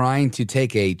trying to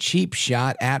take a cheap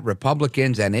shot at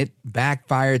Republicans, and it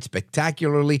backfired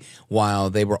spectacularly. While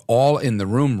they were all in the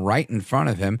room right in front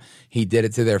of him, he did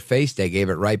it to their face. They gave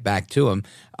it right back to him,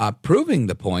 proving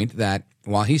the point that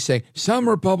while he's saying some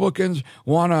Republicans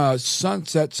want to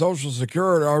sunset Social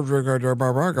Security,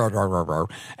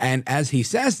 and as he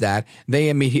says that, they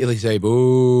immediately say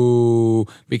boo,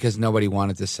 because nobody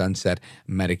wanted to sunset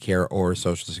Medicare or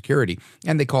Social Security,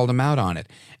 and they called him out on it.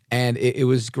 And it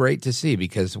was great to see,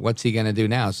 because what's he going to do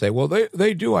now? Say, well,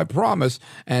 they do, I promise.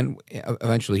 And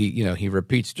eventually, he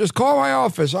repeats, just call my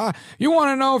office. You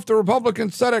want to know if the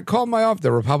Republicans said it? Call my office.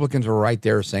 The Republicans were right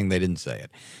there saying they didn't say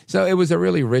it. So it was a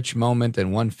really rich moment,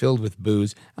 and one filled with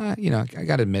booze. I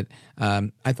got to admit,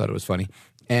 I thought it was funny.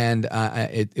 And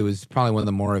it was probably one of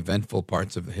the more eventful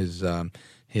parts of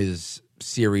his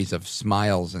series of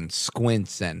smiles and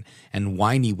squints and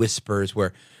whiny whispers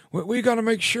where we got to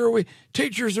make sure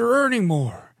teachers are earning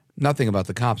more. Nothing about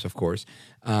the cops, of course.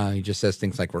 He just says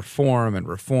things like reform and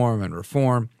reform and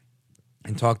reform,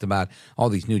 and talked about all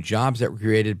these new jobs that were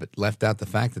created, but left out the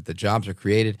fact that the jobs are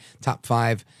created. Top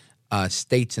 5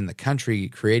 states in the country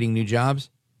creating new jobs,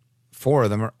 4 of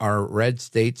them are red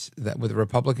states with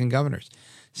Republican governors.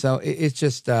 So it's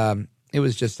just it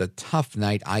was just a tough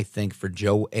night, I think, for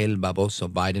Joe El Baboso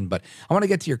Biden. But I want to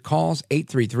get to your calls,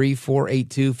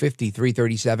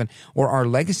 833-482-5337, or our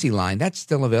legacy line. That's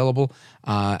still available,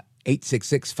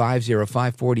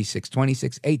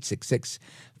 866-505-4626,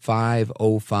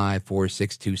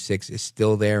 866-505-4626 is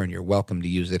still there, and you're welcome to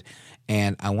use it.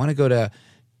 And I want to go to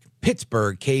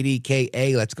Pittsburgh,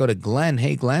 KDKA. Let's go to Glenn.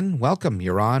 Hey, Glenn, welcome.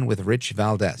 You're on with Rich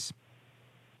Valdez.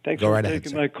 Thanks for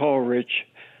taking my call, Rich.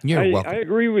 You're welcome. I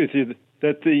agree with you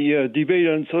that the debate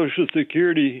on Social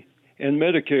Security and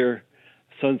Medicare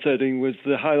sunsetting was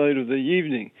the highlight of the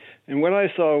evening. And what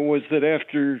I saw was that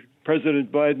after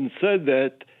President Biden said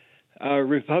that,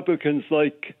 Republicans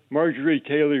like Marjorie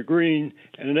Taylor Greene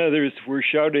and others were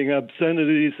shouting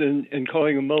obscenities and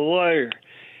calling him a liar.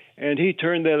 And he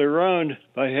turned that around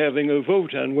by having a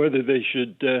vote on whether they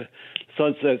should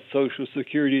sunset Social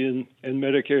Security and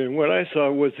Medicare. And what I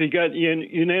saw was he got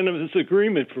unanimous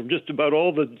agreement from just about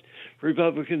all the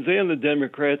Republicans and the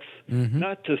Democrats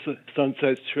not to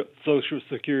sunset Social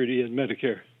Security and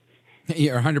Medicare.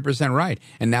 You're 100% right.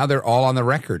 And now they're all on the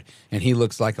record, and he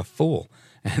looks like a fool.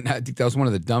 And I think that was one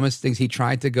of the dumbest things. He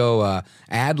tried to go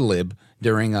ad-lib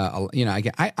during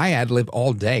I ad-lib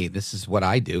all day. This is what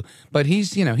I do. But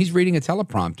he's reading a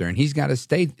teleprompter, and he's got to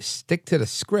stick to the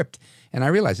script. And I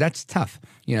realize that's tough.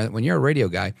 When you're a radio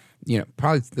guy,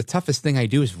 probably the toughest thing I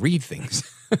do is read things.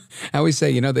 I always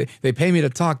say, they pay me to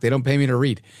talk. They don't pay me to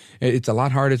read. It's a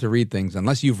lot harder to read things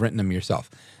unless you've written them yourself.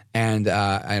 And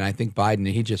I think Biden,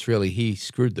 he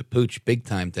screwed the pooch big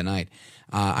time tonight.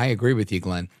 I agree with you,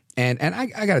 Glenn. And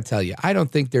I got to tell you, I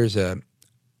don't think there's a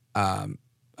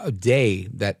day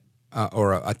that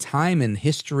or a time in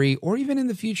history or even in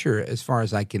the future, as far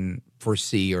as I can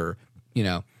foresee or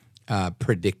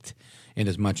predict, in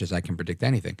as much as I can predict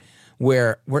anything,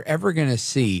 where we're ever going to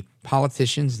see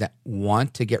politicians that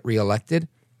want to get reelected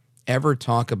ever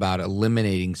talk about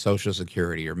eliminating Social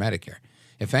Security or Medicare.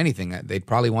 If anything, they'd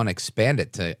probably want to expand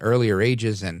it to earlier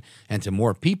ages and to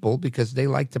more people, because they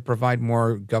like to provide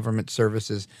more government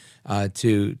services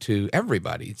to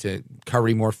everybody, to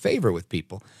curry more favor with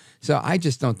people. So I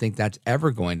just don't think that's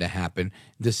ever going to happen,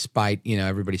 despite,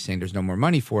 everybody saying there's no more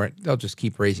money for it. They'll just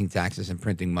keep raising taxes and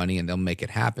printing money, and they'll make it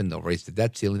happen. They'll raise the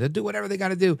debt ceiling. They'll do whatever they got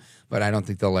to do. But I don't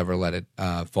think they'll ever let it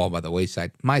fall by the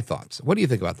wayside. My thoughts. What do you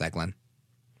think about that, Glenn?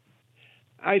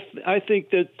 I think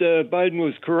that Biden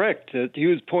was correct. That he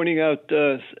was pointing out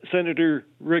Senator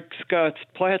Rick Scott's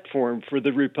platform for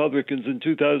the Republicans in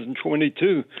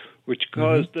 2022, which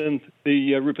caused then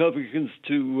the Republicans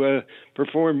to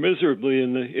perform miserably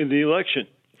in the election.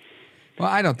 Well,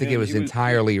 I don't think it was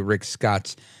entirely Rick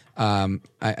Scott's.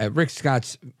 Rick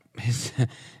Scott's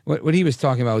what he was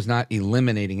talking about was not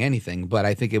eliminating anything, but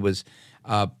I think it was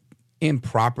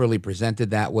improperly presented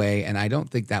that way, and I don't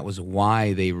think that was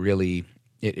why they really.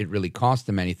 It really cost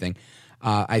them anything.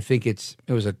 I think it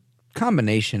was a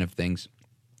combination of things.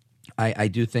 I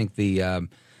do think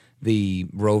the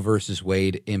Roe versus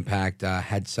Wade impact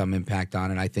had some impact on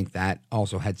it. I think that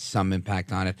also had some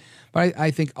impact on it. But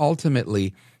I think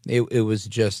ultimately it was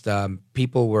just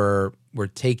people were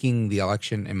taking the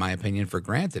election, in my opinion, for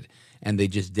granted, and they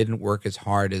just didn't work as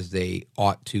hard as they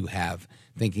ought to have,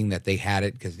 thinking that they had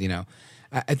it because,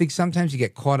 I think sometimes you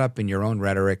get caught up in your own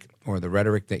rhetoric or the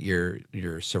rhetoric that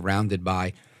you're surrounded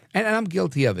by. And I'm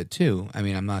guilty of it too. I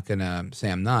mean, I'm not going to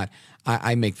say I'm not.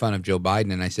 I make fun of Joe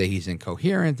Biden and I say he's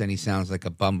incoherent and he sounds like a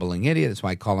bumbling idiot. That's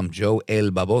why I call him Joe El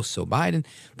Baboso Biden.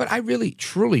 But I really,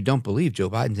 truly don't believe Joe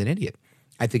Biden's an idiot.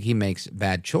 I think he makes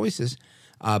bad choices.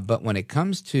 But when it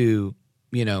comes to,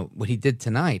 what he did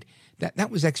tonight,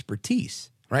 that was expertise,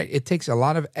 right? It takes a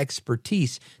lot of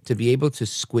expertise to be able to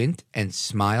squint and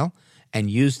smile and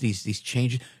use these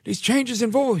changes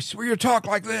in voice where you talk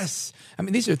like this. I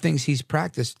mean, these are things he's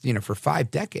practiced, for 5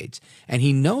 decades, and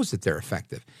he knows that they're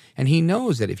effective. And he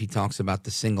knows that if he talks about the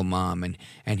single mom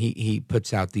and he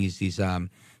puts out these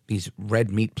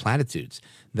red meat platitudes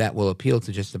that will appeal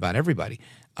to just about everybody,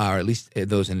 or at least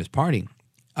those in his party,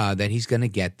 that he's going to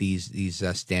get these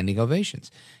standing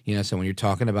ovations. So when you're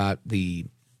talking about the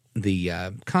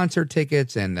concert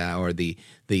tickets and or the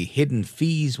hidden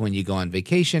fees when you go on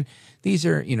vacation, these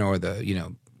are or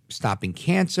the stopping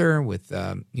cancer with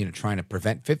trying to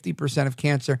prevent 50% of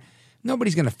cancer.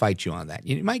 Nobody's going to fight you on that.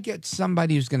 You might get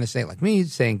somebody who's going to say, like me,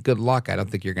 saying good luck. I don't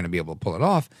think you're going to be able to pull it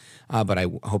off, but I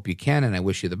hope you can and I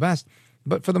wish you the best.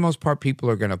 But for the most part,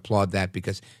 people are going to applaud that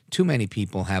because too many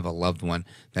people have a loved one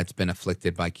that's been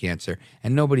afflicted by cancer,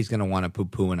 and nobody's going to want to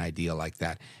poo-poo an idea like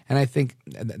that. And I think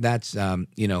that's, kind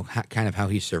of how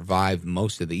he survived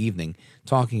most of the evening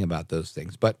talking about those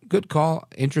things. But good call,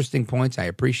 interesting points. I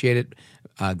appreciate it.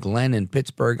 Glenn in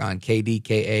Pittsburgh on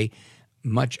KDKA,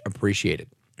 much appreciated.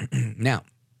 Now,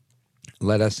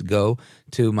 let us go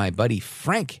to my buddy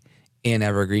Frank in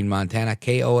Evergreen, Montana,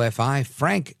 KOFI.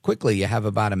 Frank, quickly, you have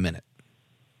about a minute.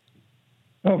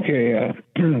 Okay,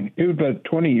 it was about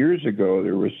 20 years ago.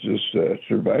 There was this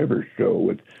Survivor show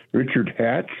with Richard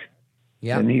Hatch,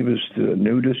 and he was the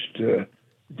nudist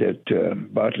that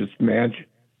bought this match,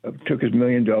 took his $1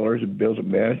 million and built a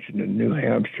match in New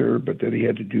Hampshire, but then he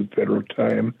had to do federal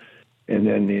time, and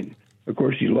then of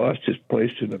course he lost his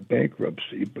place in a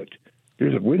bankruptcy. But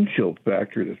there's a wind chill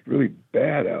factor that's really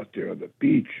bad out there on the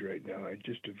beach right now. I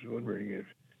just was wondering if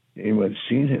anyone's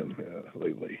seen him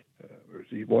lately. Or is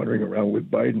he wandering around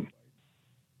with Biden?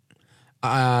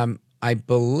 I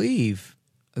believe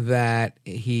that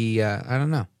he, I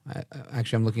don't know.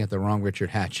 Actually, I'm looking at the wrong Richard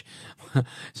Hatch.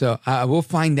 So we'll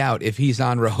find out if he's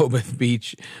on Rehoboth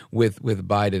Beach with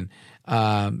Biden.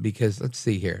 Because let's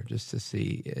see here, just to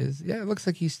see. It looks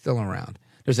like he's still around.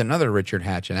 There's another Richard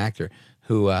Hatch, an actor,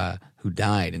 who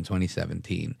died in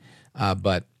 2017.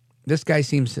 But this guy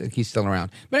seems like he's still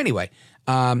around. But anyway,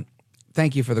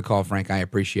 thank you for the call, Frank. I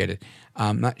appreciate it.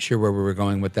 I'm not sure where we were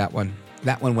going with that one.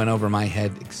 That one went over my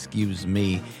head, excuse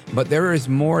me. But there is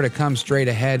more to come straight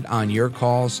ahead on your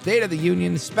calls. State of the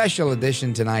Union, special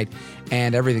edition tonight,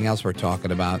 and everything else we're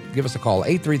talking about. Give us a call,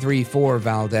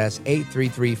 833-4-VALDEZ,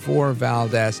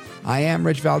 833-4-VALDEZ. I am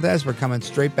Rich Valdez. We're coming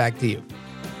straight back to you.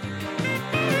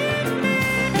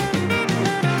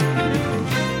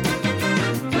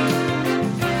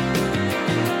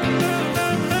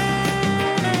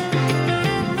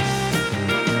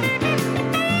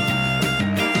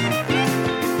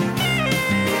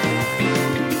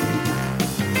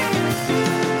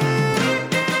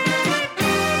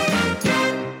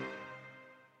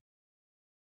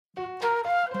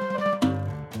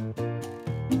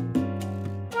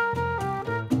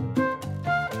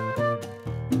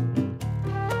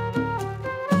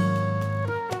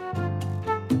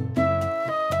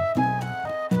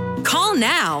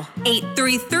 Now,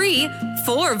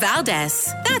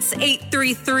 833-4-VALDEZ. That's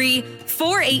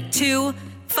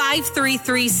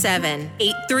 833-482-5337.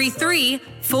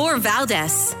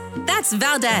 833-4-VALDEZ. That's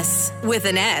Valdez with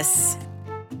an S.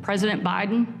 President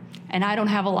Biden and I don't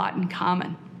have a lot in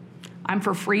common. I'm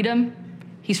for freedom.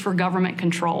 He's for government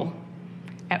control.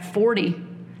 At 40,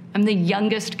 I'm the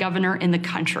youngest governor in the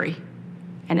country.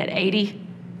 And at 80,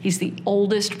 he's the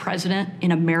oldest president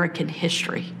in American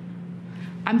history.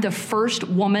 I'm the first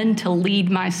woman to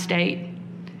lead my state,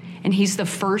 and he's the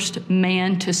first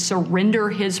man to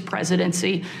surrender his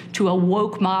presidency to a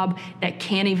woke mob that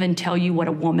can't even tell you what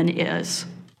a woman is.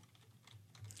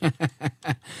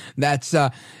 That's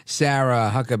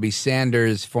Sarah Huckabee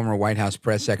Sanders, former White House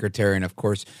press secretary, and of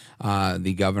course,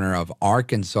 the governor of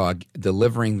Arkansas,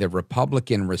 delivering the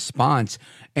Republican response.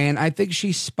 And I think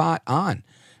she's spot on.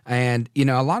 And, you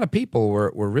know, a lot of people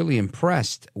were really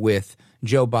impressed with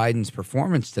Joe Biden's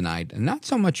performance tonight, and not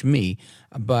so much me,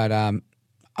 but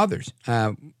others.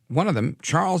 One of them,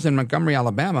 Charles in Montgomery,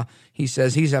 Alabama, he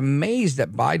says he's amazed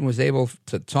that Biden was able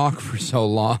to talk for so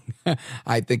long.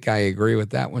 I think I agree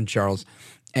with that one, Charles.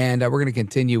 And we're going to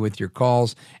continue with your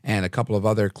calls and a couple of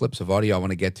other clips of audio I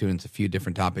want to get to into a few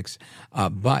different topics.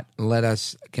 But let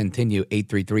us continue.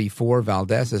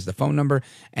 833-4-VALDEZ is the phone number.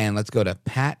 And let's go to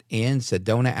Pat in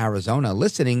Sedona, Arizona,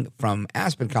 listening from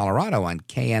Aspen, Colorado on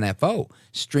KNFO,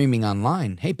 streaming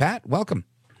online. Hey, Pat, welcome.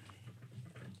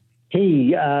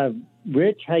 Hey,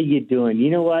 Rich, how you doing? You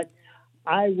know what?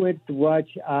 I went to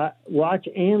watch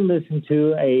and listen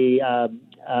to a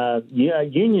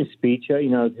union speech,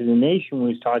 to the nation when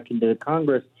he was talking to the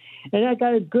Congress, and I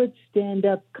got a good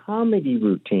stand-up comedy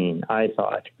routine, I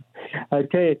thought. I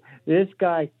tell you, this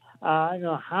guy, I don't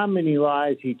know how many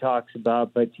lies he talks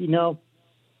about, but,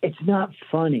 it's not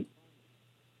funny.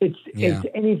 It's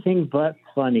anything but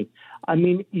funny. I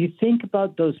mean, you think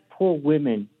about those poor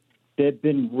women that have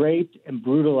been raped and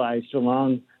brutalized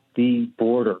along the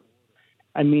border.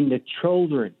 I mean, the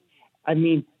children. I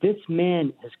mean, this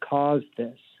man has caused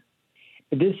this.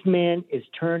 This man has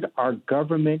turned our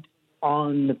government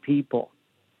on the people.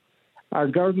 Our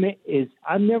government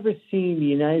I've never seen the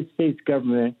United States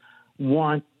government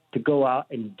want to go out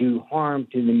and do harm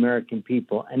to the American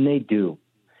people, and they do.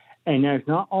 And there's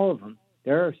not all of them.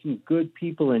 There are some good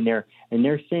people in there, and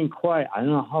they're staying quiet. I don't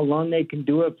know how long they can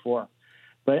do it for.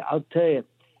 But I'll tell you,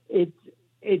 it's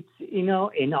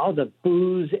and all the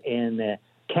boos and the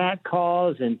cat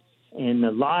calls and the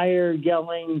liar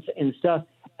yellings and stuff,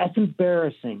 that's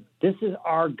embarrassing. This is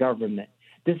our government.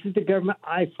 This is the government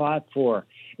I fought for.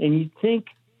 And you'd think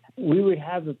we would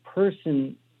have a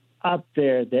person up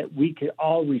there that we could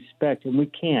all respect, and we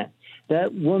can't.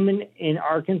 That woman in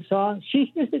Arkansas,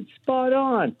 she hit it spot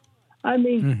on. I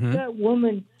mean, that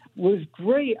woman was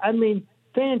great. I mean,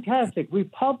 fantastic.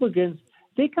 Republicans,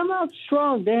 they come out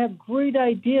strong. They have great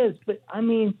ideas. But, I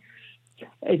mean,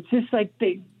 it's just like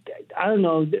I don't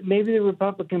know, maybe the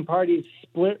Republican Party is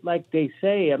split like they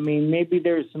say. I mean, maybe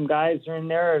there's some guys in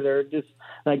there that are just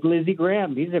like Lindsey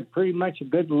Graham. He's pretty much a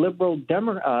good liberal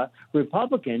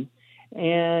Republican,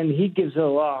 and he gives a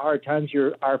lot of hard times.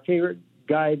 Our favorite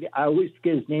guy, I always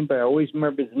forget his name, but I always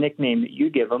remember his nickname that you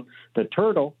give him, the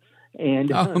Turtle. And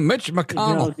Mitch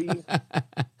McConnell.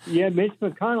 Mitch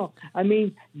McConnell. I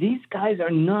mean, these guys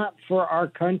are not for our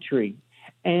country,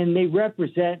 and they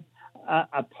represent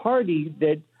a party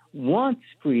that wants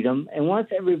freedom and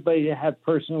wants everybody to have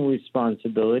personal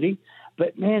responsibility.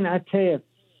 But, man, I tell you,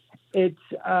 it's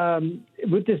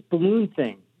with this balloon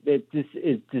thing that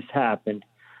this happened.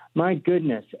 My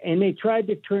goodness. And they tried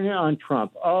to turn it on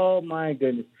Trump. Oh, my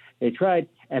goodness. They tried.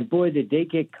 And, boy, did they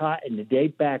get caught and did they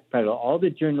backpedal. All the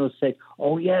journalists say,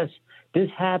 oh, yes, this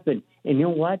happened. And you know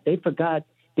what? They forgot.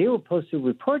 They were supposed to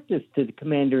report this to the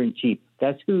commander-in-chief.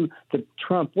 That's who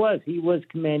Trump was. He was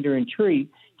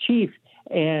commander-in-chief.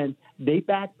 And they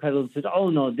backpedaled and said, oh,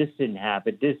 no, this didn't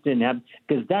happen. This didn't happen.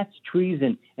 Because that's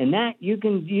treason. And that you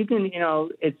can,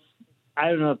 it's, I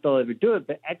don't know if they'll ever do it,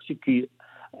 but execute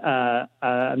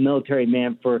a military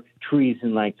man for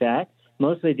treason like that.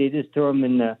 Mostly they just throw him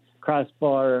in the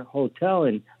Crossbar Hotel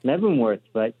in Leavenworth.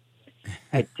 But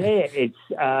I tell you,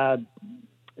 it's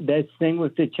that thing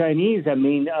with the Chinese. I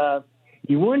mean,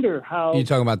 you wonder how... You're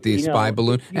talking about the spy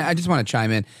balloon? I just want to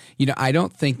chime in. I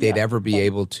don't think they'd ever be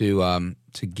able to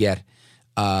get...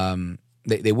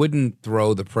 They wouldn't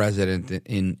throw the president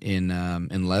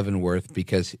in Leavenworth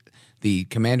because the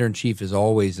commander-in-chief is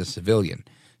always a civilian.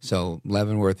 So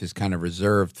Leavenworth is kind of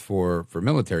reserved for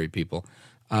military people.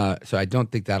 So I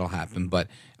don't think that'll happen. But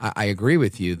I agree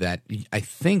with you that I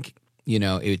think,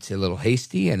 it's a little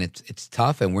hasty and it's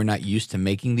tough and we're not used to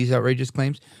making these outrageous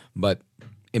claims. But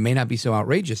it may not be so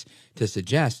outrageous to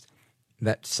suggest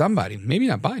that somebody, maybe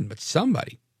not Biden, but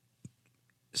somebody,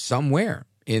 somewhere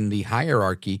in the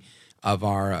hierarchy of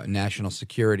our national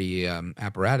security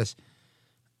apparatus,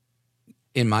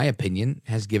 in my opinion,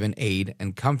 has given aid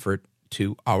and comfort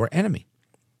to our enemy.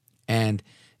 And,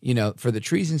 for the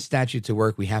treason statute to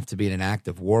work, we have to be in an act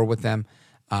of war with them.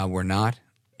 We're not.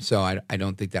 So I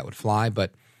don't think that would fly.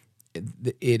 But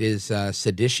it is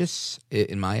seditious,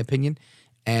 in my opinion.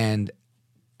 And,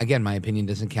 again, my opinion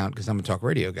doesn't count because I'm a talk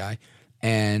radio guy.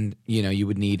 And, you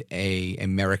would need a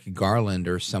Merrick Garland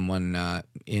or someone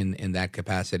in that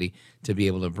capacity to be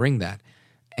able to bring that.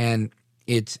 And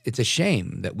it's a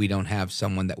shame that we don't have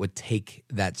someone that would take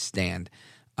that stand.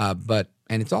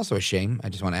 And it's also a shame, I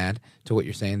just want to add to what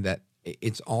you're saying, that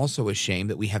it's also a shame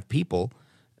that we have people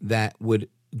that would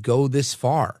go this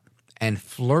far and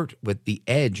flirt with the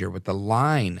edge or with the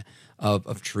line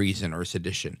of treason or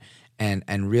sedition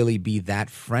and really be that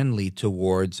friendly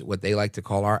towards what they like to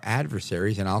call our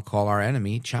adversaries, and I'll call our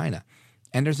enemy China.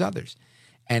 And there's others.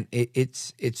 And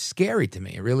it's scary to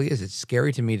me. It really is. It's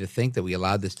scary to me to think that we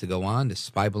allowed this to go on, this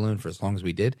spy balloon, for as long as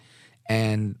we did,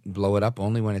 and blow it up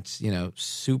only when it's,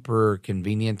 super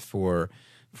convenient for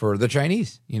the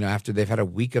Chinese. After they've had a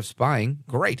week of spying,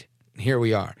 great. Here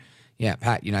we are. Yeah,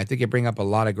 Pat, I think you bring up a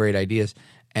lot of great ideas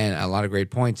and a lot of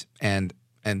great points. And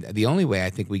the only way I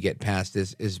think we get past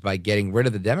this is by getting rid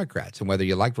of the Democrats. And whether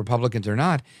you like Republicans or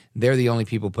not, they're the only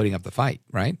people putting up the fight,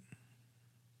 right?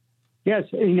 Yes.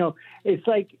 It's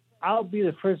like, I'll be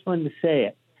the first one to say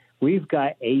it. We've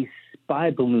got a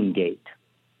spy balloon gate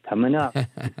coming up.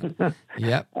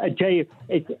 Yep. I tell you,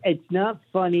 it's not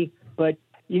funny, but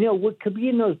what could be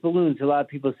in those balloons? A lot of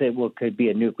people say, well, it could be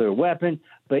a nuclear weapon,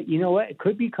 but you know what? It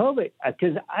could be COVID,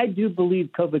 because I do believe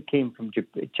COVID came from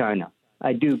China.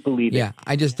 I do believe it. Yeah,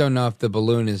 I just don't know if the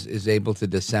balloon is able to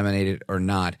disseminate it or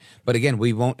not. But again,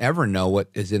 we won't ever know what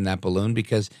is in that balloon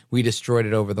because we destroyed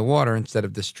it over the water instead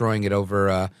of destroying it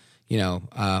over,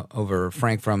 over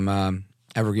Frank from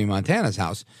Evergreen, Montana's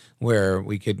house, where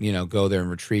we could, go there and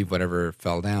retrieve whatever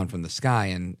fell down from the sky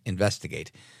and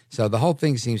investigate. So the whole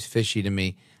thing seems fishy to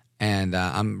me, and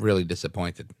I'm really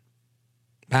disappointed.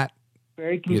 Pat?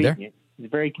 Very convenient. You there?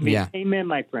 It's very convenient. Yeah. Amen,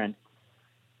 my friend.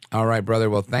 All right, brother.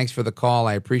 Well, thanks for the call.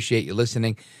 I appreciate you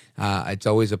listening. It's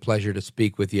always a pleasure to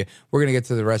speak with you. We're going to get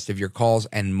to the rest of your calls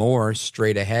and more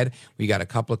straight ahead. We got a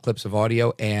couple of clips of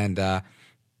audio and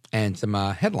some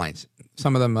headlines.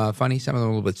 Some of them funny, some of them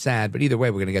a little bit sad, but either way,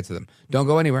 we're going to get to them. Don't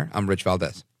go anywhere. I'm Rich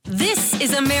Valdez. This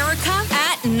is America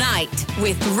at Night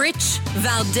with Rich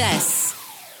Valdez.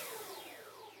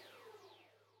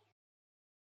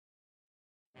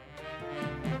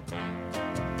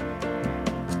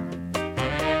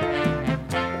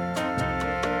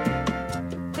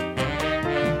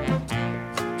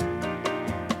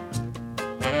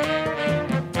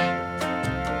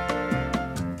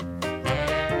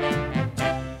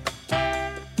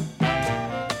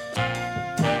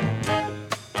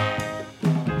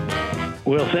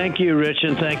 Well, thank you, Rich,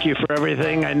 and thank you for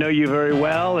everything. I know you very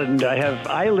well, and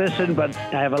I listen, but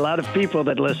I have a lot of people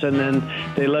that listen, and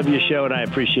they love your show, and I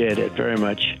appreciate it very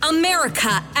much.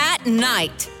 America at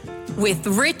Night with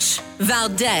Rich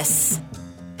Valdez.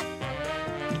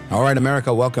 All right,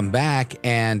 America, welcome back.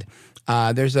 And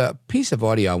there's a piece of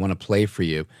audio I want to play for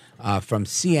you from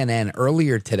CNN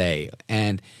earlier today,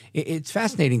 and it's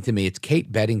fascinating to me. It's Kate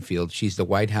Bedingfield. She's the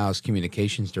White House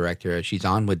communications director. She's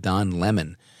on with Don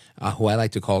Lemon, who I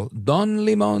like to call Don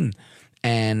Limon.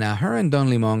 And her and Don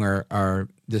Limon are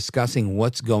discussing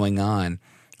what's going on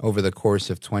over the course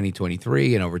of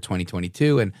 2023 and over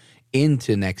 2022 and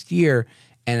into next year.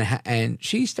 And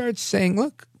she starts saying,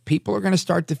 look, people are going to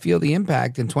start to feel the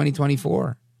impact in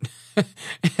 2024.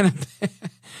 And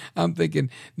I'm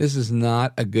thinking, this is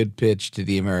not a good pitch to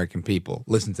the American people.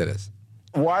 Listen to this.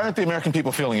 Why aren't the American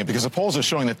people feeling it? Because the polls are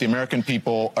showing that the American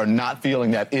people are not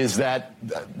feeling that. Is that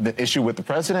the issue with the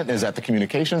president? Is that the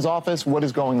communications office? What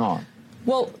is going on?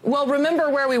 Well,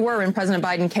 remember where we were when President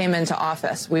Biden came into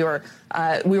office. We were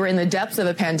in the depths of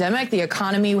a pandemic. The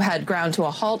economy had ground to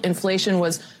a halt. Inflation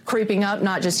was creeping up,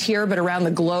 not just here, but around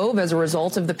the globe as a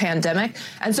result of the pandemic.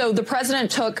 And so the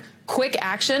president took quick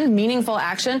action, meaningful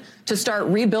action to start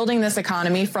rebuilding this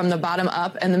economy from the bottom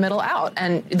up and the middle out.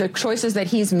 And the choices that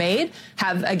he's made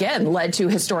have, again, led to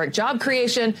historic job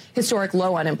creation, historic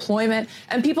low unemployment,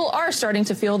 and people are starting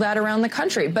to feel that around the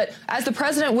country. But as the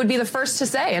president would be the first to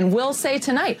say, and will say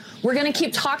tonight, we're going to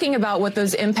keep talking about what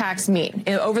those impacts mean.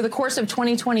 Over the course of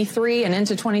 2023 and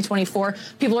into 2024,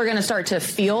 people are going to start to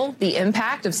feel the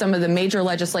impact of some of the major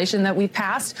legislation that we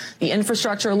passed, the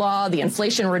infrastructure law, the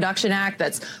Inflation Reduction Act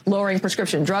that's lowering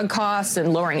prescription drug costs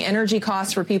and lowering energy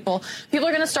costs for people. People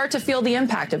are going to start to feel the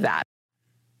impact of that.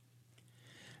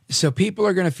 So people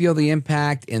are going to feel the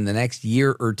impact in the next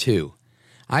year or two.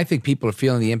 I think people are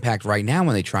feeling the impact right now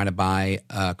when they try to buy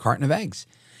a carton of eggs.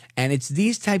 And it's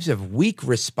these types of weak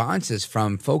responses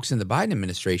from folks in the Biden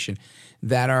administration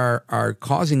that are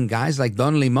causing guys like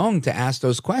Don Limon to ask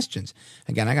those questions.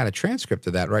 Again, I got a transcript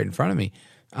of that right in front of me.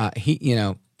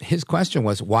 His question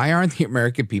was, why aren't the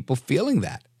American people feeling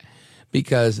that?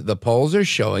 Because the polls are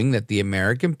showing that the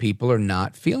American people are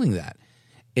not feeling that.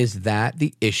 Is that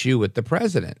the issue with the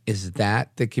president? Is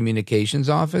that the communications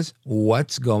office?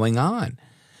 What's going on?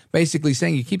 Basically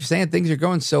saying, you keep saying things are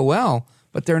going so well,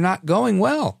 but they're not going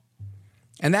well.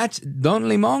 And that's Don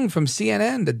Limon from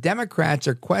CNN. The Democrats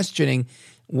are questioning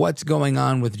what's going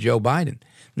on with Joe Biden.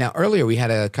 Now, earlier we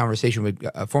had a conversation with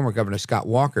former Governor Scott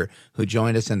Walker, who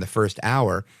joined us in the first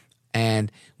hour,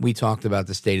 and we talked about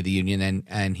the State of the Union,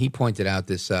 and he pointed out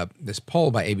this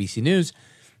poll by ABC News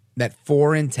that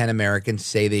 4 in 10 Americans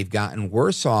say they've gotten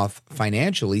worse off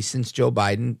financially since Joe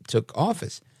Biden took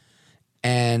office.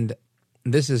 And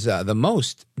this is the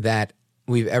most that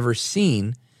we've ever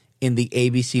seen in the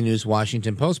ABC News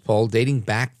Washington Post poll dating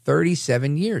back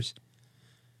 37 years.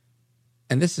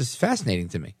 And this is fascinating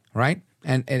to me, right?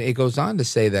 And it goes on to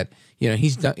say that,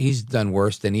 he's done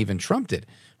worse than even Trump did,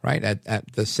 right?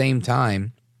 At the same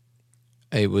time,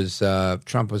 it was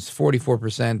Trump was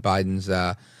 44%,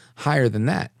 Biden's higher than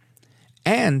that.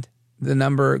 And the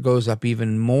number goes up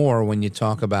even more when you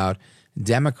talk about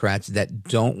Democrats that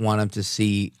don't want him to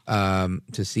see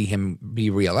him be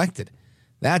reelected.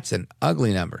 That's an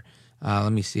ugly number.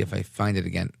 Let me see if I find it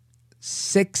again.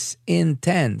 6 in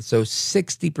 10. So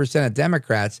 60% of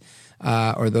Democrats,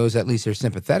 or those at least are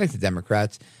sympathetic to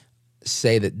Democrats,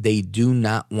 say that they do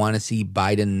not want to see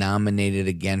Biden nominated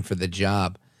again for the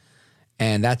job.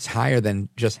 And that's higher than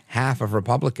just half of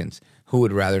Republicans who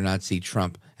would rather not see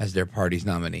Trump as their party's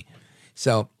nominee.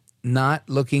 So not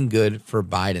looking good for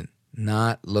Biden.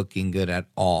 Not looking good at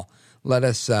all. Let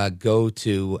us go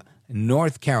to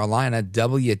North Carolina,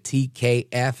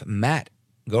 WTKF. Matt,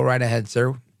 go right ahead,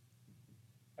 sir.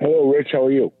 Hello, Rich. How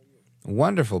are you?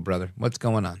 Wonderful, brother. What's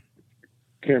going on?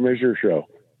 Can't miss your show.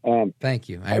 Thank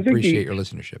you. I appreciate your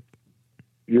listenership.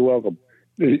 You're welcome.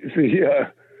 The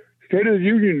State of the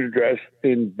Union address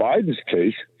in Biden's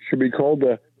case should be called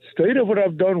the State of What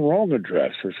I've Done Wrong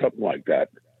address or something like that.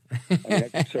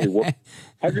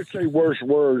 I could say worse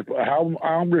words, but how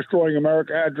I'm destroying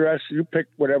America address, you pick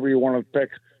whatever you want to pick.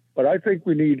 But I think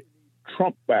we need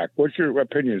Trump back. What's your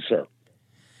opinion, sir?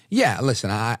 Yeah, listen,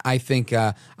 I think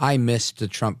I missed the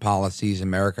Trump policies,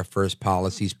 America First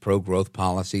policies, pro-growth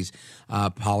policies,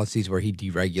 policies where he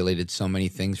deregulated so many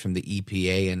things from the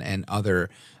EPA and other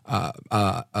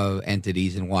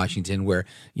entities in Washington where,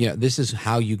 this is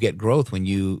how you get growth.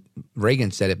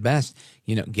 Reagan said it best,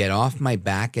 get off my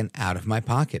back and out of my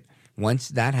pocket. Once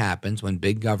that happens, when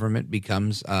big government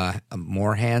becomes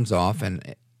more hands-off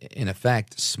and, in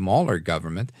effect, smaller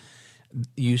government,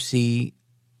 you see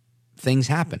things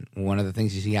happen. One of the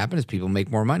things you see happen is people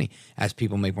make more money. As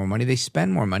people make more money, they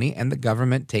spend more money, and the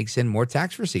government takes in more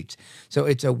tax receipts. So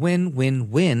it's a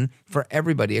win-win-win for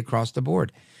everybody across the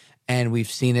board. And we've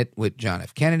seen it with John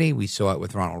F. Kennedy. We saw it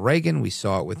with Ronald Reagan. We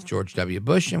saw it with George W.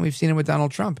 Bush, and we've seen it with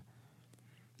Donald Trump.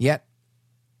 Yet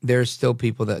there's still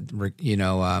people that,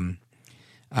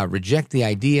 reject the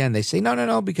idea, and they say,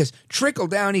 no, because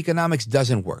trickle-down economics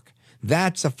doesn't work.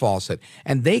 That's a falsehood.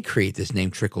 And they create this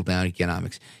name trickle-down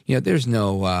economics. There's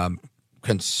no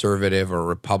conservative or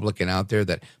Republican out there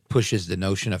that pushes the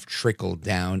notion of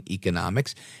trickle-down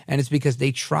economics, and it's because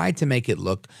they try to make it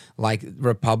look like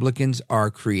Republicans are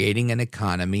creating an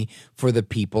economy for the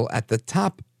people at the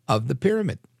top of the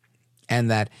pyramid,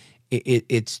 and that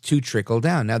it's to trickle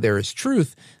down. Now, there is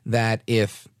truth that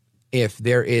if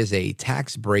there is a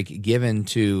tax break given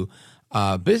to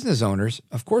business owners,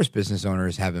 of course, business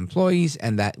owners have employees,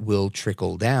 and that will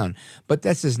trickle down. But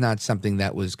this is not something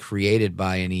that was created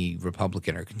by any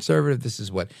Republican or conservative. This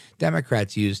is what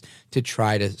Democrats used to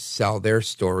try to sell their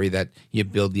story that you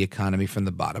build the economy from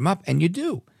the bottom up, and you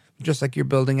do. Just like you're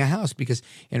building a house, because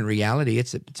in reality,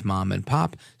 it's mom and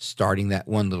pop starting that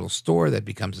one little store that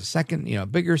becomes a second,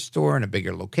 bigger store and a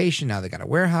bigger location. Now they got a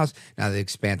warehouse. Now they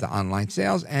expand to online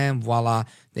sales, and voila,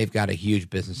 they've got a huge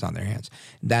business on their hands.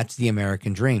 That's the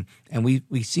American dream, and we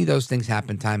see those things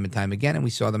happen time and time again, and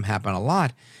we saw them happen a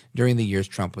lot during the years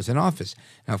Trump was in office.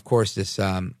 Now, of course, this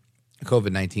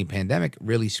COVID-19 pandemic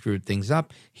really screwed things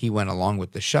up. He went along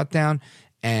with the shutdown.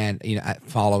 And,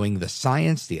 following the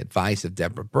science, the advice of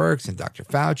Deborah Birx and Dr.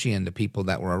 Fauci and the people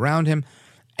that were around him.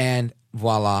 And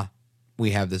voila,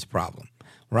 we have this problem,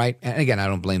 right? And again, I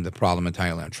don't blame the problem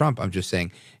entirely on Trump. I'm just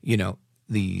saying,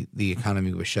 the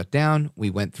economy was shut down. We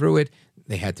went through it.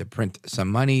 They had to print some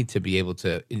money to be able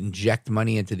to inject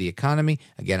money into the economy.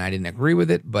 Again, I didn't agree with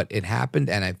it, but it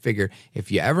happened. And I figure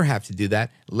if you ever have to do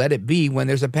that, let it be when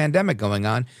there's a pandemic going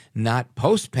on, not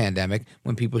post-pandemic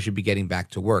when people should be getting back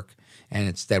to work. And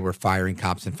instead, we're firing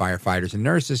cops and firefighters and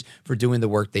nurses for doing the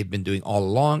work they've been doing all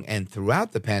along and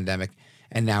throughout the pandemic,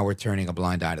 and now we're turning a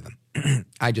blind eye to them.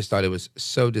 I just thought it was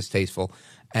so distasteful,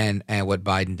 and what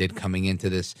Biden did coming into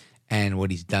this and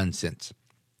what he's done since.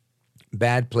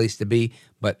 Bad place to be,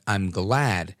 but I'm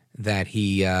glad that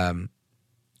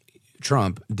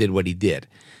Trump did what he did.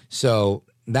 So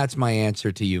that's my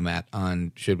answer to you, Matt,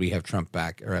 on should we have Trump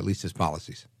back, or at least his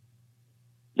policies.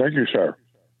 Thank you, sir.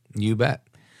 You bet.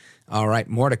 All right,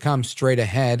 more to come straight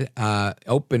ahead.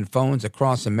 Open phones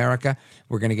across America.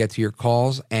 We're going to get to your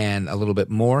calls and a little bit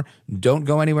more. Don't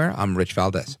go anywhere. I'm Rich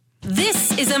Valdez.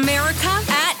 This is America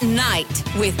at Night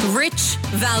with Rich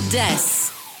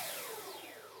Valdez.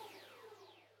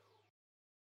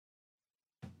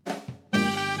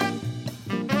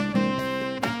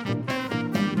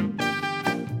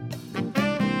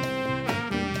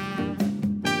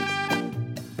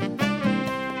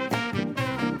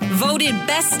 Voted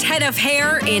best head of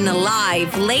hair in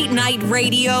live late night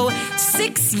radio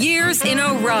 6 years in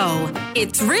a row.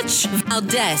 It's Rich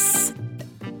Valdez.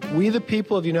 We, the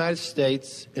people of the United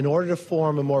States, in order to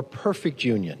form a more perfect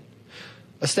union,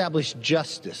 establish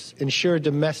justice, ensure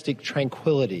domestic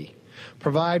tranquility,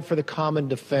 provide for the common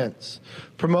defense,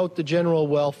 promote the general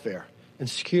welfare, and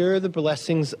secure the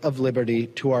blessings of liberty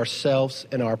to ourselves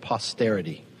and our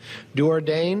posterity, do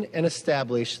ordain and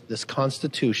establish this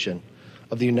Constitution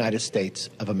of the United States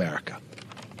of America.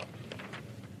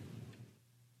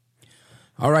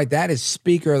 All right, that is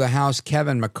Speaker of the House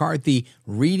Kevin McCarthy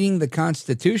reading the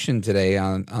Constitution today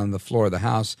on the floor of the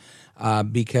House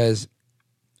because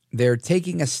they're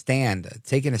taking a stand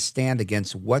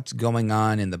against what's going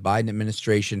on in the Biden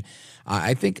administration.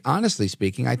 I think, honestly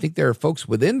speaking, I think there are folks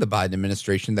within the Biden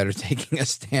administration that are taking a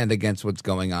stand against what's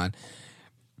going on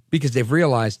because they've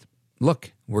realized,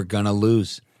 look, we're going to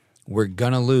lose. We're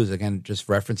going to lose. Again, just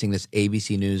referencing this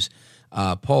ABC News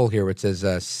poll here, which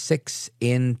says 6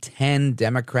 in 10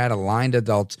 Democrat-aligned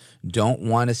adults don't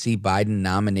want to see Biden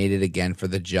nominated again for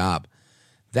the job.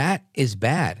 That is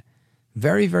bad.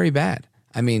 Very, very bad.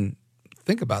 I mean,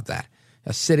 think about that.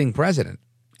 A sitting president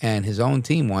and his own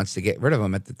team wants to get rid of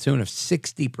him at the tune of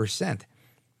 60%.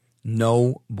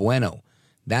 No bueno.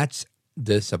 That's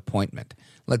disappointment.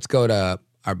 Let's go to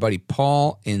our buddy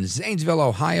Paul in Zanesville,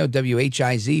 Ohio,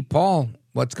 WHIZ. Paul,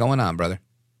 what's going on, brother?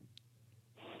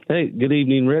 Hey, good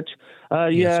evening, Rich.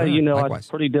 Yes, I Likewise. was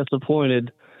pretty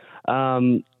disappointed.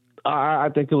 I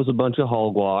think it was a bunch of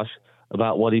hogwash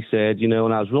about what he said, and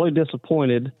I was really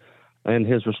disappointed in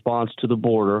his response to the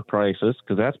border crisis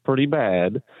because that's pretty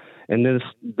bad. And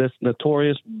this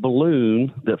notorious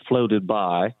balloon that floated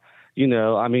by,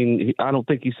 I don't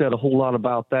think he said a whole lot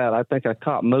about that. I think I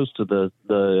caught most of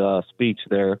the speech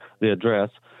there, the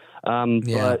address.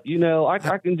 But,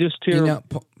 I can just hear.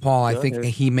 Paul, I think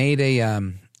he made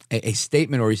a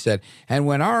statement where he said, and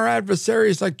when our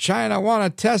adversaries like China want to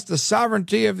test the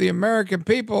sovereignty of the American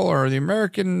people or the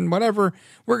American whatever,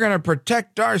 we're going to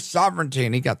protect our sovereignty.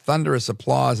 And he got thunderous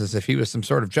applause as if he was some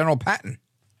sort of General Patton.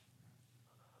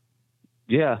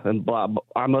 Yeah, and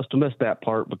I must have missed that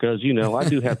part because, I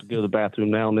do have to go to the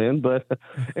bathroom now and then. But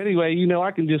anyway,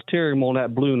 I can just hear him on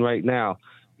that balloon right now,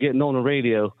 getting on the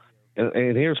radio.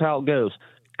 And here's how it goes.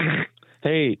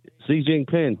 hey, Xi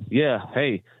Jinping, yeah,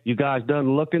 hey, you guys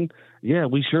done looking? Yeah,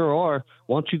 we sure are.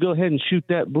 Why don't you go ahead and shoot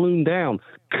that balloon down?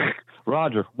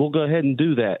 Roger, we'll go ahead and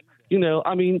do that. You know,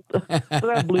 I mean, for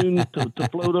that balloon to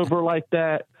float over like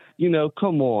that, you know,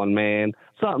 come on, man.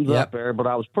 Something's up there, but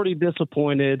I was pretty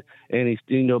disappointed. And he's,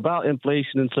 you know, about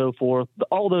inflation and so forth.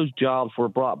 All those jobs were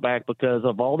brought back because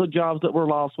of all the jobs that were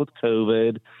lost with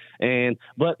COVID.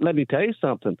 But let me tell you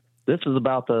something. This is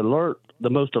about the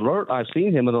most alert I've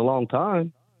seen him in a long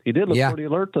time. He did look pretty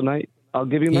alert tonight. I'll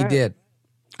give him that. He did.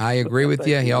 I agree with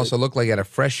you. He also looked like he had a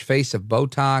fresh face of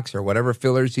Botox or whatever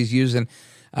fillers he's using.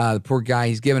 The poor guy,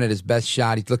 he's giving it his best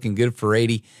shot. He's looking good for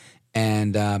 80.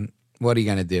 And what are you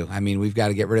going to do? I mean, we've got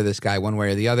to get rid of this guy one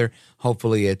way or the other.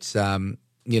 Hopefully it's,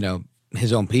 you know,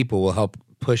 his own people will help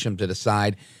push him to the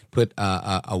side, put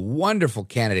a wonderful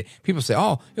candidate. People say,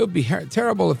 oh, it would be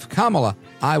terrible if Kamala.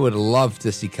 I would love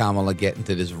to see Kamala get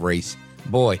into this race.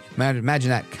 Boy,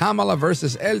 imagine that. Kamala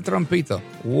versus El Trompito.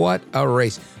 What a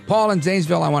race. Paul in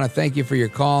Zanesville, I want to thank you for your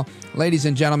call. Ladies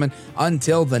and gentlemen,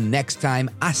 until the next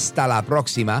time, hasta la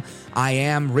próxima. I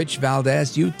am Rich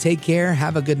Valdez. You take care,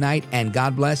 have a good night, and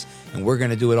God bless. And we're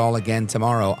going to do it all again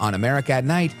tomorrow on America at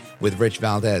Night with Rich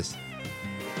Valdez.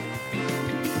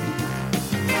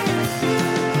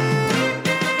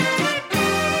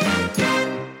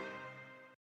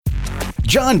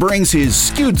 John brings his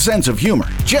skewed sense of humor.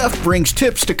 Jeff brings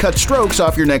tips to cut strokes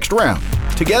off your next round.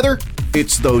 Together,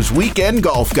 it's those weekend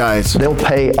golf guys. They'll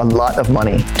pay a lot of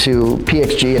money to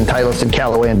PXG and Titleist and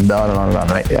Callaway and on and on and on,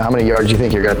 right? How many yards do you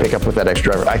think you're going to pick up with that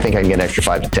extra driver? I think I can get an extra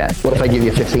 5 to 10. What if I give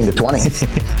you 15 to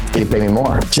 20? You pay me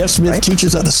more. Jeff Smith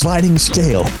teaches on a sliding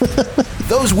scale.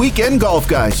 Those Weekend Golf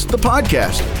Guys, the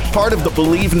podcast, part of the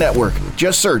Believe Network.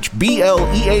 Just search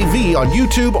BLEAV on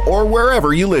YouTube or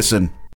wherever you listen.